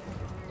alert.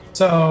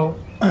 So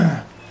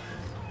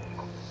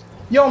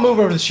you all move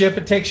over the ship.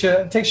 It takes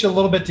you a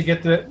little bit to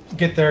get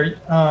there.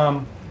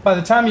 By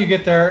the time you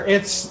get there,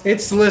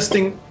 it's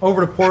listing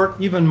over to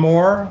port even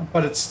more,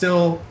 but it's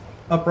still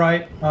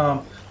upright.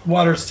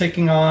 Water's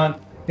taking on,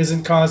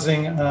 isn't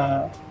causing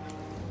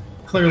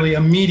clearly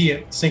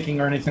immediate sinking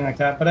or anything like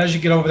that. But as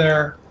you get over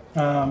there,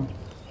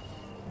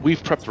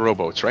 we've prepped the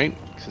rowboats, right?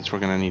 Since we're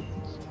gonna need.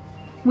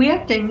 We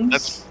have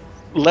things.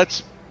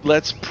 Let's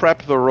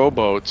prep the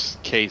rowboats.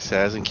 Kay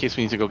says, in case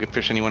we need to go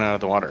fish anyone out of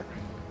the water.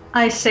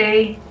 I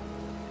say,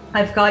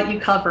 I've got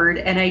you covered,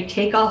 and I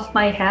take off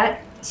my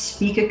hat,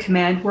 speak a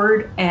command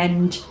word,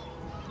 and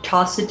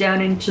toss it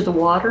down into the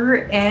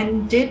water,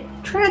 and it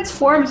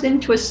transforms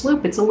into a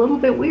sloop. It's a little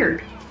bit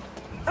weird.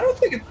 I don't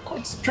think it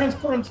quite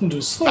transforms into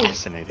a sloop.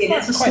 Fascinating. It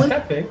is a Quite sloop.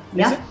 that big,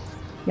 Yeah. is it?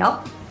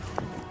 Yup.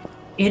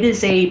 It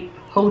is a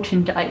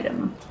potent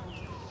item.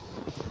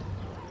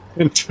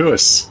 Into a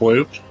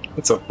sloop?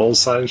 It's a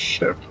full-size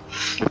ship.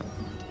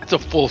 It's a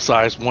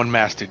full-size,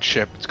 one-masted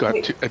ship. It's got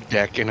a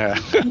deck and a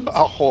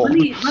hull. Let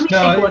me take a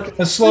No, look.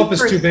 a slope is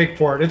First- too big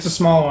for it. It's a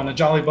small one, a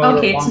jolly boat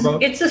Okay, or a long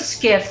boat. it's a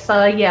skiff.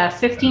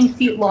 15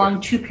 feet long,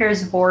 2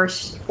 pairs of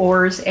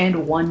oars,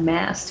 and 1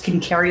 mast. Can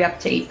carry up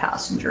to 8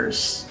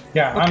 passengers.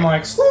 Yeah, I'm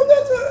like, slope,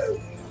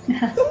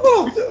 that's a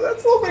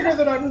little bigger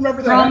than I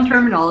remember that. Wrong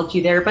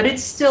terminology there, but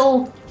it's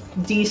still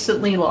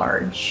decently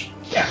large.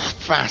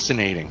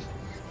 Fascinating.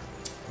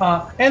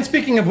 And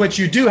speaking of which,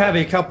 you do have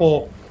a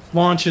couple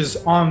launches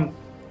on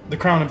the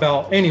Crown and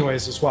Bell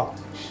anyways as well.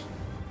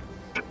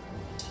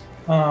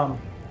 So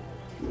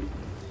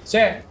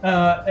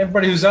yeah,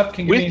 everybody who's up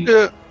can give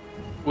me...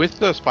 With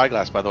the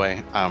spyglass, by the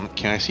way,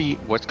 can I see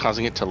what's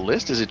causing it to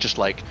list? Is it just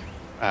like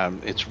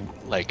it's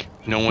like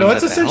no one? No,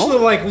 it's essentially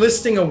like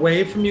listing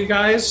away from you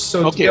guys,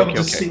 so to be able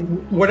to see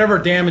whatever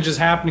damage is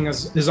happening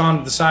is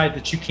on the side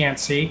that you can't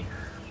see.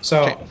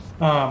 So,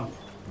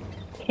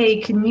 Hey,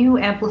 can you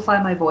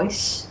amplify my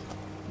voice?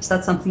 Is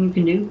that something you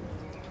can do?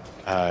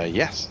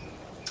 Yes.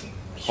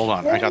 Hold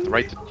on, I got the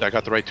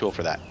right tool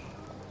for that.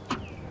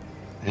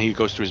 And he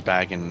goes through his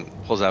bag and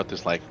pulls out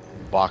this like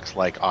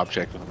box-like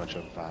object with a bunch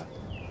of.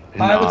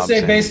 I would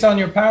say based on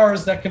your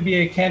powers, that could be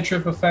a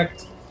cantrip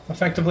effect,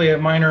 effectively a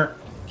minor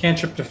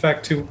cantrip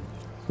effect to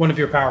one of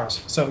your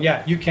powers. So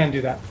yeah, you can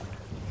do that.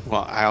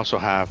 Well, I also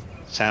have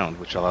sound,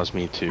 which allows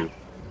me to,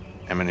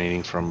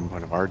 emanating from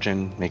one of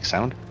Arjun, make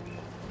sound.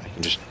 I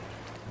can just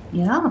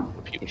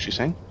repeat what she's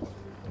saying.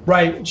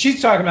 Right.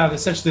 She's talking about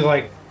essentially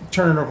like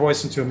turning her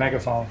voice into a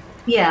megaphone.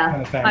 Yeah,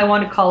 kind of thing. I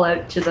want to call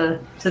out to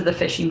the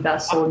fishing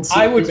vessel and see.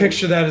 I if would there's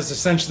picture that as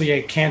essentially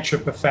a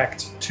cantrip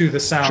effect to the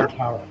sound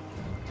power.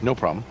 No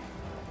problem.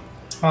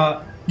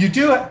 You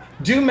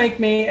do make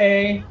me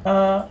a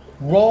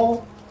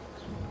roll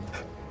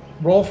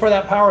for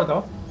that power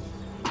though.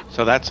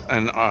 So that's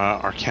an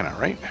Arcana,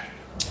 right?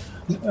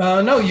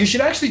 No, you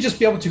should actually just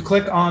be able to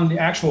click on the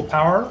actual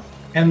power,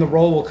 and the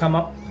roll will come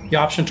up. The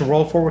option to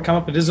roll for will come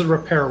up. It is a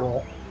repair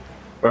roll.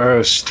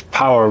 First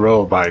power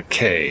roll by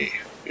K.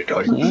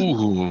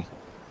 Ooh.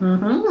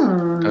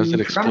 Does it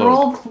explode? Drum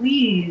roll,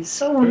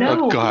 please. Oh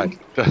no! Oh God.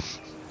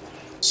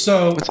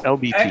 So What's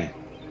LBT?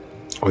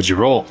 What'd you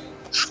roll?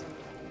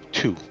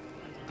 2.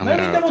 Let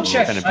me double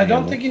check. I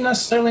don't think you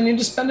necessarily need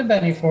to spend a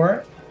penny for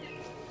it.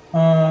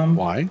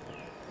 Why?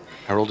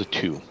 I rolled a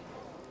 2.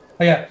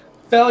 Oh yeah,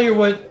 failure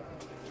would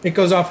it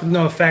goes off with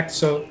no effect.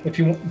 So if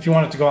you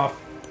want it to go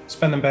off,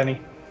 spend the penny.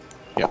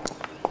 Yep.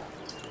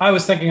 I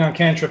was thinking on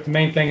cantrip. The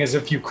main thing is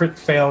if you crit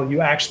fail,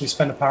 you actually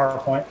spend a power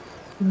point.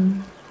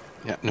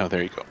 Yeah. No.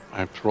 There you go.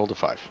 I rolled a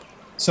 5.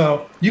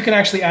 So you can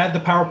actually add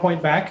the power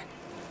point back.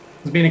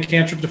 As being a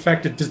cantrip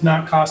effect, it does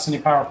not cost any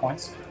power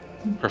points.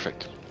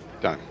 Perfect.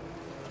 Done.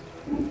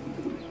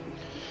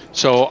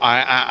 So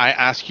I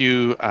ask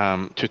you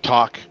to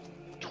talk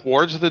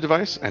towards the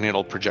device, and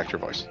it'll project your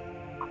voice.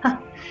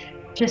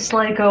 Just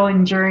like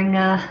Owen during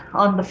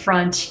on the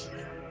front.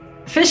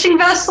 Fishing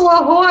vessel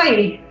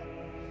ahoy!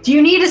 Do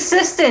you need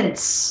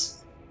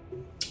assistance?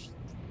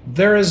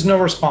 There is no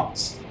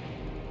response.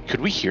 Could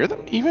we hear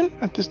them even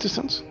at this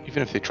distance?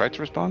 Even if they tried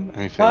to respond? I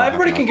mean, if they don't have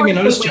Everybody can enough- give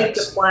me notice Like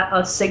checks.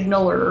 a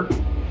signal or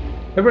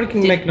Everybody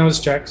can make nose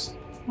checks.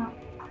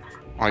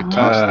 I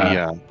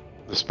toss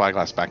the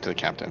spyglass back to the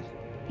captain.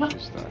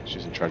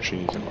 She's in charge. She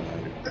needs it more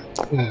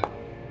than I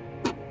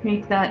do.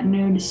 make that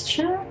notice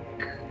check.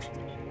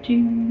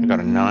 I got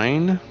a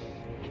 9.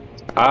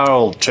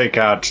 I'll take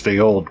out the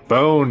old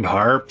bone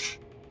harp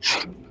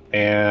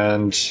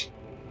and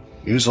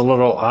use a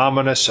little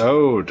ominous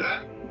ode.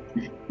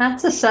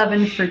 That's a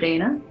 7 for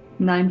Dana.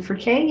 9 for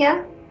Kay,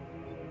 yeah.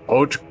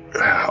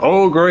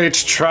 Oh, great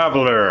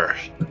traveler.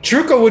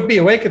 Truco would be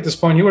awake at this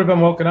point. He would have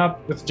been woken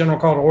up with the general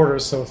call to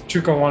orders. So if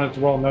Truco wanted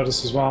to roll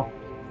notice as well.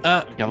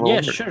 Yellow Yeah,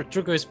 order. sure.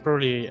 Truco is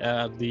probably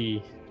at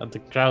the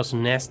crow's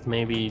nest,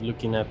 maybe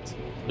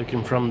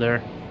looking from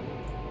there.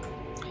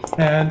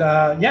 And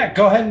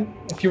go ahead.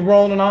 If you're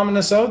rolling an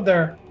ominous ode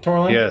there,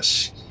 Torlin.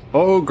 Yes.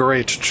 Oh,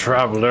 great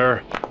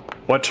traveler.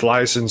 What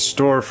lies in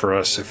store for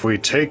us if we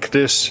take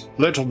this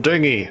little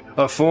dinghy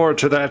afore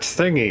to that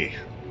thingy?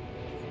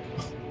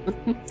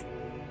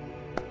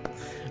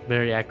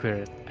 Very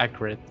accurate.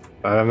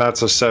 And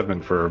that's a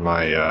 7 for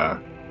my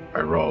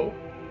roll.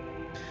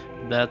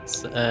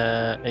 That's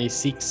a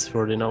 6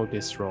 for the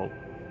notice roll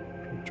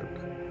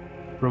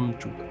from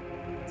Truco.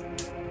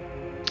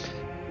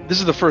 This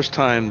is the first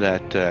time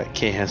that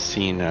Kay has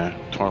seen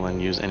Torlin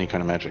use any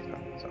kind of magic, though.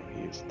 So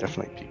he's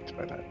definitely piqued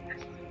by that.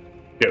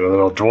 Get a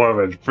little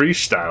dwarven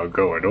freestyle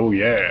going. Oh,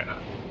 yeah.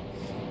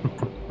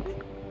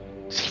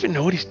 Does he even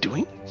know what he's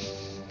doing?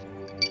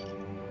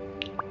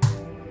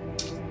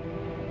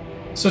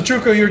 So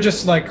Truco, you're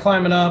just like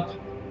climbing up.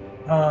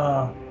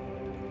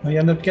 You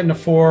end up getting a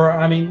 4.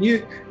 I mean,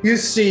 you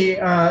see,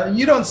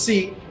 you don't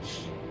see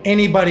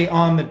anybody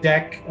on the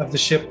deck of the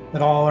ship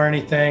at all or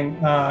anything.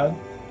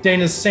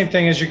 Dana's the same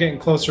thing as you're getting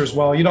closer as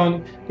well. You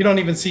don't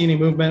even see any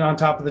movement on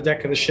top of the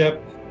deck of the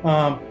ship.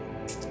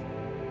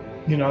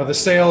 The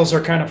sails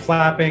are kind of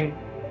flapping.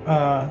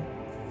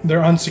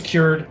 They're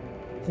unsecured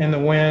in the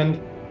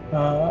wind.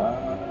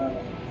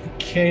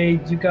 Okay,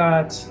 you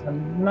got a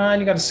 9.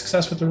 You got a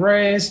success with the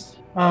raise.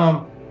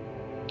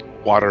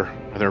 Water.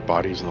 Are there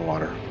bodies in the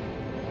water?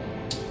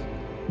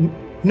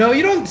 No,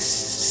 you don't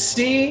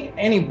see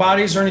any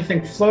bodies or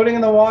anything floating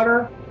in the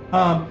water.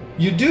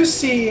 You do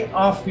see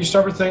off your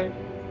starboard thing,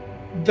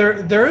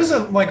 there is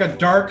a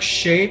dark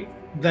shape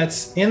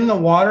that's in the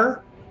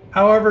water.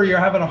 However, you're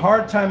having a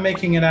hard time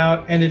making it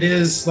out, and it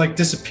is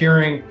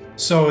disappearing.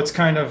 So it's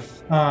kind of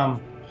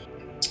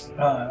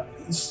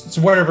it's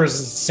whatever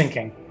is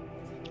sinking.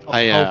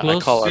 I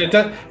call it.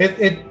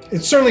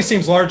 It certainly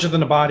seems larger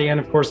than a body, and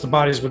of course the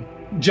bodies would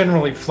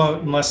generally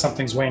float unless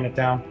something's weighing it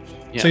down.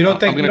 Yeah, so you don't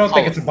think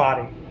it's a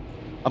body.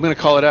 I'm going to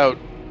call it out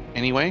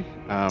anyway.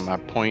 I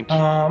point.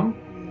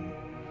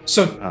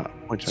 So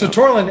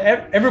Torlin,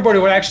 everybody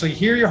would actually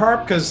hear your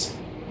harp because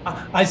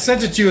I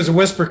sent it to you as a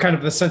whisper, kind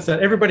of in the sense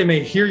that everybody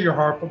may hear your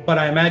harp, but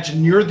I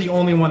imagine you're the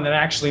only one that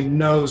actually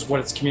knows what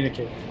it's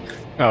communicating.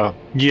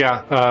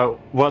 Yeah.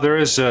 Well, there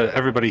is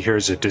everybody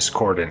hears a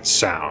discordant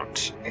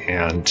sound,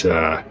 and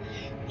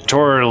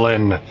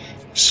Torlin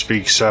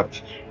speaks up.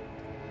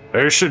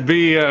 There should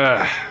be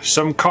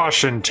some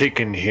caution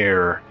taken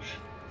here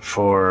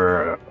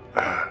for...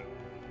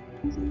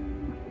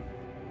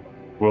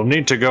 we'll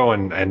need to go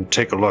and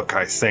take a look,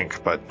 I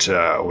think, but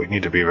we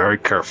need to be very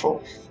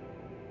careful.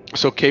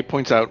 So Kay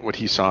points out what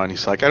he saw, and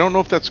he's like, I don't know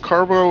if that's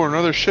cargo or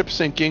another ship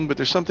sinking, but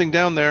there's something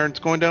down there, and it's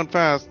going down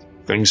fast.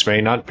 Things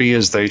may not be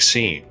as they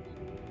seem.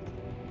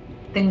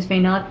 Things may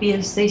not be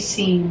as they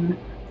seem.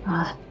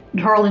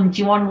 Torlin,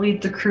 do you want to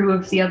lead the crew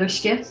of the other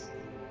skiff?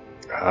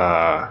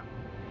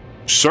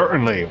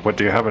 Certainly. What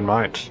do you have in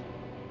mind?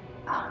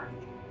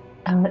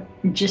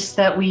 Just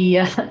that we,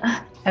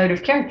 out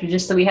of character,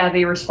 just that we have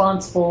a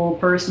responsible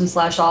person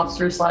 /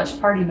 officer /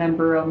 party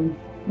member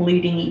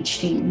leading each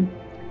team.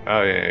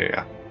 Oh,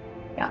 yeah.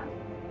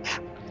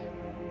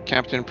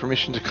 Captain,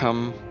 permission to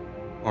come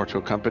or to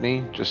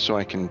accompany, just so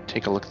I can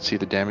take a look and see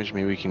the damage.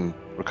 Maybe we can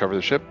recover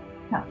the ship.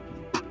 Yeah.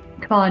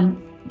 Come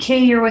on. Kay,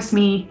 you're with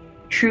me.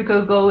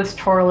 Truco, go with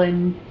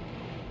Torlin.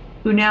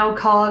 Unao,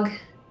 Cog,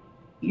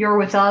 you're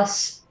with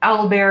us.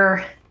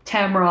 Owlbear,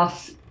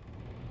 Tamroth,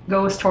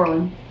 go with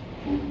Torlin.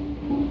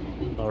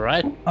 All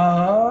right.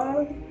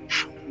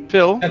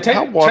 Phil, how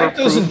type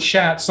those in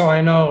chat so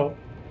I know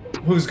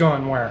who's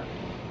going where.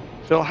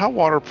 Phil, how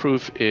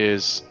waterproof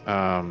is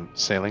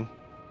sailing?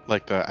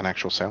 Like an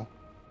actual sail?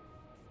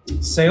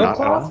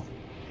 Sailcloth?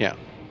 Yeah.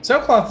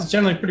 Sailcloth is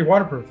generally pretty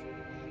waterproof.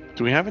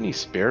 Do we have any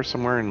spare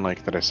somewhere in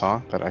that I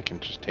saw that I can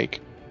just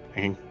take? I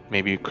can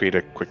maybe create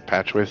a quick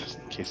patch with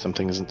in case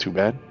something isn't too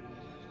bad.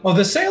 Well,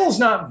 the sail's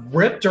not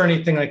ripped or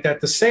anything like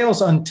that. The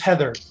sail's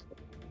untethered.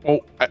 Oh,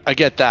 I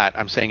get that.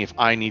 I'm saying if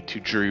I need to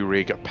jury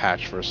rig a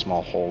patch for a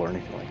small hole or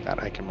anything like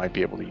that, I might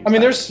be able to use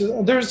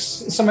that. There's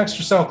some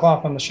extra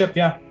sailcloth on the ship,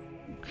 yeah.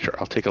 Sure,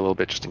 I'll take a little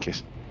bit just in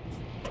case.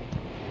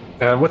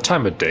 What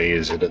time of day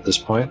is it at this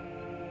point?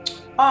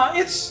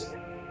 It's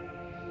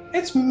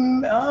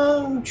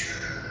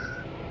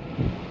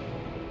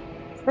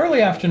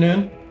early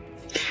afternoon.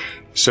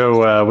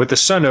 So with the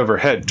sun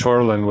overhead,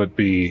 Torlin would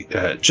be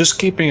just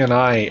keeping an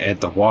eye at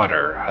the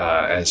water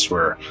as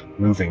we're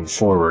moving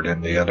forward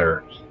in the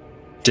other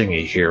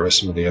dinghy here with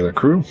some of the other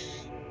crew.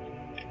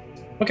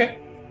 Okay.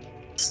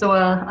 So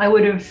I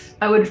would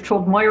have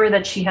told Moira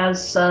that she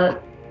has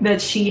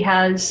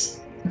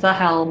the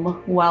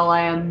helm while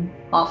I am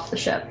off the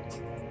ship.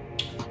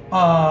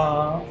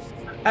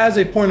 As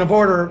a point of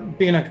order,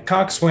 being a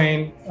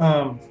coxswain,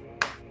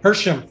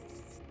 Hersham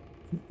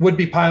would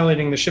be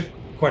piloting the ship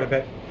quite a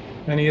bit,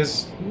 and he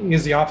is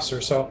the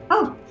officer. So.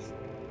 Oh,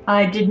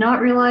 I did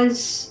not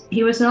realize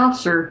he was an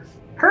officer.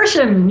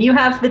 Hersham, you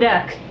have the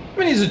deck. I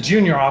mean, he's a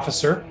junior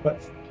officer,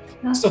 but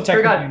still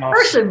technically an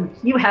officer. Hersham,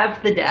 you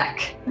have the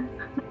deck.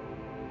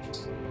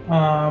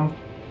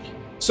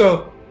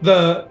 So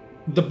the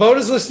boat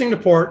is listing to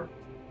port,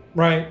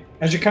 right?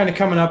 As you're kind of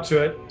coming up to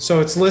it,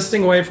 so it's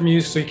listing away from you,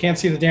 so you can't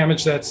see the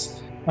damage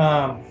that's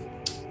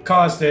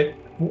caused it.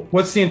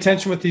 What's the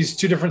intention with these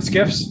two different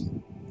skiffs?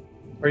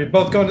 Are they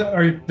both going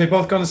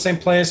the same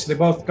place? Are they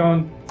both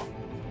going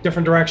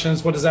different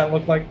directions? What does that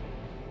look like?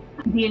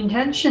 My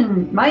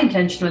intention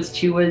was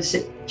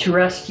to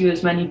rescue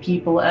as many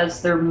people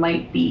as there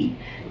might be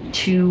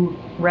to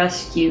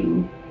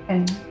rescue.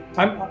 And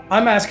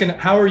I'm asking,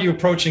 how are you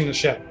approaching the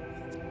ship?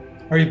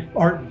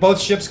 Are both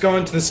ships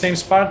going to the same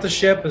spot at the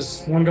ship?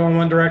 Is one going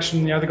one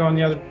direction, the other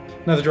going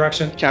another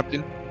direction?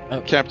 Captain,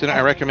 I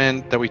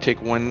recommend that we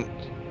take one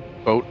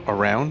boat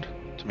around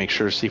to make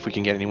sure, see if we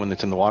can get anyone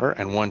that's in the water,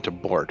 and one to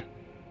board.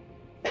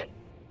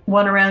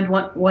 One around,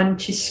 one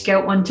to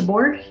scout, one to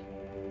board?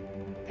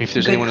 If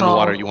there's anyone in the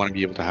water, you want to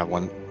be able to have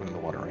one in the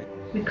water, right?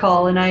 Good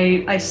call, and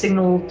I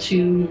signal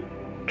to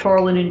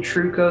Torlin and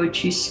Truco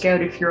to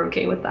scout if you're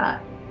okay with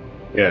that.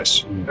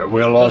 Yes,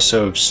 we'll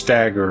also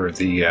stagger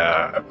the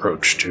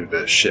approach to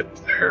the ship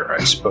there,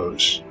 I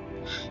suppose.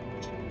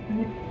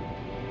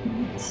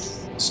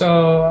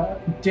 So,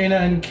 Dana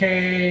and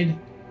Cade,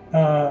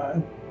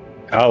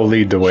 I'll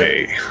lead the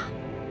way.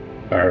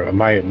 Or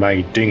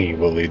my dinghy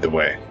will lead the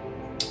way.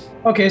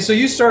 Okay, so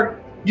you start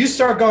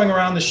going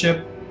around the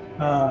ship.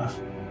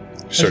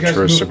 Search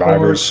for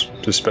survivors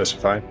to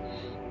specify.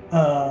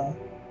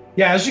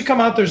 Yeah, as you come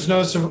out, there's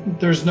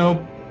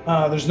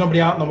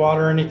nobody out in the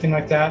water or anything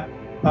like that.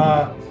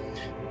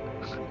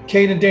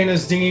 Kate and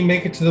Dana's dinghy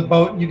make it to the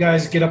boat. You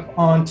guys get up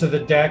onto the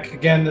deck.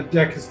 Again, the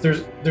deck is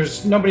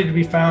there's nobody to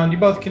be found. You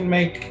both can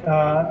make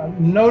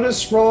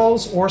notice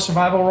rolls or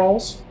survival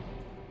rolls.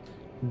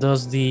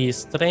 Does the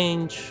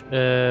strange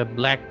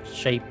black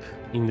shape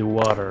in the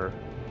water,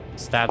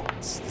 is that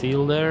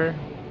still there?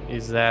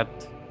 Is that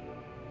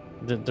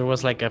there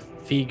was like a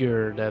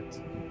figure that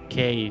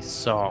Kay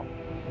saw?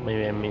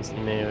 Maybe I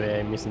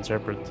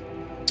misinterpret.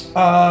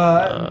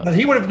 But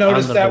he would have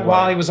noticed under that the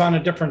while water. he was on a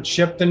different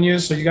ship than you,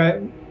 so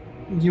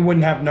you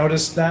wouldn't have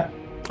noticed that.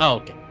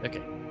 Oh,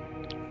 okay.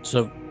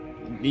 So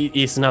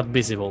it's not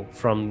visible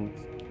from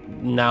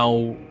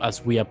now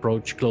as we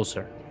approach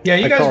closer, Yeah,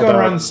 you I guys called go out.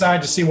 around the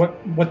side to see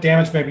what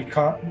damage may be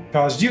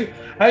caused.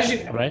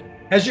 right?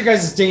 As your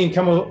guys' dinghy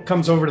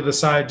comes over to the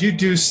side, you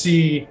do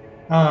see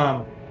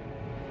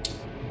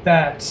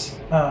that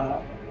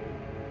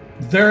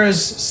there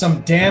is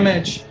some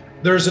damage.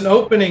 There's an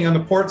opening on the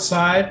port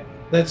side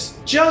that's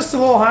just a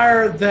little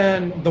higher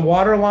than the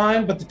water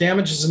line, but the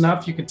damage is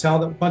enough. You can tell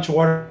that a bunch of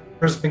water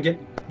has been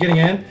getting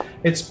in.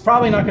 It's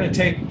probably not going to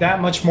take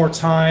that much more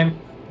time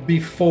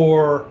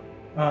before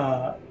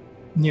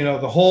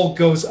the hull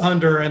goes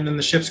under, and then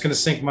the ship's going to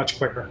sink much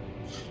quicker.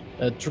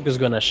 Truk is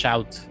gonna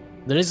shout,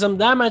 "There is some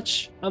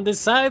damage on this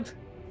side!"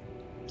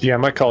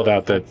 Yeah, I called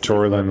out that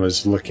Torlin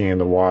was looking in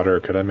the water.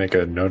 Could I make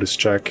a notice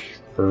check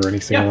or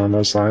anything Yeah. along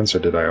those lines, or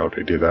did I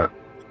already do that?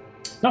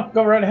 No,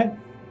 go right ahead.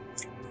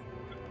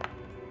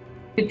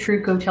 Could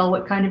Truco tell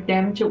what kind of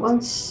damage it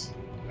was?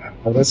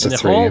 Well, that's a In the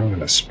 3. hole, I'm going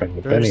to spend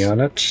a penny there's- on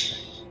it.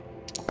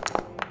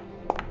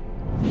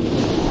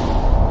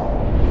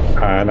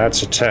 And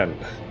that's a 10.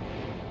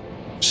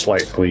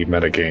 Slightly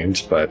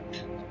metagamed, but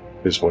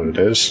is what it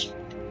is.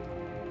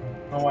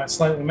 I don't know why it's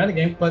slightly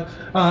metagame, but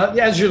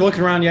as you're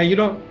looking around, you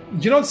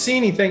don't see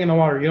anything in the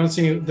water. You don't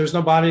see there's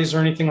no bodies or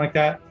anything like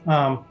that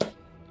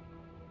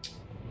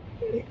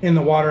in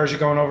the water as you're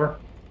going over.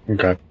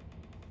 Okay.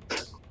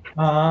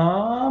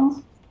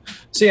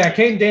 So yeah,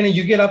 Kate and Dana,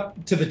 you get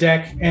up to the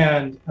deck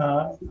and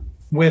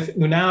with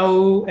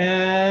Unau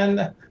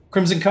and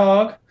Crimson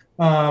Cog,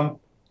 and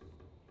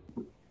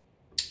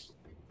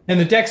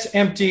the deck's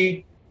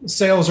empty,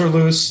 sails are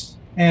loose,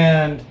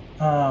 and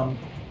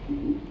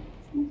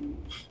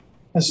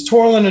as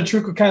Torlin and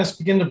Truco kind of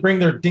begin to bring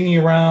their dinghy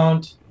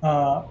around,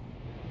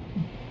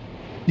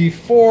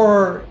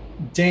 before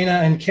Dana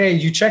and Kay,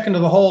 you check into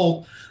the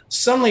hole.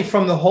 Suddenly,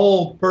 from the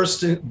hole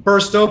burst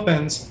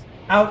opens.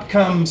 Out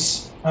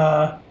comes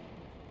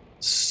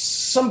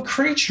some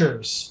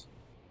creatures.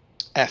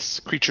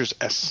 Creatures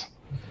S.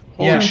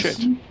 Holy Yes. shit.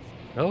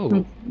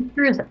 Oh,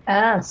 Here's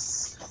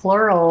S,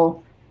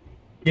 plural.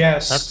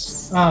 Yes,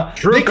 That's-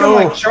 they come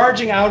Truco! like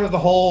charging out of the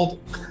hold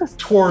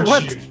towards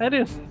what? you. I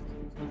didn't.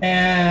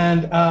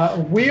 And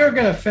we are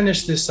going to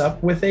finish this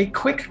up with a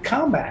quick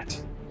combat.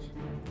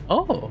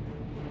 Oh,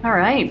 All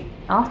right,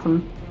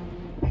 awesome.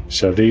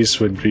 So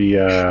these would be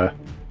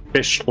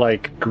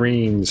fish-like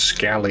green,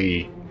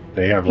 scally.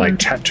 They have like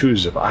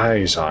tattoos of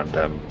eyes on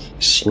them,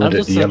 slitted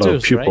those yellow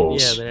tattoos, right?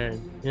 pupils. Yeah, they're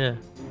yeah.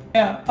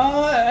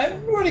 Yeah,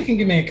 everybody can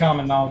give me a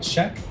common knowledge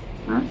check.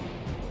 Right.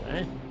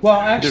 Well,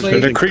 They're actually,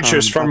 the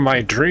creatures common from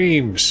my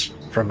dreams,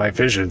 from my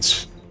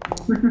visions.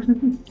 There's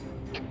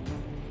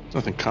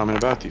nothing common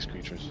about these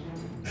creatures.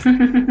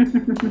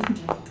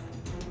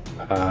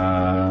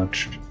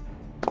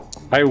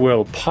 I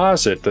will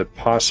posit that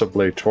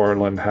possibly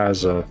Torlin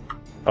has a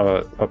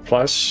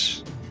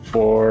plus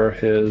for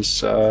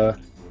his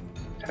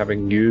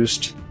having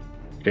used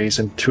gaze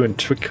into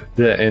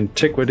the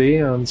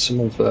antiquity on some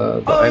of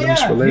the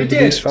items you related to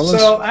did. these fellows.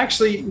 So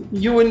actually,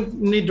 you wouldn't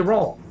need to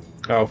roll.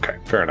 Okay,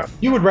 fair enough.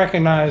 You would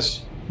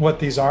recognize what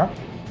these are.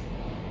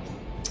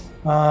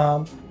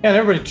 And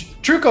everybody,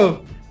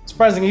 Truco,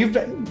 surprisingly, you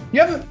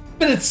haven't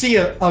been at sea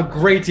a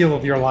great deal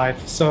of your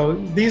life. So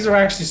these are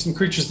actually some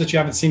creatures that you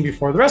haven't seen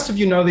before. The rest of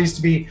you know these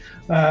to be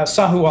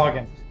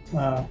Sahuagin,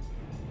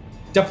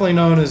 definitely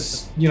known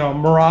as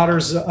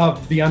marauders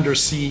of the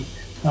undersea.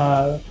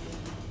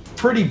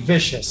 Pretty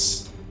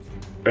vicious.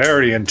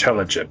 Very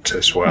intelligent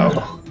as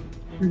well.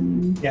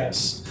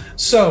 Yes.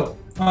 So,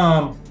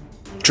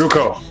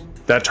 Truco,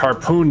 that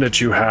harpoon that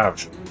you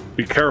have,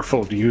 be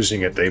careful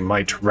using it. They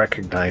might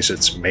recognize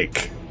its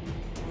make.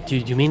 Do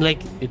you mean like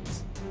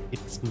it's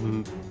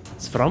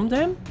from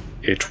them?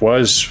 It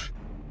was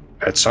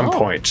at some Oh.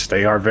 point.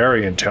 They are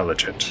very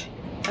intelligent.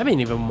 I mean,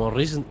 even more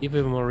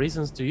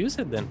reasons to use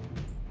it then.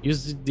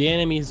 Use the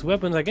enemy's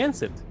weapons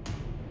against it.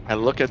 I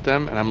look at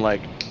them and I'm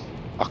like,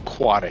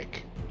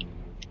 aquatic.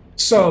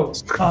 So,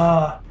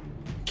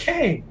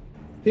 Kay,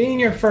 being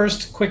your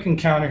first quick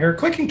encounter here,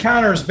 quick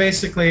encounter is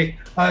basically,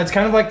 it's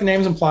kind of like the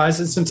name implies,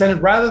 it's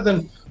intended rather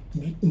than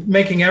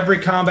making every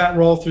combat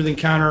roll through the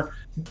encounter,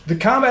 the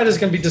combat is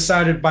going to be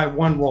decided by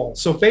one roll.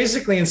 So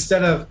basically,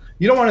 instead of,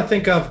 you don't want to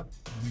think of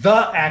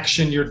the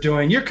action you're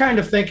doing, you're kind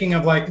of thinking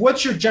of like,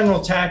 what's your general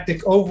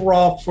tactic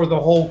overall for the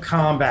whole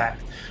combat,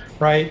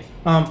 right?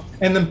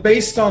 And then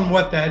based on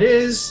what that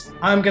is,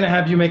 I'm going to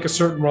have you make a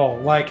certain roll.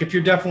 Like if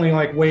you're definitely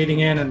like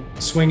wading in and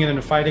swinging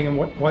and fighting and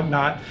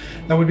whatnot,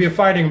 that would be a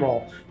fighting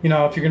roll. You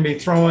know, if you're going to be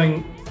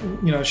throwing,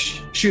 you know,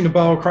 shooting a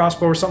bow or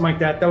crossbow or something like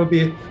that, that would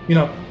be, you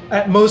know,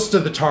 at most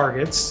of the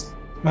targets,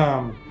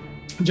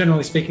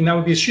 generally speaking, that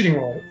would be a shooting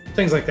roll,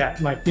 things like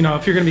that. Like, you know,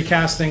 if you're going to be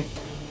casting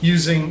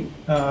using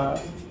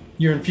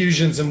your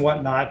infusions and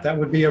whatnot, that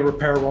would be a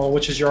repair roll,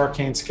 which is your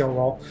arcane skill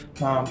roll.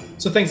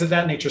 So things of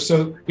that nature.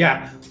 So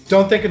yeah,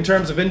 don't think in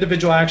terms of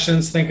individual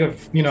actions. Think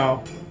of, you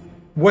know,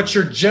 what's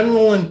your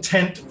general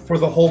intent for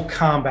the whole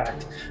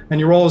combat, and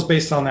your roll is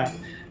based on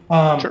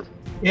that. Sure.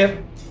 If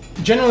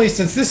generally,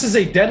 since this is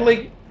a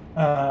deadly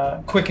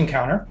quick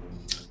encounter,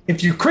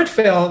 if you crit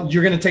fail,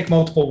 you're going to take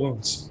multiple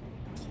wounds.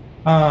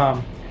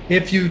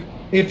 If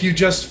you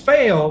just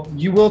fail,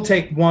 you will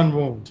take one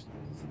wound.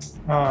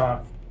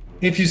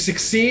 If you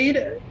succeed,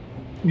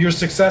 you're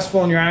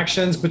successful in your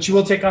actions, but you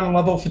will take on a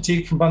level of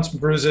fatigue from bumps and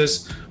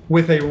bruises.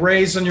 With a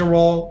raise on your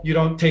roll, you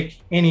don't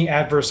take any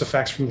adverse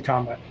effects from the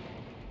combat.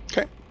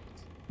 Okay.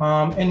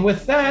 And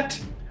with that,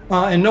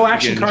 and no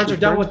action cards are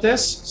dealt with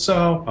this,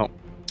 so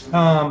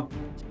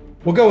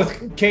we'll go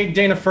with Kate and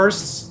Dana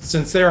first,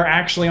 since they're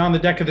actually on the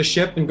deck of the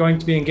ship and going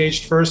to be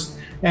engaged first.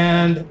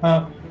 And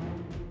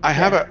I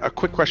have a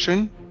quick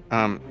question.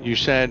 You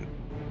said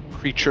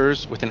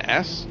creatures with an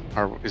S,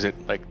 or is it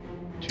like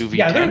 2v10?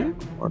 Yeah,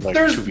 or like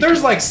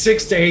there's like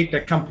 6 to 8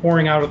 that come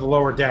pouring out of the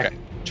lower deck, okay,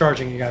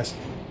 charging you guys.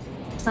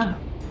 Oh.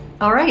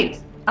 All right.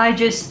 I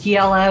just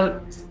yell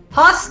out,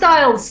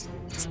 "Hostiles,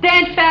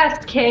 stand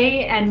fast,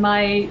 Kay!" And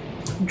my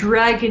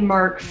dragon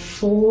mark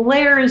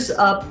flares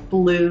up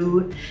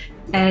blue,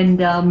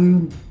 and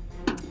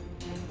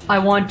I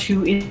want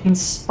to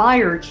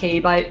inspire Kay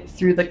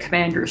through the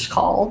commander's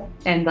call,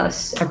 and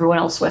thus everyone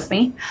else with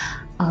me,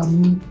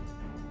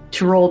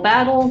 to roll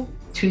battle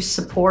to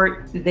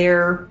support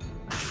their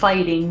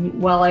fighting,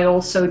 while I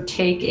also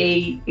take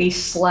a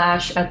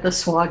slash at the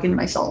Swagan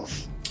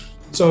myself.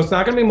 So it's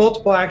not going to be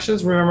multiple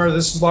actions. Remember,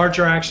 this is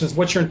larger actions.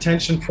 What's your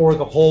intention for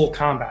the whole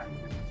combat?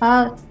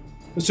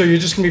 So you're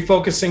just going to be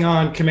focusing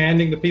on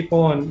commanding the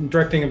people and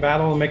directing a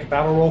battle and make a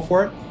battle roll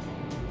for it?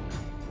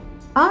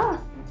 I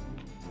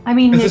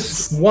mean,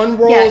 this one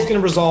roll is going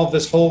to resolve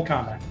this whole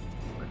combat.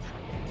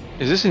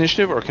 Is this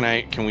initiative, or can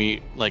I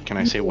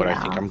say what I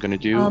think I'm going to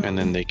do, and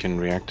then they can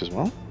react as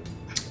well?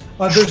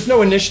 There's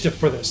no initiative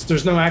for this.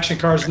 There's no action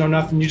cards, no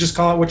nothing. You just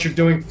call it what you're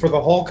doing for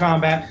the whole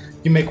combat.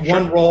 You make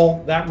one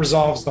roll, that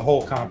resolves the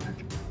whole combat.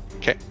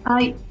 Okay.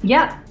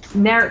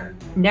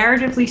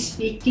 Narratively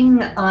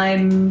speaking,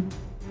 I'm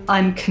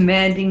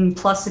commanding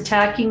plus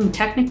attacking.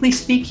 Technically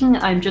speaking,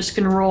 I'm just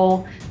going to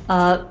roll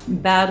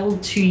battle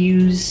to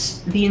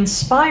use the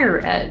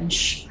Inspire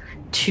Edge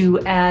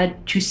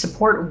to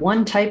support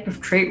one type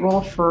of trait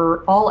roll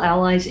for all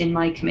allies in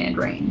my command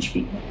range,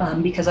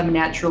 because I'm a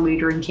natural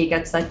leader and Kay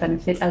gets that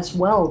benefit as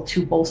well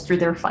to bolster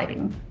their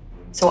fighting.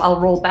 So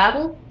I'll roll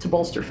battle to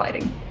bolster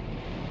fighting.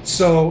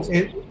 So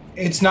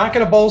it's not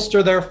going to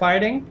bolster their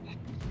fighting,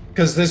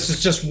 because this is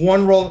just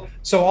one roll.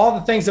 So all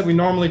the things that we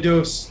normally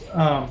do is,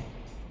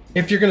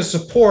 if you're going to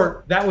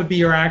support, that would be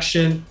your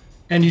action,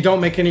 and you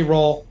don't make any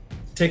roll,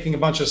 taking a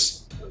bunch of,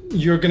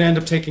 you're going to end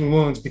up taking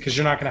wounds because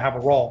you're not going to have a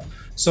roll.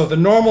 So the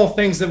normal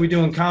things that we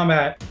do in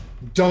combat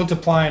don't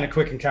apply in a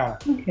quick encounter.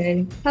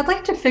 Okay. I'd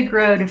like to figure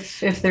out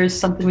if there's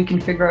something we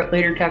can figure out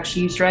later to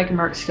actually use Dragon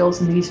Mark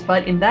skills in these,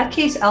 but in that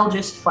case, I'll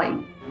just fight.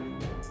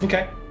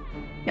 Okay.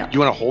 Yeah. You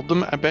want to hold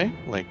them at bay?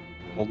 Like,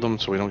 hold them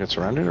so we don't get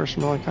surrounded or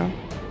something like that?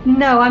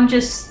 No, I'm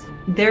just,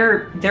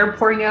 they're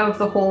pouring out of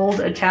the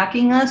hold,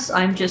 attacking us.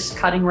 I'm just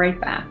cutting right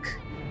back.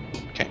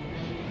 Okay.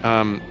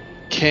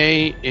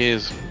 Kay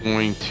is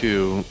going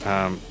to,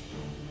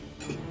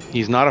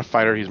 he's not a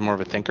fighter, he's more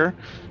of a thinker.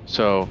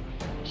 So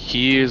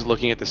he is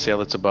looking at the sail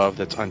that's above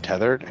that's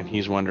untethered, and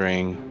he's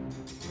wondering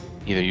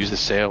either use the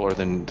sail or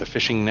then the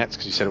fishing nets,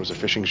 because you said it was a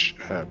fishing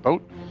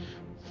boat.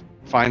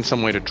 Find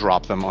some way to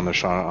drop them on the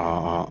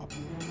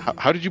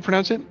how did you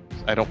pronounce it?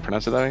 I don't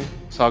pronounce it that way.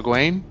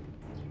 Sahuagin?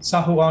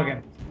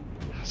 Sahuagin.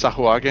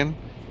 Sahuagin.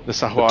 The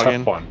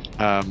Sahuagin. The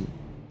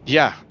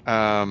tough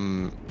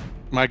one.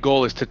 My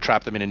goal is to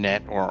trap them in a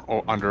net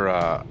or under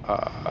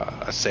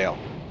a sail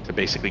to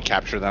basically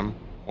capture them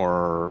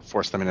or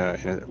force them in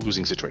a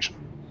losing situation.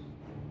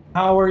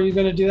 How are you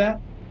going to do that?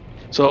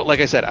 So, like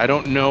I said, I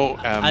don't know.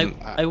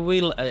 I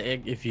will,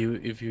 if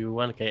you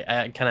want, okay,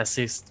 I can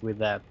assist with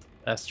that,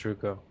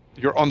 Astruco.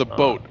 You're on the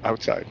boat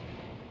outside.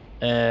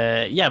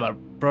 Yeah, but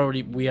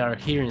probably we are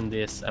hearing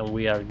this and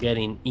we are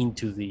getting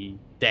into the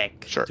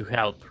deck to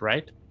help,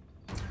 right?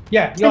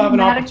 Yeah, you'll have an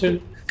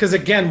opportunity. Because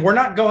again, we're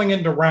not going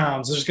into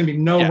rounds. There's going to be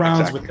no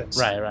rounds with this.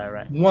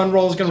 Right. One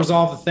roll is going to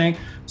resolve the thing.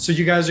 So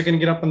you guys are going to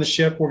get up on the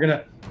ship. We're going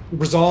to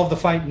resolve the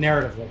fight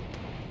narratively.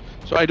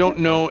 So I don't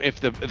know if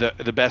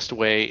the best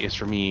way is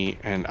for me,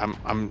 and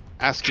I'm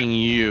asking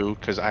you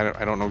because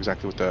I don't know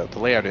exactly what the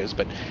layout is,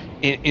 but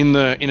in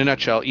a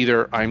nutshell,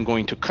 either I'm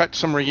going to cut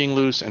some rigging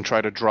loose and try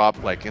to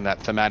drop like in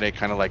that thematic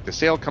kind of like the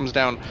sail comes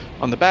down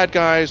on the bad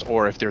guys,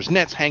 or if there's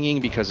nets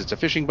hanging because it's a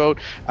fishing boat,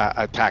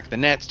 attack the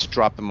nets to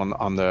drop them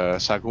on the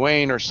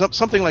Sagouin or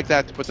something like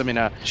that to put them in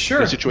a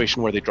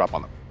situation where they drop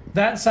on them.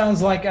 That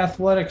sounds like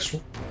athletics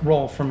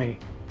roll for me.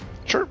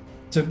 Sure.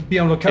 To be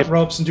able to cut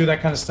ropes and do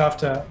that kind of stuff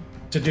to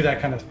do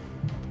that kind of.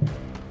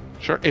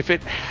 Sure. If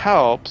it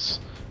helps,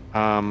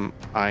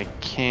 I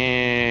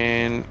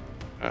can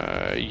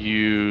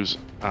use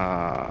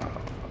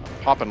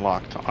pop and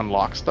lock to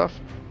unlock stuff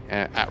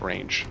at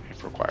range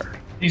if required.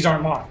 These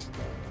aren't locked.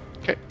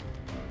 Okay.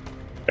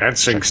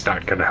 Dancing's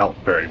not going to help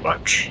very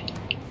much.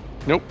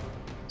 Nope.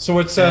 So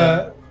what's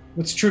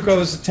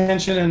Truco's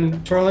attention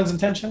and Torlin's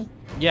intention?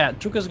 Yeah,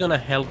 Truco's gonna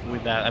help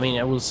with that. I mean,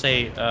 I will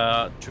say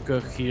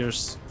Truco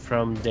hears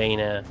from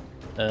Dana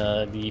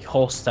the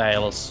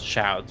hostiles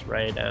shout,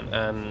 right?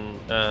 And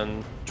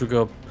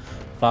Truco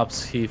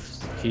pops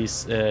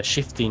his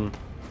shifting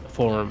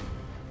form,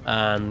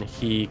 and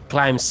he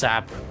climbs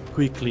up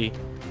quickly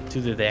to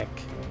the deck,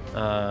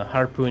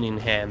 harpoon in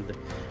hand,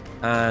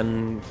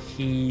 and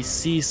he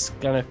sees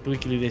kind of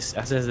quickly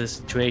assess the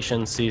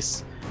situation,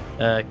 sees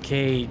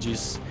Kay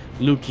just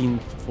looking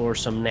for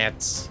some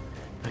nets.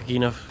 He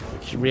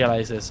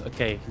realizes,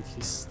 okay,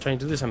 he's trying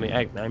to do something.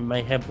 I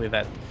might help with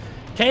that.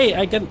 Okay,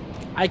 I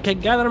can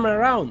gather them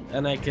around,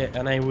 and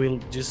I will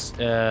just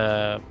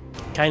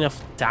kind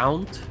of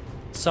taunt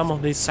some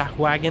of the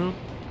Sahuagin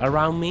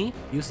around me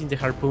using the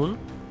harpoon,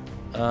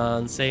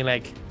 and say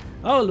like,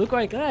 "Oh, look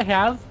what I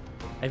have!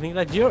 I think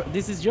that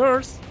this is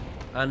yours."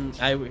 And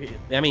I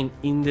mean,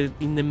 in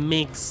the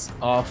mix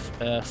of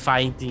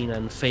fighting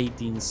and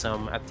fating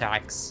some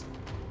attacks.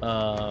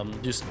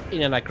 Just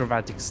in an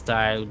acrobatic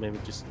style, maybe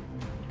just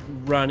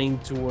running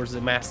towards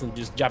the mast and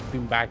just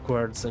jumping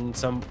backwards, and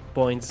some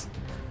points,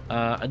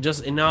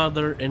 just in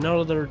order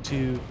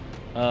to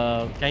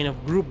kind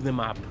of group them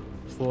up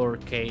for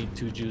Kay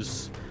to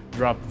just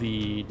drop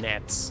the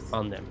nets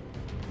on them.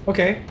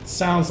 Okay,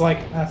 sounds like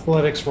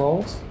athletics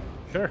rolls.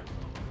 Sure.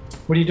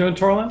 What are you doing,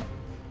 Torlin?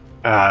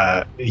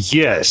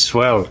 Yes,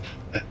 well,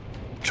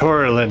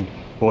 Torlin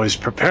was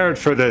prepared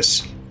for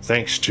this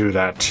thanks to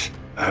that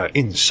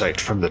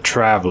insight from the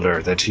traveler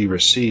that he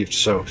received,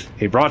 so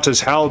he brought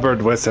his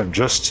halberd with him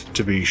just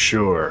to be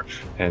sure,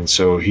 and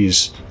so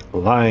he's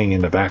lying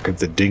in the back of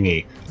the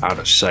dinghy out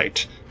of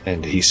sight,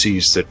 and he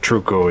sees that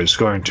Truco is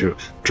going to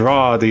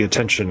draw the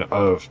attention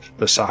of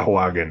the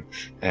Sahuagin,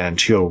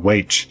 and he'll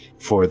wait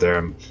for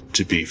them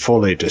to be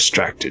fully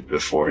distracted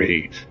before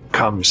he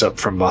comes up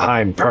from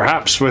behind,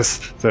 perhaps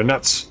with the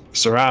nets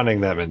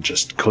surrounding them, and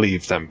just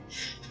cleave them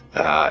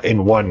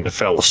in one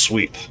fell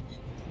sweep.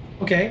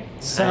 Okay,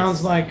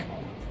 sounds like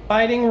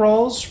fighting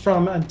rolls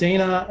from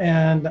Dana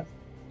and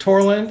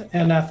Torlin,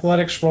 and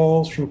athletics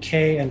rolls from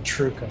Kay and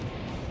Truco.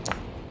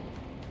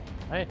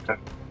 Right.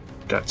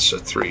 That's a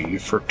 3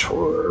 for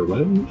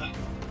Torlin,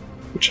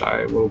 which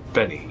I will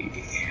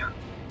Benny.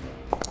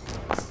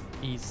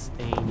 Is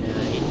a 9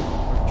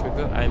 for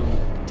Truco. I'm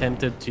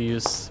tempted to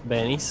use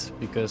Benny's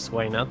because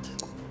why not?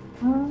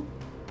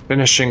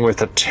 Finishing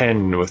with a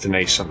 10 with an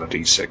ace on the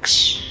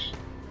d6.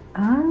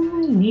 I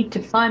need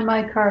to find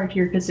my card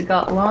here because it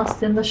got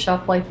lost in the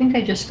shuffle. I think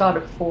I just got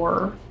a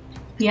 4.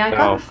 Yeah, I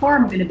got a 4.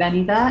 I'm going to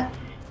Benny that.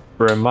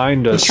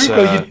 Remind us...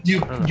 Truco,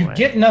 you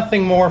get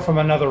nothing more from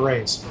another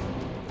raise.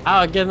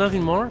 Oh, I get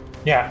nothing more?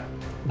 Yeah.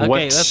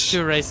 Okay, that's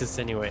 2 races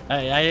anyway.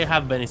 I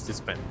have Benny's to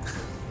spend.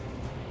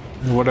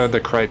 What are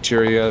the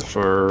criteria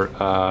for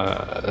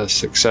a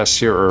success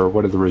here, or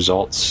what are the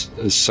results?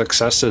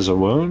 Success is a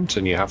wound,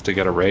 and you have to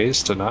get a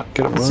raise to not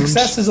get a wound?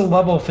 Success is a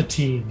level of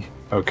fatigue.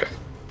 Okay.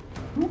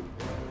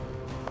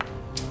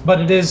 But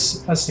it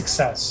is a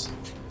success.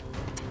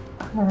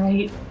 All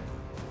right.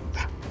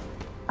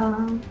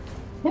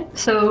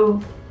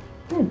 So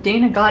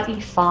Dana got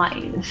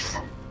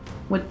E5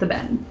 with the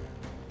Ben.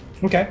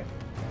 Okay.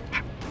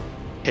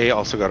 Kay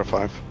also got a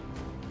 5.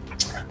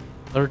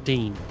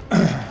 13.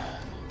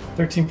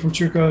 13 from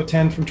Truco,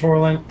 10 from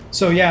Torlin.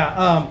 So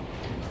yeah,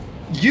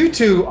 you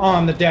two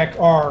on the deck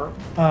are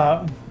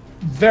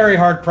very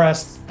hard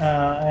pressed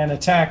and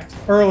attacked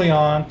early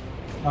on.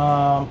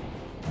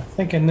 I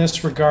think in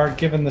this regard,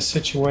 given the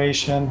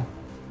situation,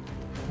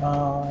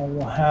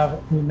 we'll have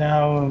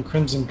Unao and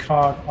Crimson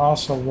Cog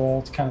also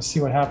roll to kind of see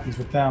what happens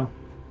with them.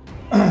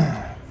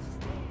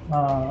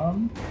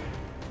 And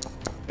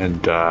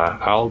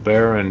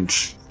Owlbear and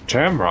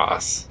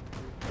Tamroth.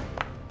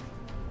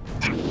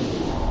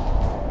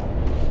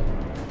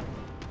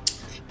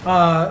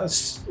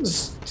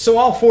 So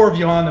all 4 of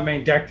you on the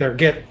main deck there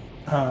get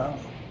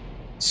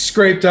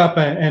scraped up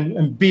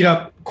and beat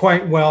up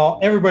quite well.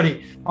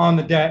 Everybody on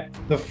the deck,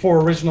 the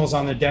 4 originals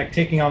on the deck,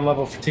 taking on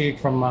level fatigue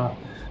from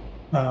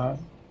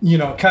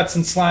cuts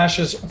and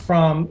slashes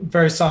from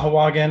various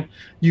Sahuagin.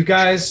 You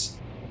guys,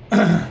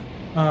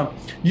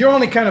 you're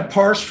only kind of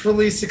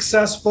partially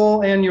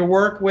successful in your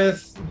work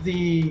with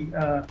the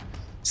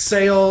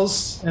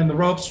sails and the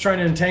ropes, trying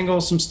to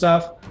entangle some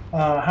stuff.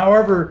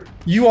 However,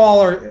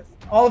 all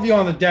of you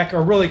on the deck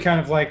are really kind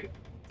of like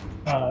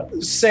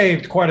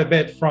saved quite a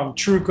bit from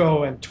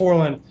Truco and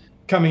Torlin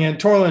coming in.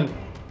 Torlin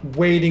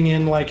wading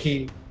in like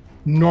he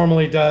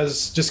normally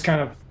does, just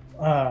kind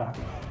of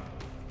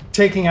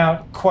taking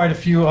out quite a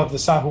few of the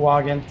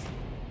Sahuagin.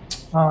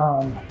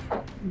 I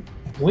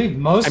believe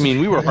most. I mean,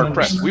 we were hard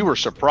pressed. We were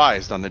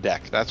surprised on the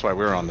deck. That's why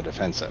we were on the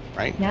defensive,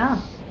 right?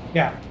 Yeah.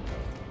 Yeah.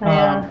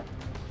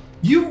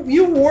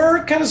 You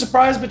were kind of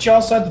surprised, but you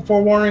also had the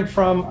forewarning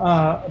from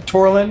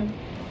Torlin,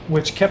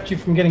 which kept you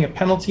from getting a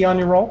penalty on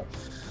your roll.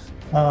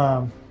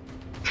 But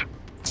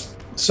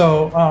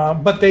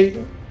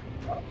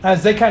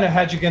as they kind of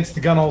had you against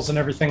the gunwales and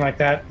everything like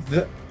that,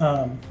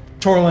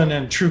 Torlin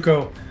and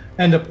Truco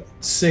end up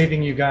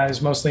saving you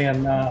guys mostly.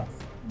 And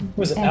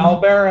was it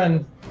Albert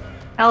and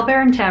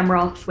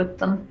Tamroth with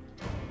them.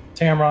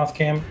 Tamroth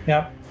came,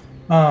 yep.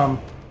 And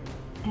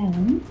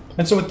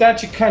so with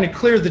that, you kind of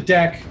clear the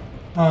deck,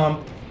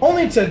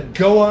 only to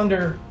go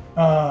under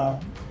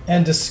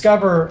and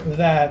discover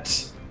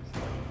that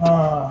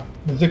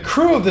the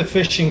crew of the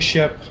fishing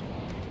ship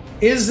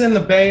is in the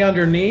bay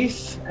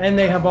underneath, and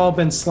they have all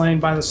been slain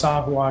by the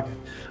Sahuagin.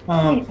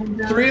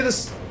 Three of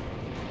the...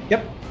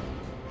 Yep.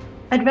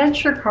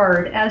 Adventure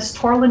card. As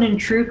Torlin and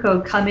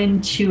Truco come in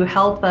to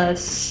help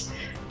us,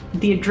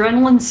 the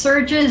adrenaline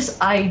surges.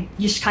 I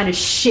just kind of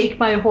shake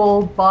my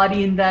whole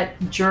body in that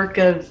jerk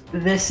of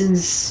this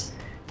is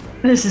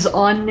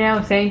on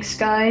now, thanks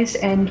guys,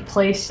 and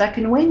play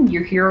Second Wind.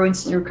 Your hero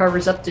instantly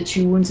recovers up to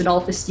 2 wounds and all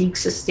fatigue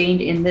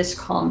sustained in this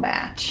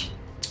combat.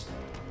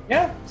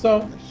 Yeah,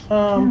 so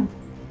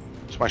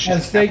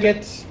as they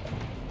get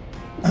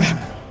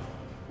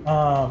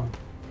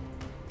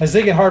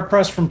hard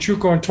pressed from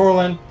Truco and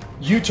Torlin,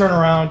 you turn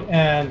around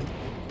and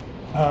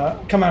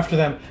come after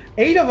them.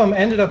 8 of them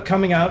ended up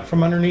coming out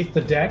from underneath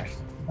the deck,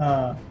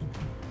 and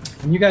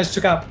you guys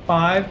took out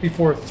 5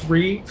 before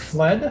 3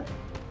 fled.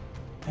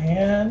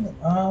 And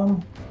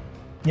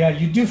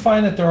you do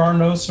find that there are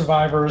no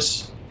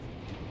survivors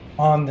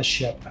on the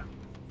ship.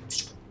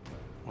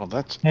 Well,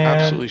 that's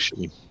absolutely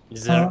shitty.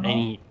 Is there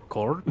any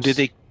corpse? Did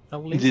they?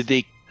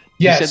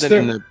 Yes,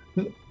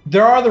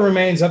 there are the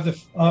remains of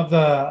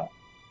the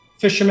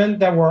fishermen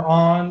that were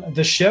on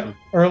the ship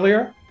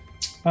earlier.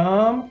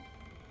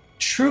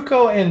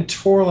 Truco and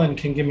Torlin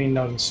can give me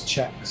notice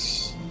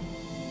checks.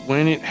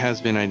 When it has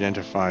been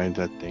identified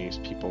that these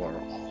people are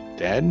all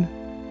dead,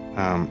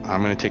 I'm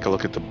going to take a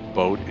look at the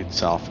boat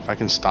itself. If I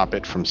can stop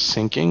it from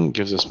sinking, it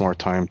gives us more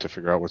time to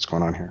figure out what's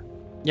going on here.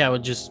 Yeah, I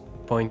would just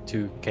point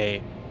to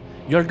Kay.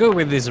 You're good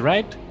with this,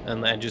 right?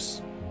 And I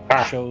just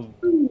show...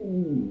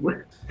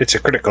 Ooh. It's a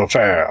critical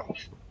fail.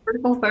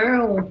 Critical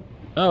fail.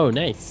 Oh,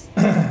 nice.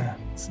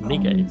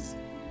 Sneak eyes.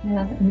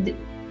 Yeah.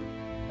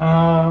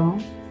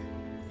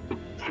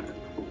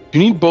 You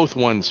need both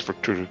ones to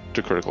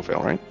critical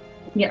fail, right?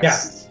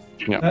 Yes.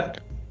 Yeah.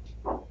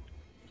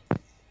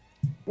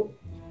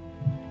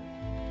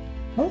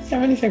 I don't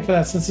have anything for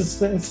that since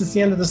it's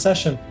the end of the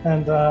session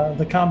and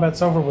the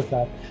combat's over with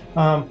that.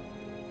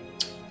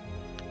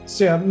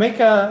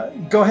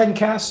 Go ahead and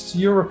cast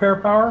your repair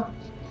power,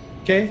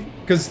 okay?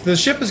 Because the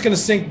ship is going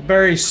to sink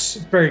very,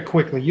 very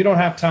quickly. You don't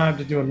have time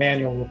to do a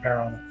manual repair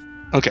on it.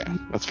 Okay,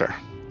 that's fair.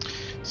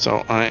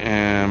 So I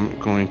am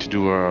going to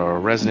do a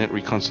resonant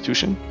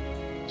reconstitution.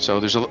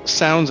 So there's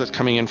sounds that's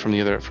coming in from the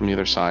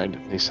other side.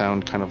 They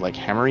sound kind of like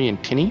hammery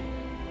and tinny.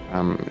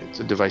 It's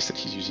a device that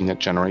he's using that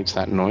generates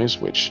that noise,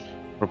 which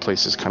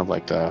replaces kind of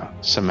like the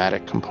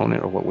somatic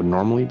component of what would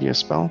normally be a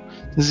spell.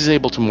 This is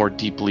able to more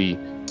deeply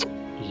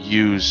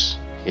use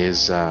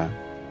his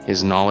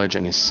knowledge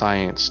and his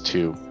science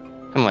to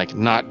kind of like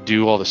not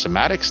do all the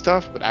somatic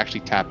stuff, but actually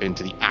tap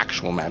into the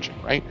actual magic,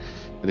 right?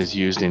 That is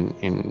used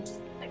in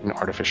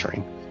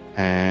artificery.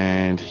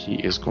 And he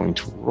is going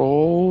to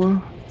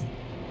roll.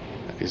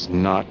 That is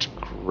not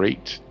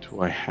great. Do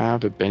I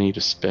have a Benny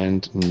to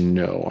spend?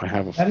 No, I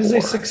have a 4. That is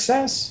a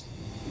success.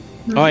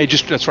 Oh,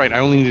 that's right. I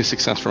only need a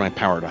success for my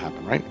power to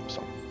happen, right?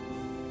 So.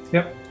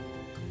 Yep.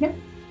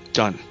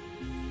 Done.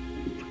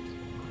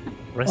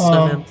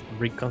 Resonant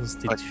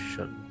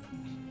reconstitution.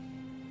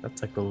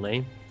 That's a cool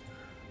name.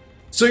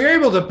 So you're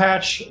able to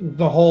patch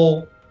the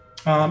hole,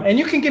 and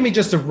you can give me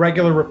just a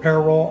regular repair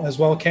roll as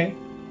well, Kay?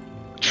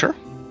 Sure.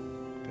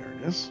 There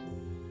it is.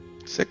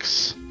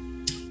 6.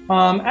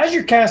 As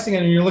you're casting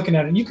it and you're looking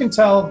at it, you can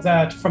tell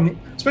that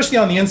especially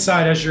on the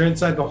inside, as you're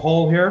inside the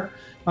hole here,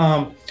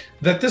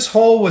 that this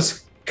hole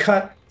was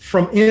cut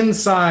from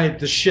inside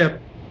the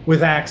ship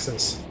with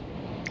axes.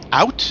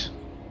 Out?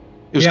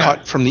 It was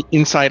cut from the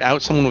inside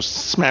out? Someone was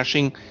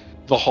smashing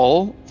the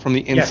hull from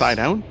the inside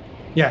out?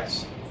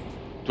 Yes.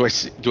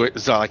 Is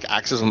that like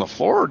axes on the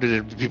floor, or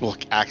did people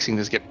axing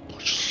this get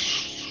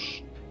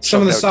pushed?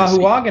 Some of the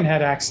Sahuagin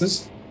had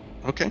axes.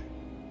 Okay.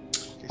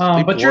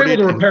 But you're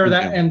able to repair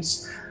that, and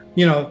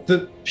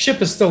the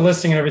ship is still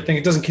listing and everything.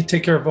 It doesn't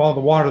take care of all the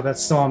water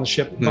that's still on the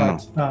ship,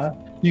 but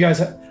you guys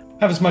have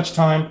as much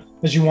time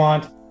as you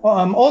want.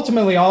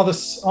 Ultimately, all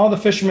the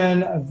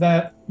fishermen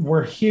that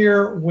were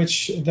here,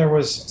 which there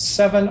was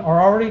 7,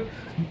 are already.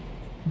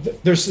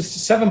 There's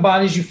 7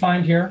 bodies you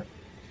find here,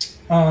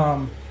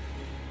 and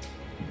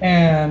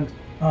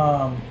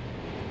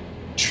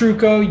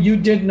Truco, you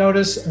did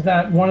notice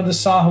that one of the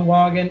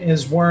Sahuagin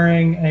is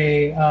wearing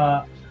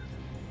a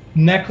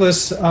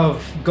necklace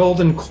of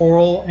golden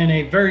coral and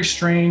a very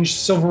strange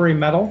silvery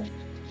metal.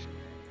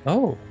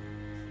 Oh,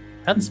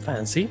 that's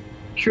fancy.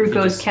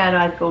 Truco's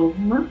cat-eyed go.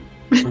 "Hmm?"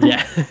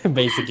 Yeah,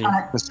 basically.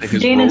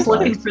 Dana's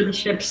looking for the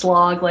ship's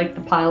log, like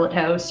the pilot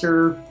house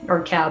or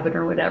cabin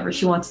or whatever.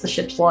 She wants the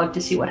ship's log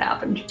to see what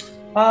happened.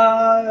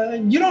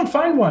 You don't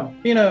find one.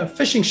 Being a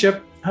fishing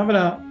ship, having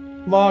a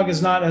log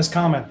is not as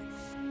common.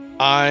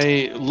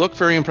 I look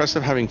very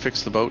impressive having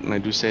fixed the boat, and I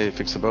do say I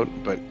fixed the boat,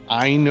 but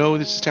I know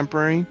this is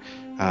temporary.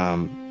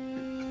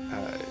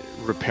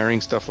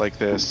 Repairing stuff like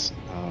this,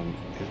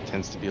 it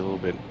tends to be a little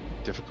bit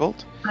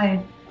difficult.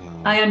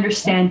 I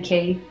understand,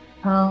 Kay.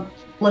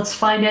 Let's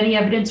find any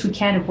evidence we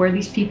can of where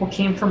these people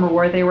came from or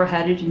where they were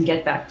headed and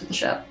get back to the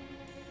ship.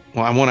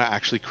 Well, I want to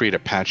actually create a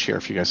patch here.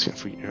 I'm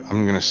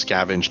going to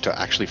scavenge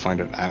to actually find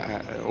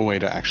a way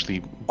to actually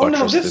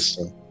buttress this.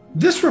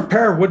 This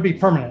repair would be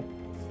permanent.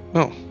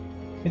 Oh.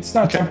 It's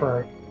not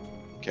temporary.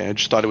 Okay, I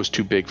just thought it was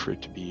too big for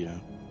it to be.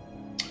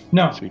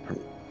 No. To be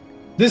permanent.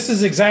 This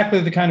is exactly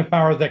the kind of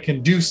power that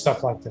can do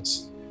stuff like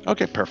this.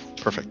 Okay,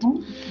 perfect.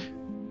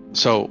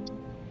 So,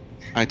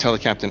 I tell the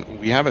captain,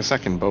 we have a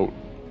second boat.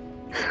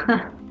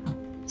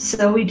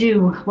 So we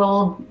do.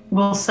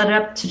 We'll set it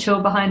up to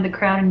tow behind the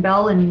Crown and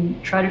Bell and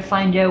try to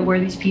find out where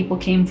these people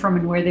came from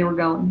and where they were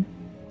going.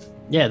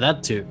 Yeah,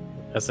 that too.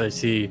 As I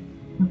see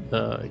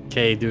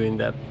Kay doing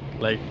that,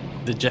 like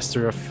the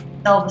gesture of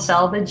Sell the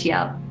salvage,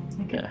 yeah.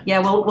 Okay. Yeah,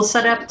 we'll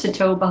set up to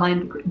tow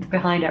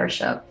behind our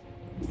ship.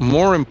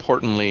 More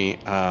importantly,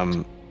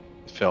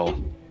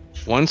 Phil,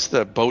 once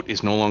the boat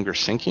is no longer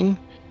sinking,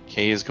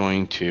 Kay is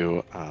going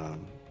to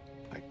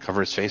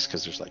cover his face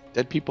because there's like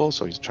dead people,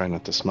 so he's trying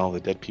not to smell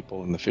the dead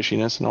people and the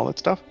fishiness and all that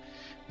stuff.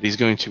 But he's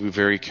going to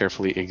very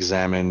carefully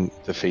examine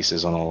the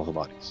faces on all of the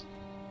bodies.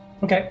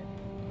 Okay.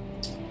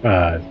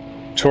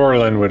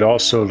 Torlin would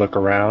also look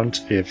around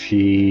if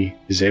he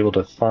is able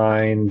to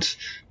find.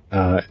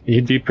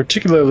 He'd be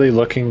particularly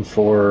looking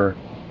for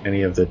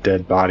any of the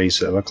dead bodies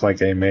that look like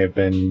they may have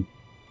been,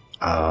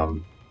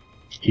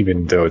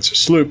 even though it's a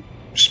sloop,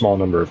 small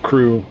number of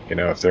crew. You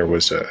know, if there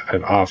was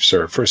an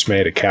officer, a first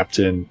mate, a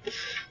captain.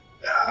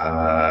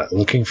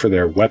 Looking for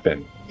their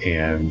weapon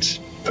and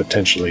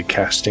potentially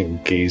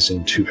casting gaze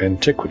into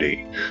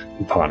antiquity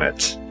upon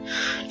it.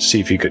 See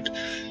if you could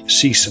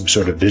see some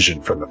sort of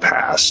vision from the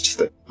past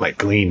that might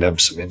glean them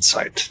some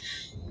insight.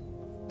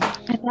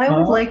 And I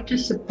would like to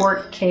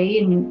support Kay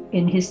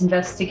in his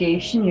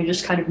investigation. You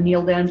just kind of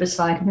kneel down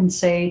beside him and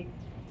say,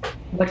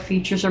 what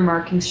features or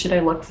markings should I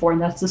look for?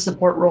 And that's the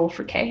support role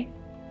for Kay.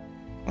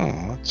 Oh,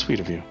 that's sweet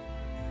of you.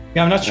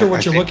 Yeah, I'm not sure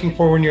what you're looking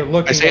for when you're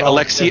looking. I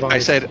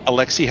said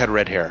Alexi had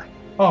red hair.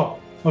 Oh,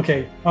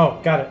 okay. Oh,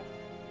 got it.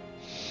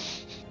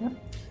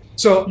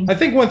 So I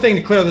think one thing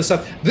to clear this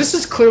up, this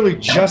is clearly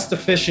just a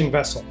fishing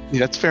vessel. Yeah,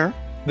 that's fair.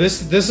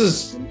 This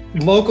is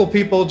local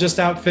people just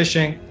out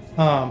fishing.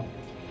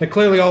 That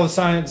clearly all the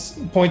signs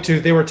point to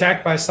they were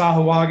attacked by a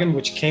Sahuagin,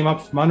 which came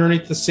up from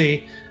underneath the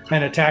sea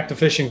and attacked a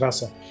fishing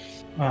vessel.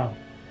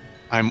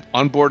 I'm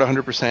on board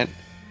 100%.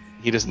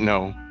 He doesn't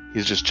know.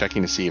 He's just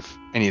checking to see if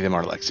any of them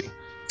are Alexi.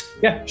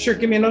 Yeah, sure.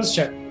 Give me a notice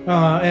check.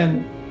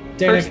 And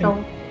Dana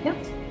can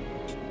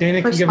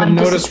First give a line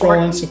to notice support.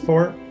 roll and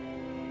support.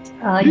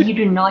 You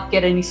do not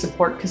get any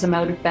support because I'm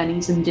out of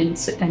bennies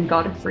and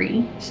got it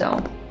free.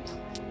 So,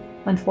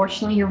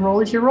 unfortunately, your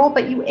roll is your roll,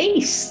 but you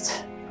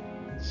aced.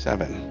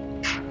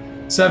 7.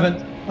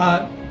 7.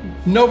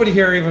 Nobody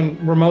here even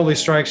remotely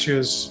strikes you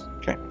as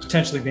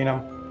potentially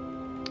Vino.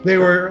 They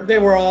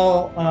were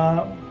all.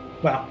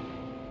 Well,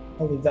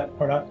 I'll leave that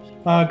part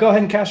out. Go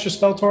ahead and cast your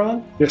spell,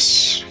 Torlin.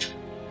 Yes.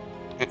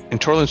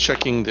 And Torlin's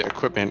checking the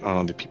equipment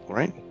on the people,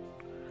 right?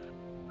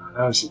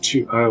 That's a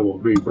 2. I will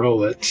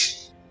re-roll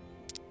it.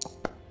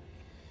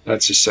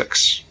 That's a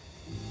 6.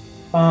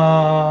 The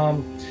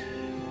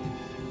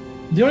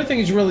only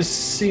thing you really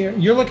see,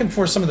 you're looking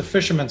for some of the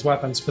fishermen's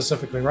weapons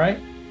specifically, right?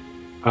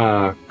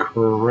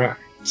 Correct.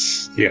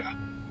 Yeah.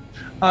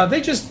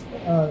 They just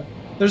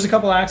there's a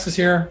couple axes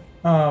here.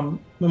 But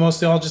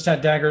mostly all just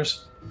had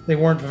daggers. They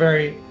weren't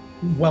very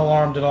well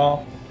armed at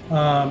all.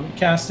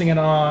 Casting it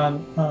on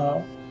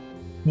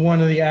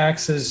one of the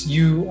axes,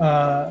 you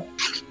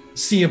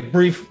see a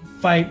brief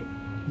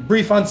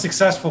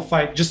unsuccessful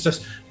fight, just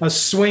a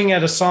swing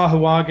at a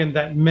Sahuagin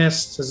that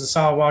missed as the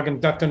Sahuagin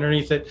ducked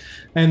underneath it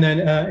and then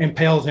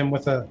impaled him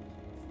with a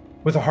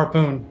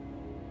harpoon.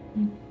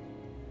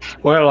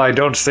 Well, I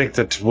don't think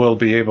that we'll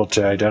be able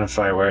to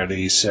identify where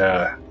these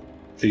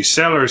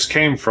sellers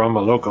came from,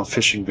 a local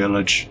fishing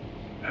village.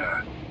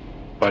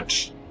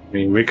 But I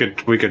mean, we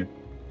could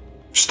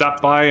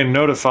stop by and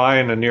notify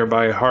in a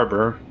nearby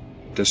harbor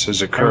this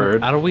has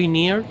occurred. Are we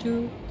near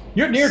to?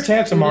 You're near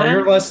Tantamar. Yeah.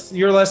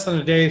 You're less than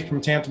a day from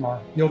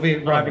Tantamar. You'll be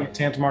arriving at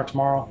Tantamar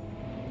tomorrow.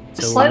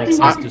 So it Slightly makes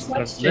sense to different start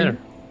question. there.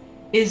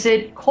 Is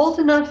it cold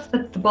enough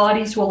that the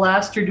bodies will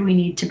last, or do we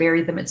need to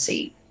bury them at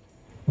sea?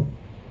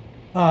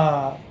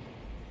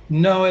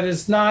 No, it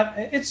is not.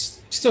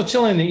 It's still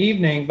chilly in the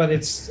evening, but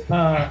it's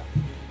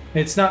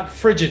not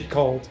frigid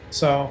cold.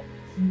 So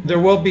there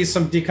will be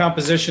some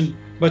decomposition,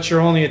 but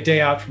you're only a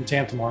day out from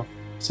Tantamar.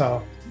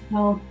 So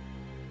Well,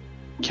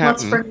 let's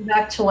Captain, bring them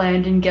back to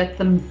land and get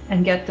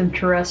them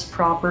to rest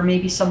proper.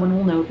 Maybe someone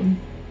will know them.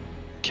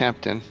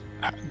 Captain,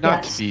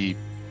 not Yes. to be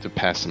the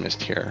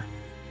pessimist here,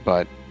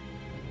 but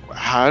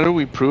how do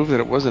we prove that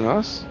it wasn't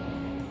us?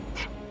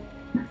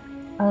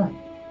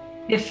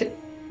 If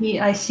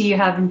I see you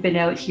haven't been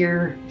out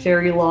here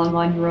very long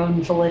on your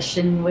own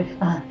volition.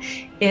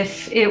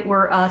 If it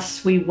were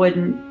us, we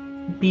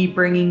wouldn't be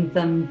bringing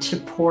them to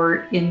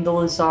port in the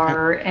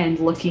Lazar and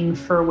looking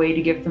for a way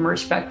to give them a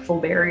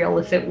respectful burial.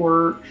 If it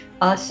were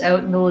us out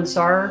in the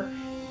Lazar,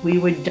 we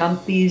would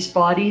dump these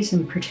bodies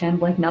and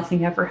pretend like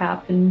nothing ever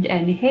happened.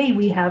 And hey,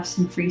 we have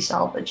some free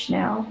salvage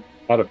now.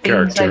 A lot of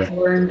Things character. I've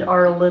learned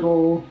are a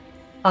little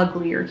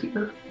uglier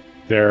here.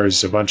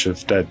 There's a bunch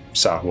of dead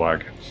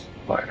Sahuagin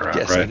lying around,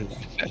 Yes, right?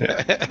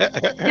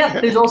 Yeah,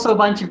 there's also a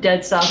bunch of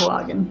dead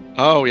Sahuagin.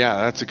 Oh, yeah,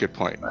 that's a good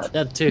point.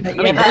 That too. But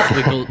I mean,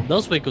 yeah.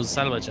 those we could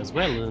salvage as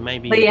well. And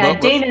maybe But yeah,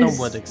 not Dana's-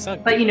 somewhat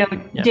exact. But Yeah.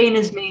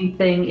 Dana's main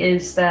thing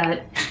is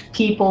that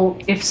people,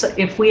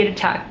 if we had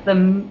attacked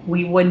them,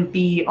 we wouldn't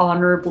be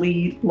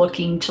honorably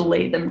looking to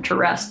lay them to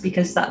rest,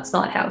 because that's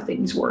not how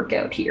things work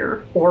out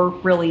here, or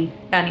really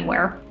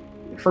anywhere,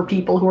 for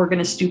people who are going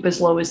to stoop as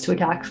low as to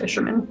attack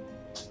fishermen.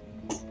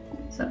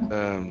 So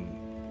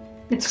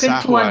it's good to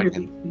Sahuagin.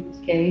 understand,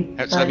 okay?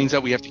 So that means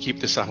that we have to keep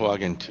the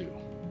Sahuagin too.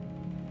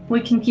 we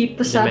can keep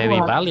the They may be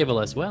Sahuagin. valuable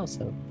as well.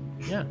 So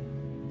yeah.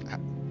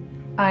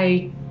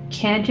 I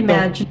can't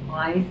imagine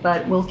why,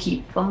 but we'll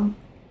keep them.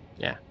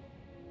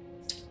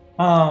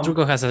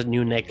 Truco has a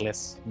new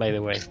necklace, by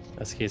the way,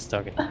 as he's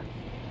talking.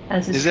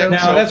 As Is is that-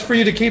 now So- that's for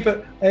you to keep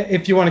it.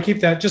 If you want to keep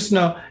that, just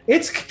know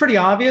it's pretty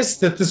obvious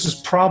that this is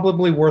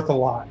probably worth a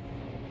lot.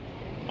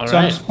 All So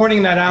I'm right. just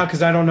pointing that out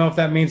because I don't know if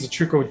that means that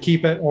Truco would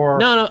keep it or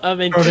No, I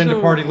mean, throw it into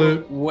Truco party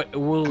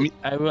loot.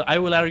 I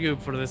will argue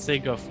for the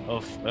sake of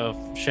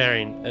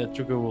sharing.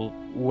 Truco will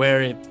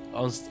wear it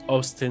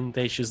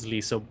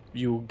ostentatiously, so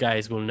you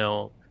guys will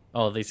know.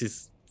 Oh, this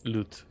is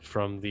loot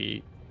from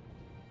the.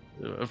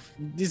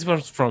 This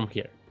was from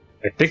here.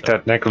 I think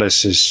that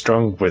necklace is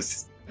strung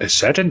with. Is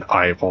that an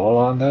eyeball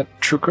on that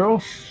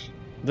Truco?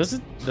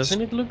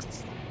 Doesn't it look?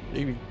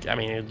 I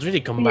mean, it really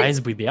combines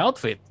with the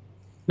outfit.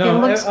 No,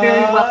 It looks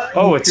very well.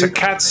 Oh, it's a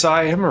cat's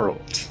eye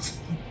emerald.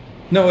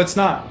 No, it's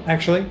not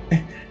actually.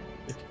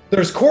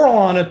 There's coral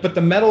on it, but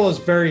the metal is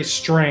very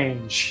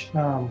strange.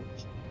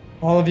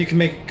 All of you can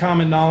make a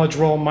common knowledge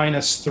roll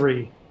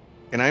 -3.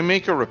 Can I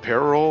make a repair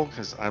roll?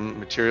 Because I'm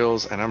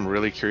materials and I'm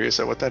really curious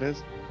at what that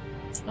is.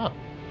 Oh,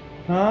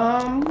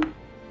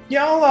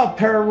 Yeah, I'll allow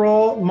para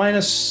roll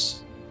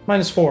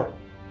 -4.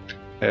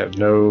 I have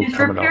no Is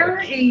common repair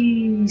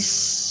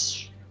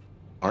knowledge.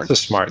 Arts? The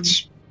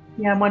smarts.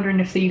 Yeah, I'm wondering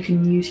if you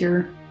can use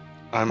your.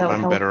 I'm That would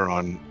help. better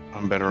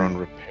on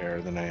repair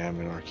than I am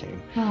in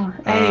arcane. Oh,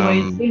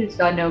 anyways, Um, Dana's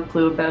got no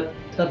clue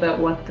about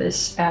what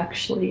this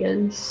actually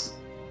is.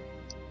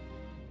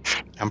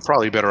 I'm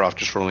probably better off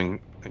just rolling.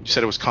 You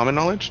said it was common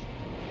knowledge?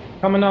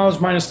 Common knowledge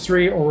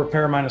 -3 or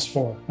repair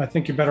 -4. I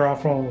think you're better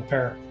off rolling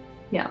repair.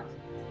 Yeah.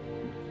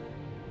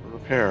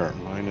 Repair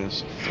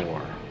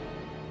 -4.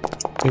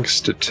 I think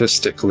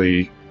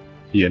statistically,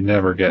 you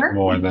never get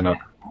more than a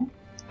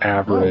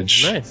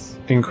average nice.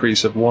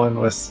 increase of 1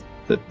 with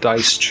the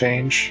dice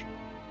change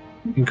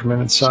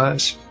increment in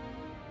size.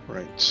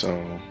 Right,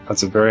 so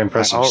That's a very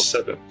impressive I'll-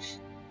 7.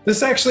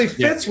 This actually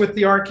fits with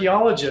the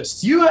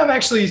archaeologist. You have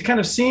actually kind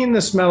of seen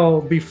this metal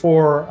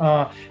before.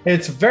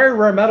 It's very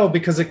rare metal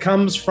because it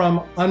comes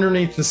from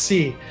underneath the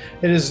sea.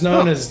 It is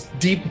known as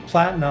deep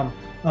platinum.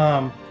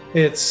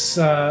 It's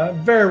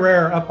very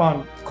rare up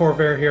on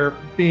Corvair here,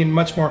 being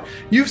much more.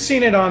 You've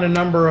seen it on a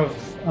number of.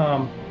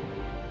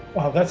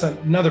 Well, that's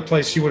another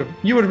place you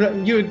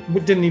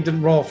didn't need to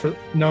roll for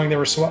knowing they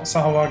were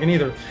Sahuagin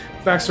either.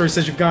 Backstory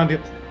says you've gone to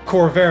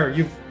Corvair.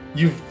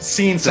 You've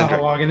seen Zendrick.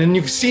 Sahuagin, and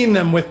you've seen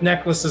them with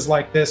necklaces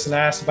like this and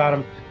asked about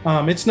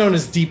them. It's known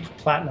as deep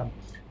platinum.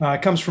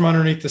 It comes from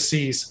underneath the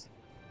seas.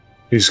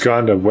 He's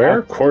gone to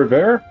where?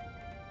 Corvair?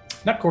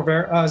 Not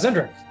Corvair,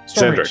 Zendrick.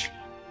 Zendrick.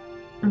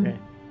 Okay.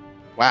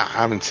 wow, I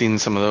haven't seen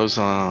some of those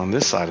on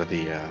this side of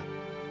the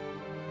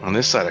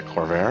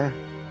Corvair.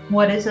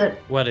 What is it?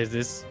 What is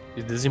this?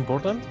 Is this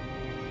important?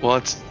 Well,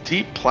 it's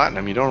deep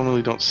platinum. You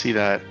don't see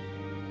that.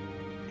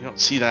 You don't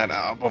see that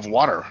above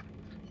water.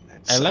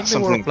 It's I like the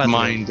something word platinum.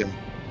 mined.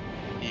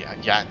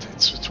 Yeah,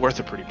 it's worth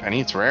a pretty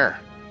penny. It's rare.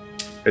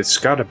 It's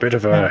got a bit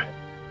of an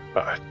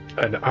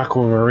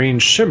aquamarine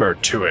shimmer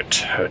to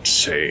it. I'd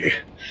say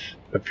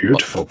a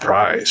beautiful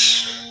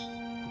prize.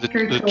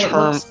 Very cool.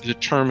 The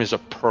term is a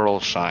pearl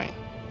shine,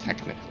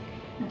 technically,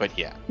 but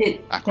yeah,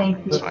 Thank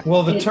you. That's fine.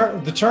 Well,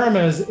 the term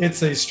is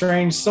it's a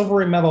strange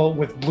silvery metal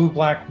with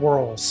blue-black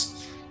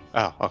whorls.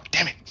 Oh,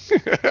 damn it!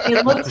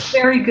 It looks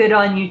very good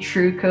on you,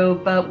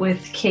 Truco, but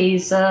with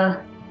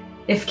Kaysa,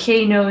 if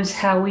Kay knows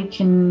how we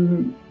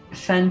can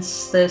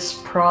fence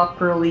this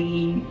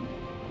properly.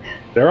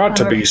 There ought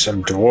to be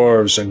some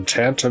dwarves in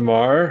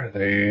Tantamar.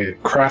 The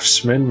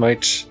craftsmen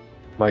might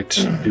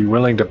be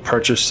willing to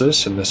purchase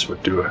this, and this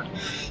would do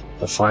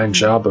a fine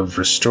job of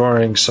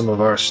restoring some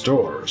of our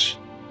stores.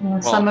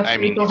 Some of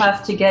people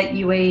have to get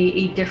you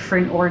a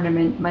different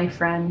ornament, my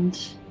friend.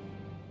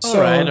 All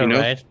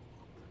right.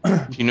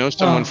 If you know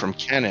someone from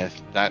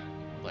Kenneth, that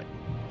like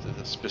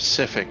the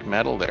specific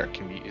metal there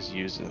is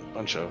used in a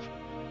bunch of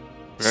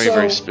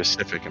very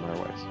specific in other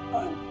ways.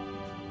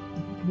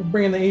 We're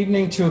bringing the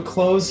evening to a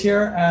close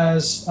here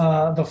as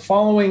the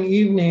following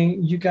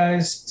evening you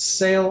guys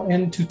sail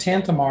into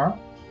Tantamar.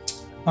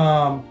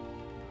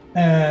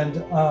 And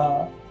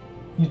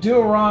you do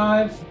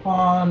arrive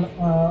on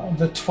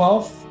the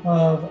 12th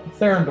of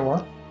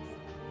Therendor.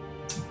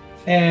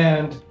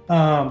 And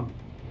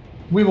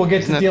we will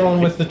get to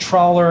dealing with the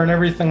trawler and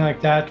everything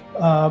like that.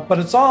 But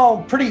it's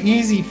all pretty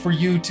easy for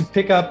you to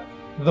pick up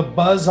the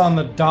buzz on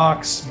the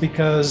docks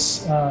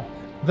because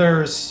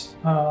there's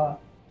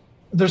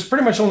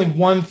pretty much only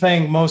one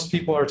thing most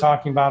people are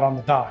talking about on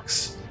the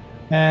docks.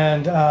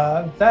 And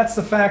that's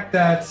the fact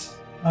that,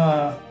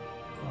 oh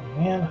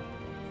man,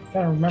 I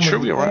gotta remember sure,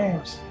 the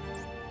names.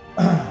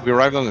 We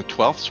arrived on the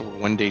 12th, so we're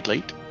 1 day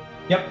late.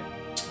 Yep.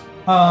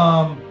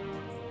 A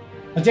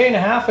day and a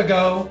half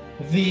ago,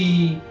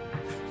 the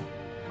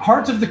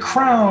Heart of the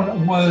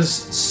Crown was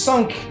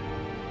sunk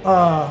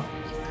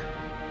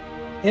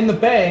in the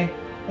bay,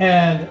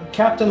 and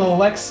Captain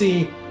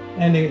Alexei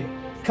and a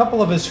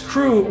couple of his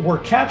crew were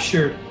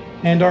captured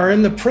and are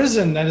in the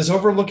prison that is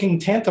overlooking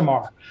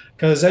Tantamar.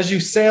 Because as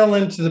you sail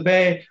into the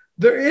bay,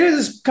 there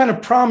is kind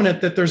of prominent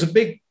that there's a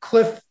big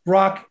cliff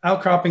rock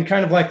outcropping,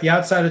 kind of like the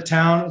outside of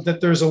town, that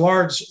there's a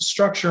large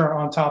structure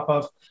on top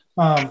of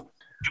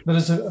that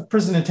is a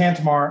prison in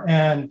Tantamar.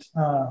 And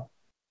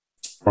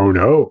oh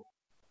no.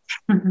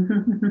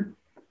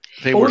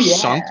 They were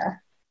sunk.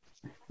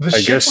 The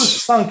ship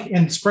was sunk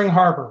in Spring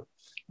Harbor,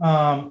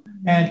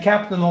 and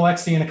Captain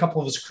Alexei and a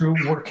couple of his crew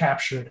were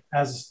captured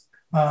as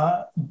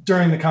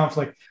during the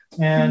conflict.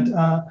 And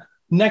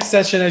next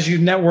session, as you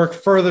network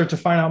further to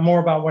find out more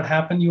about what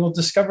happened, you will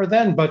discover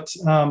then. But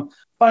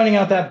finding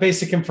out that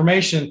basic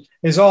information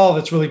is all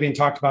that's really being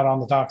talked about on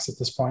the docks at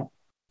this point.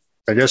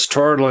 I guess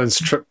Torlin's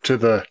trip to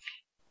the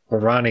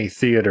Irani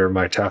theater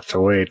might have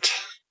to wait.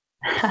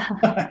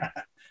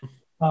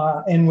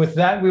 And with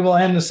that, we will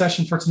end the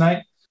session for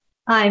tonight.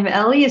 I'm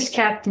Ellie as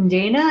Captain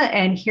Dana,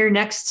 and here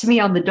next to me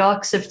on the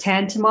docks of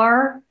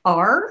Tantamar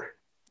are...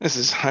 This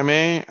is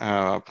Jaime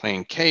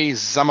playing Kay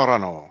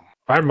Zamorano.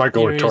 I'm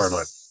Michael with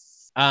Torlin.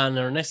 And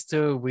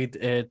Ernesto with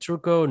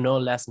Truco, no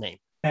last name.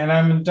 And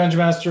I'm Dungeon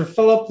Master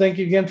Philip. Thank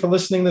you again for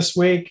listening this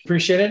week.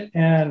 Appreciate it.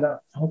 And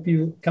hope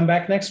you come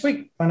back next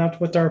week. Find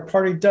out what our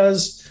party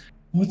does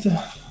with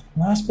the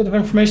last bit of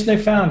information they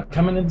found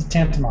coming into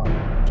Tantamar.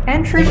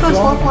 And Truco's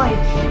love life.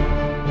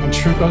 And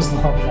Truco's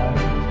love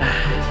life.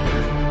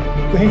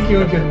 Thank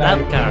you and good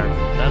night. That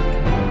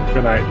card.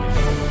 Good night.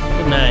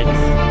 Good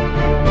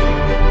night.